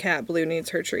feeding the cat, Blue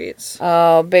needs her treats.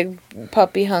 Oh, big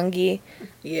puppy hungry.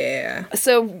 Yeah.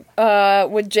 So,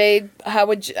 how's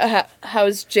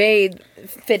Jade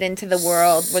fit into the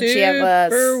world? Would she have a...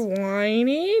 Super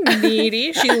whiny,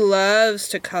 needy. She loves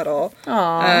to cuddle.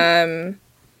 Aww.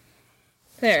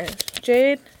 There.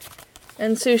 Jade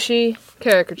and Sushi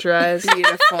caricaturized.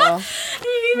 Beautiful.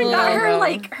 You even got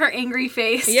her angry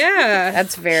face. Yeah.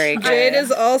 That's very good. Jade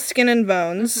is all skin and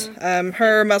bones.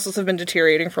 Her muscles have been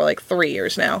deteriorating for like 3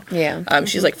 years now. Yeah.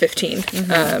 She's like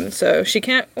 15. So she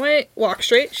can't walk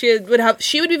straight. She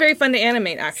would be very fun to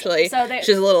animate, actually. So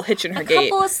she has a little hitch in her a gait.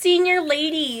 couple of senior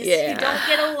ladies who don't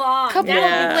get along. Couple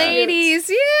of ladies.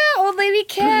 Yeah, old lady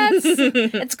cats.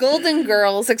 It's Golden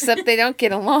Girls, except they don't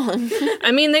get along.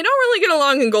 I mean, they don't really get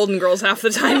along in Golden Girls half the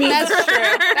time either.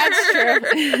 That's true.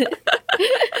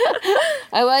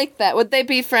 I like that. Would they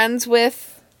be friends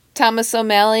with Thomas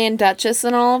O'Malley and Duchess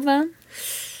and all of them?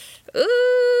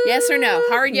 Ooh, yes or no?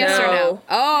 Hard yes or no?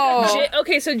 Oh.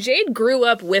 Okay, so Jade grew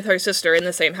up with her sister in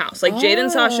the same house. Like, Jade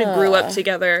and Sasha grew up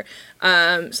together.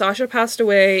 Sasha passed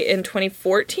away in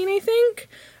 2014, I think.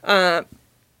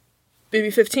 Maybe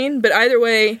 15. But either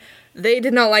way, they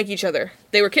did not like each other.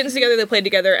 They were kittens together, they played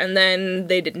together, and then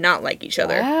they did not like each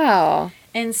other. Wow.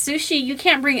 And Sushi, you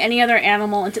can't bring any other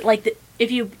animal into, like,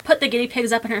 if you put the guinea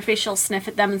pigs up in her face, she'll sniff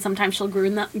at them, and sometimes she'll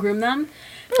groom them.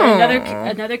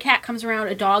 Another cat comes around,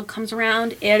 a dog comes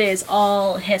around, it is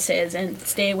all hisses, and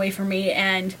stay away from me,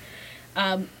 and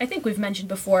I think we've mentioned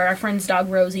before, our friend's dog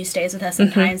Rosie stays with us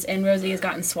sometimes, and Rosie has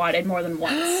gotten swatted more than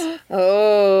once.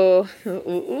 Oh.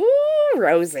 Ooh,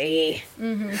 Rosie.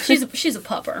 She's a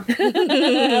pupper.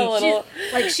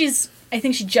 I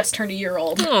think she just turned a year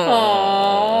old.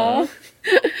 Aww.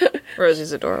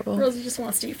 Rosie's adorable. Rosie just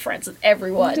wants to be friends with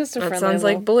everyone. Just a That friendly sounds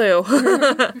little- like Blue.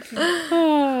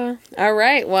 All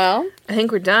right, well. I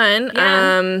think we're done.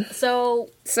 Yeah. So,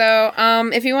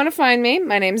 if you want to find me,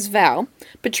 my name's Val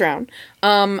Patron.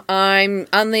 I'm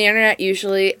on the internet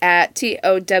usually at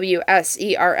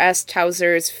TOWSERS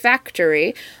Towser's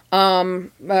Factory.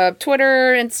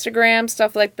 Twitter, Instagram,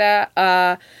 stuff like that.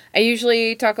 I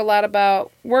usually talk a lot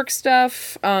about work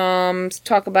stuff,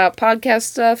 talk about podcast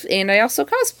stuff, and I also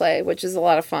cosplay, which is a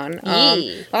lot of fun.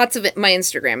 Lots of it. My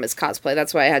Instagram is cosplay.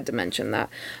 That's why I had to mention that.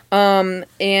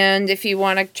 And if you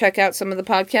want to check out some of the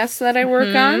podcasts that I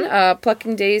work on,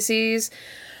 Plucking Daisies.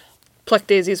 Pluck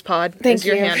Daisy's Pod is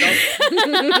your handle.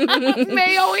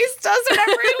 May always does it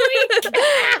every week.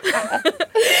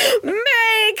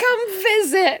 May, come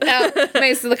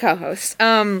Mace is the co-host.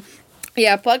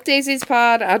 Yeah, Pluck Daisy's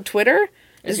Pod on Twitter.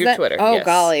 Is your Twitter, Oh, yes.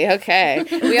 golly. Okay.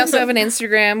 We also have an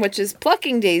Instagram, which is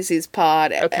Plucking Daisy's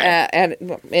Pod at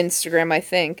Instagram, I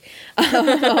think.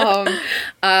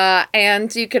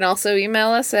 And you can also email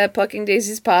us at Plucking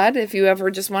Daisy's Pod if you ever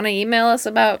just want to email us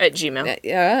about... At Gmail.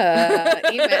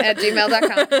 email at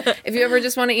gmail.com. If you ever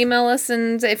just want to email us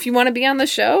and if you want to be on the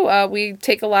show, we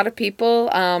take a lot of people,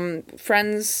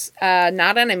 friends,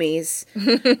 not enemies,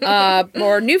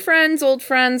 or new friends, old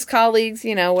friends, colleagues,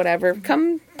 whatever.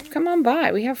 Come on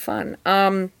by. We have fun.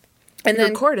 And We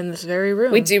then record in this very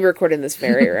room. we do record in this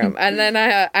very room. And then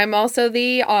I'm also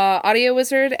the audio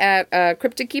wizard at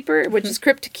Cryptic Keeper, which is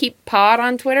Cryptic Keep Pod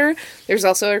on Twitter. There's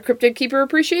also a Cryptic Keeper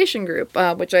appreciation group,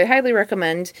 which I highly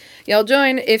recommend y'all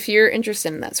join if you're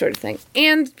interested in that sort of thing.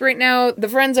 And right now, the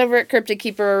friends over at Cryptic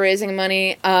Keeper are raising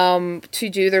money to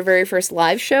do their very first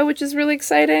live show, which is really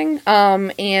exciting.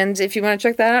 And if you want to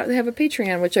check that out, they have a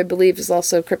Patreon, which I believe is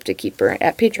also Cryptic Keeper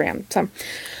at Patreon. So,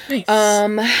 Nice.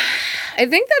 I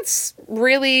think that's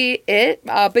really it.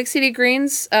 Big City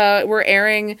Greens, we're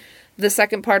airing the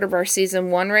second part of our season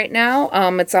 1 right now.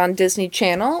 It's on Disney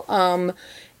Channel. And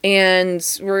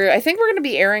I think we're going to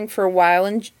be airing for a while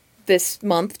in this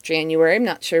month, January. I'm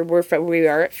not sure where we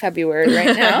are at February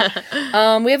right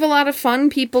now. We have a lot of fun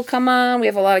people come on. We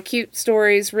have a lot of cute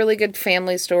stories, really good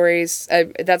family stories.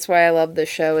 That's why I love this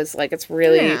show, is like it's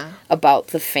really about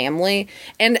the family.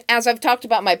 And as I've talked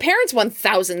about my parents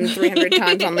 1,300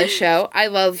 times on this show, I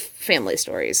love family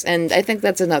stories. And I think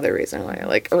that's another reason why I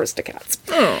like Aristocats.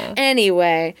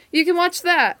 Anyway, you can watch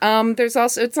that.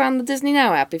 It's on the Disney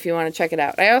Now app if you want to check it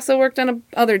out. I also worked on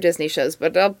other Disney shows,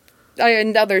 but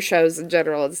and other shows in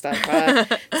general and stuff.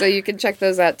 So you can check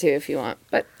those out too if you want.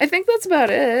 But I think that's about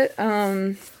it.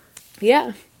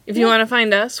 Yeah. If you want to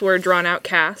find us, we're Drawn Out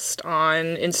Cast on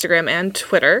Instagram and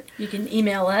Twitter. You can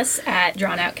email us at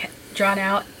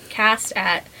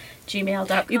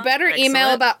drawnoutcast@gmail.com. You better email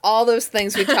Excellent. about all those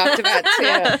things we talked about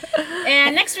too.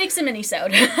 And next week's a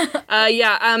mini-sode.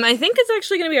 I think it's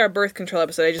actually going to be our birth control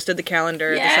episode. I just did the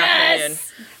calendar this afternoon.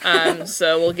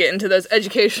 So we'll get into those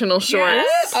educational shorts.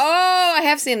 Oh, I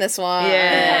have seen this one.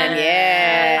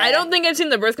 Yeah. I don't think I've seen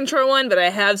the birth control one, but I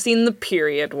have seen the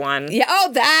period one. Yeah.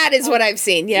 Oh, that is what I've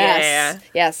seen. Yes.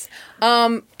 Yeah. Yes.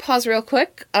 Pause real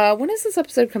quick. When is this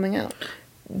episode coming out?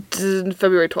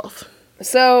 February 12th.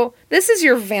 So this is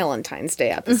your Valentine's Day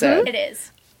episode It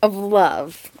is. of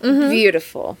love.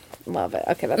 Beautiful. Love it.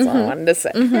 Okay, that's all I wanted to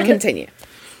say. Continue.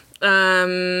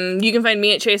 You can find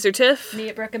me at Chaser Tiff. Me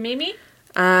at Brooke and Mimi.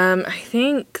 I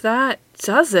think that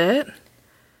does it.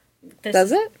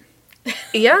 Does it?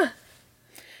 Yeah.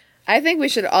 I think we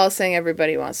should all sing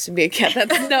 "Everybody Wants to Be a Cat." I'm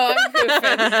goofing.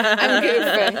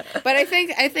 But I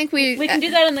think we We can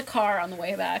do that in the car on the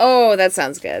way back. Oh, that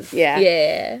sounds good. Yeah.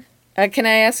 Yeah. Can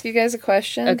I ask you guys a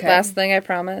question? Okay. Last thing, I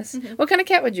promise. What kind of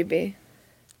cat would you be?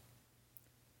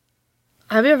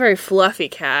 I'd be a very fluffy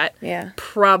cat. Yeah.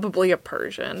 Probably a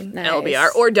Persian. Nice.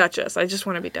 LBR. Or Duchess. I just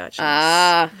want to be Duchess.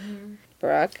 Ah,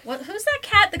 Brooke. Who's that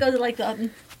cat that goes like the...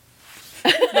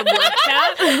 The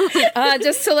black cat?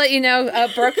 Just to let you know,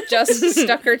 Brooke just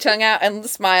stuck her tongue out and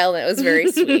smiled, and it was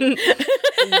very sweet.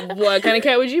 What kind of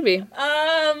cat would you be?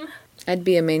 I'd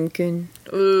be a Maine Coon.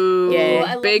 Ooh, Yeah.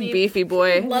 I love big me- beefy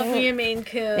boy. Love me a Maine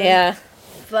Coon. Yeah.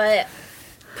 But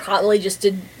probably just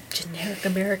a generic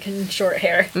American short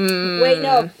hair. Wait,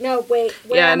 no, wait.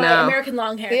 Where Yeah, am I? no. American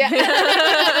long hair. Yeah.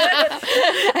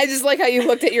 I just like how you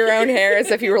looked at your own hair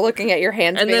as if you were looking at your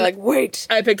hands and And being then- like, wait.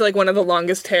 I picked like one of the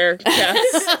longest hair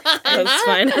cats. That's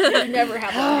fine. You never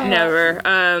have long hair. Never.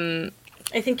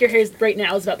 I think your hair right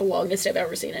now is about the longest I've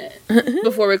ever seen it.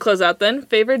 Before we close out then,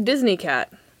 favorite Disney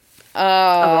cat of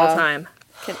all time.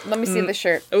 Let me see the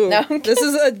shirt. Ooh, No. this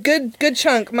is a good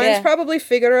chunk. Mine's Yeah. probably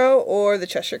Figaro or the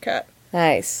Cheshire Cat.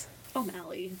 Nice.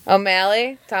 O'Malley.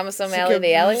 O'Malley? Thomas O'Malley, the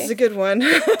This is a alley? good one.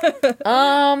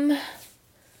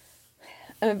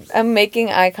 I'm making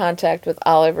eye contact with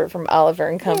Oliver from Oliver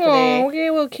and Company. Oh,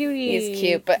 okay, well, cutie. He's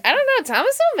cute, but I don't know,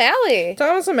 Thomas O'Malley.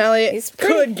 Thomas O'Malley He's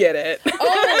pretty- could get it.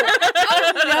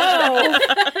 No.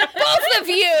 Both of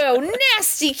you!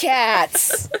 Nasty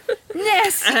cats!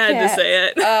 Nasty I had to cats. say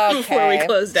it before we Okay.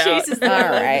 closed out. Chase is the All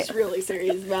one right. who's really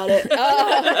serious about it.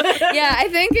 Yeah, I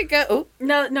think it goes. Oh,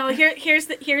 No. Here's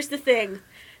the thing.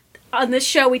 On this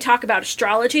show, we talk about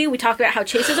astrology. We talk about how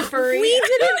Chase is a furry. We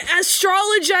didn't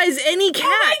astrologize any cats.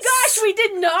 Oh my gosh, we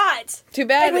did not. too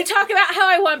bad. And we talk about how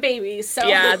I want babies. So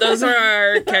Yeah, those are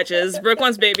our catches. Brooke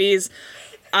wants babies.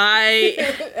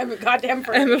 I I'm a goddamn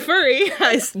furry. am a furry,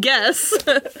 I guess.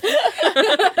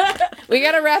 We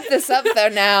gotta wrap this up though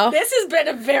now. This has been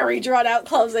a very drawn out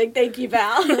closing. Thank you,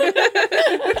 Val.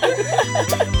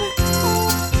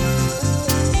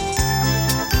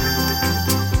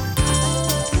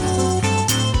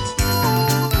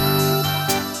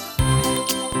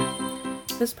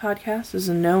 podcast is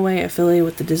in no way affiliated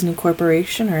with the Disney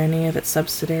Corporation or any of its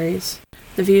subsidiaries.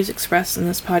 The views expressed in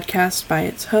this podcast by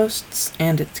its hosts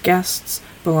and its guests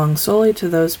belong solely to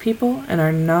those people and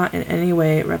are not in any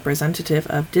way representative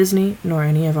of Disney nor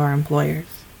any of our employers.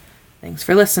 Thanks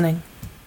for listening.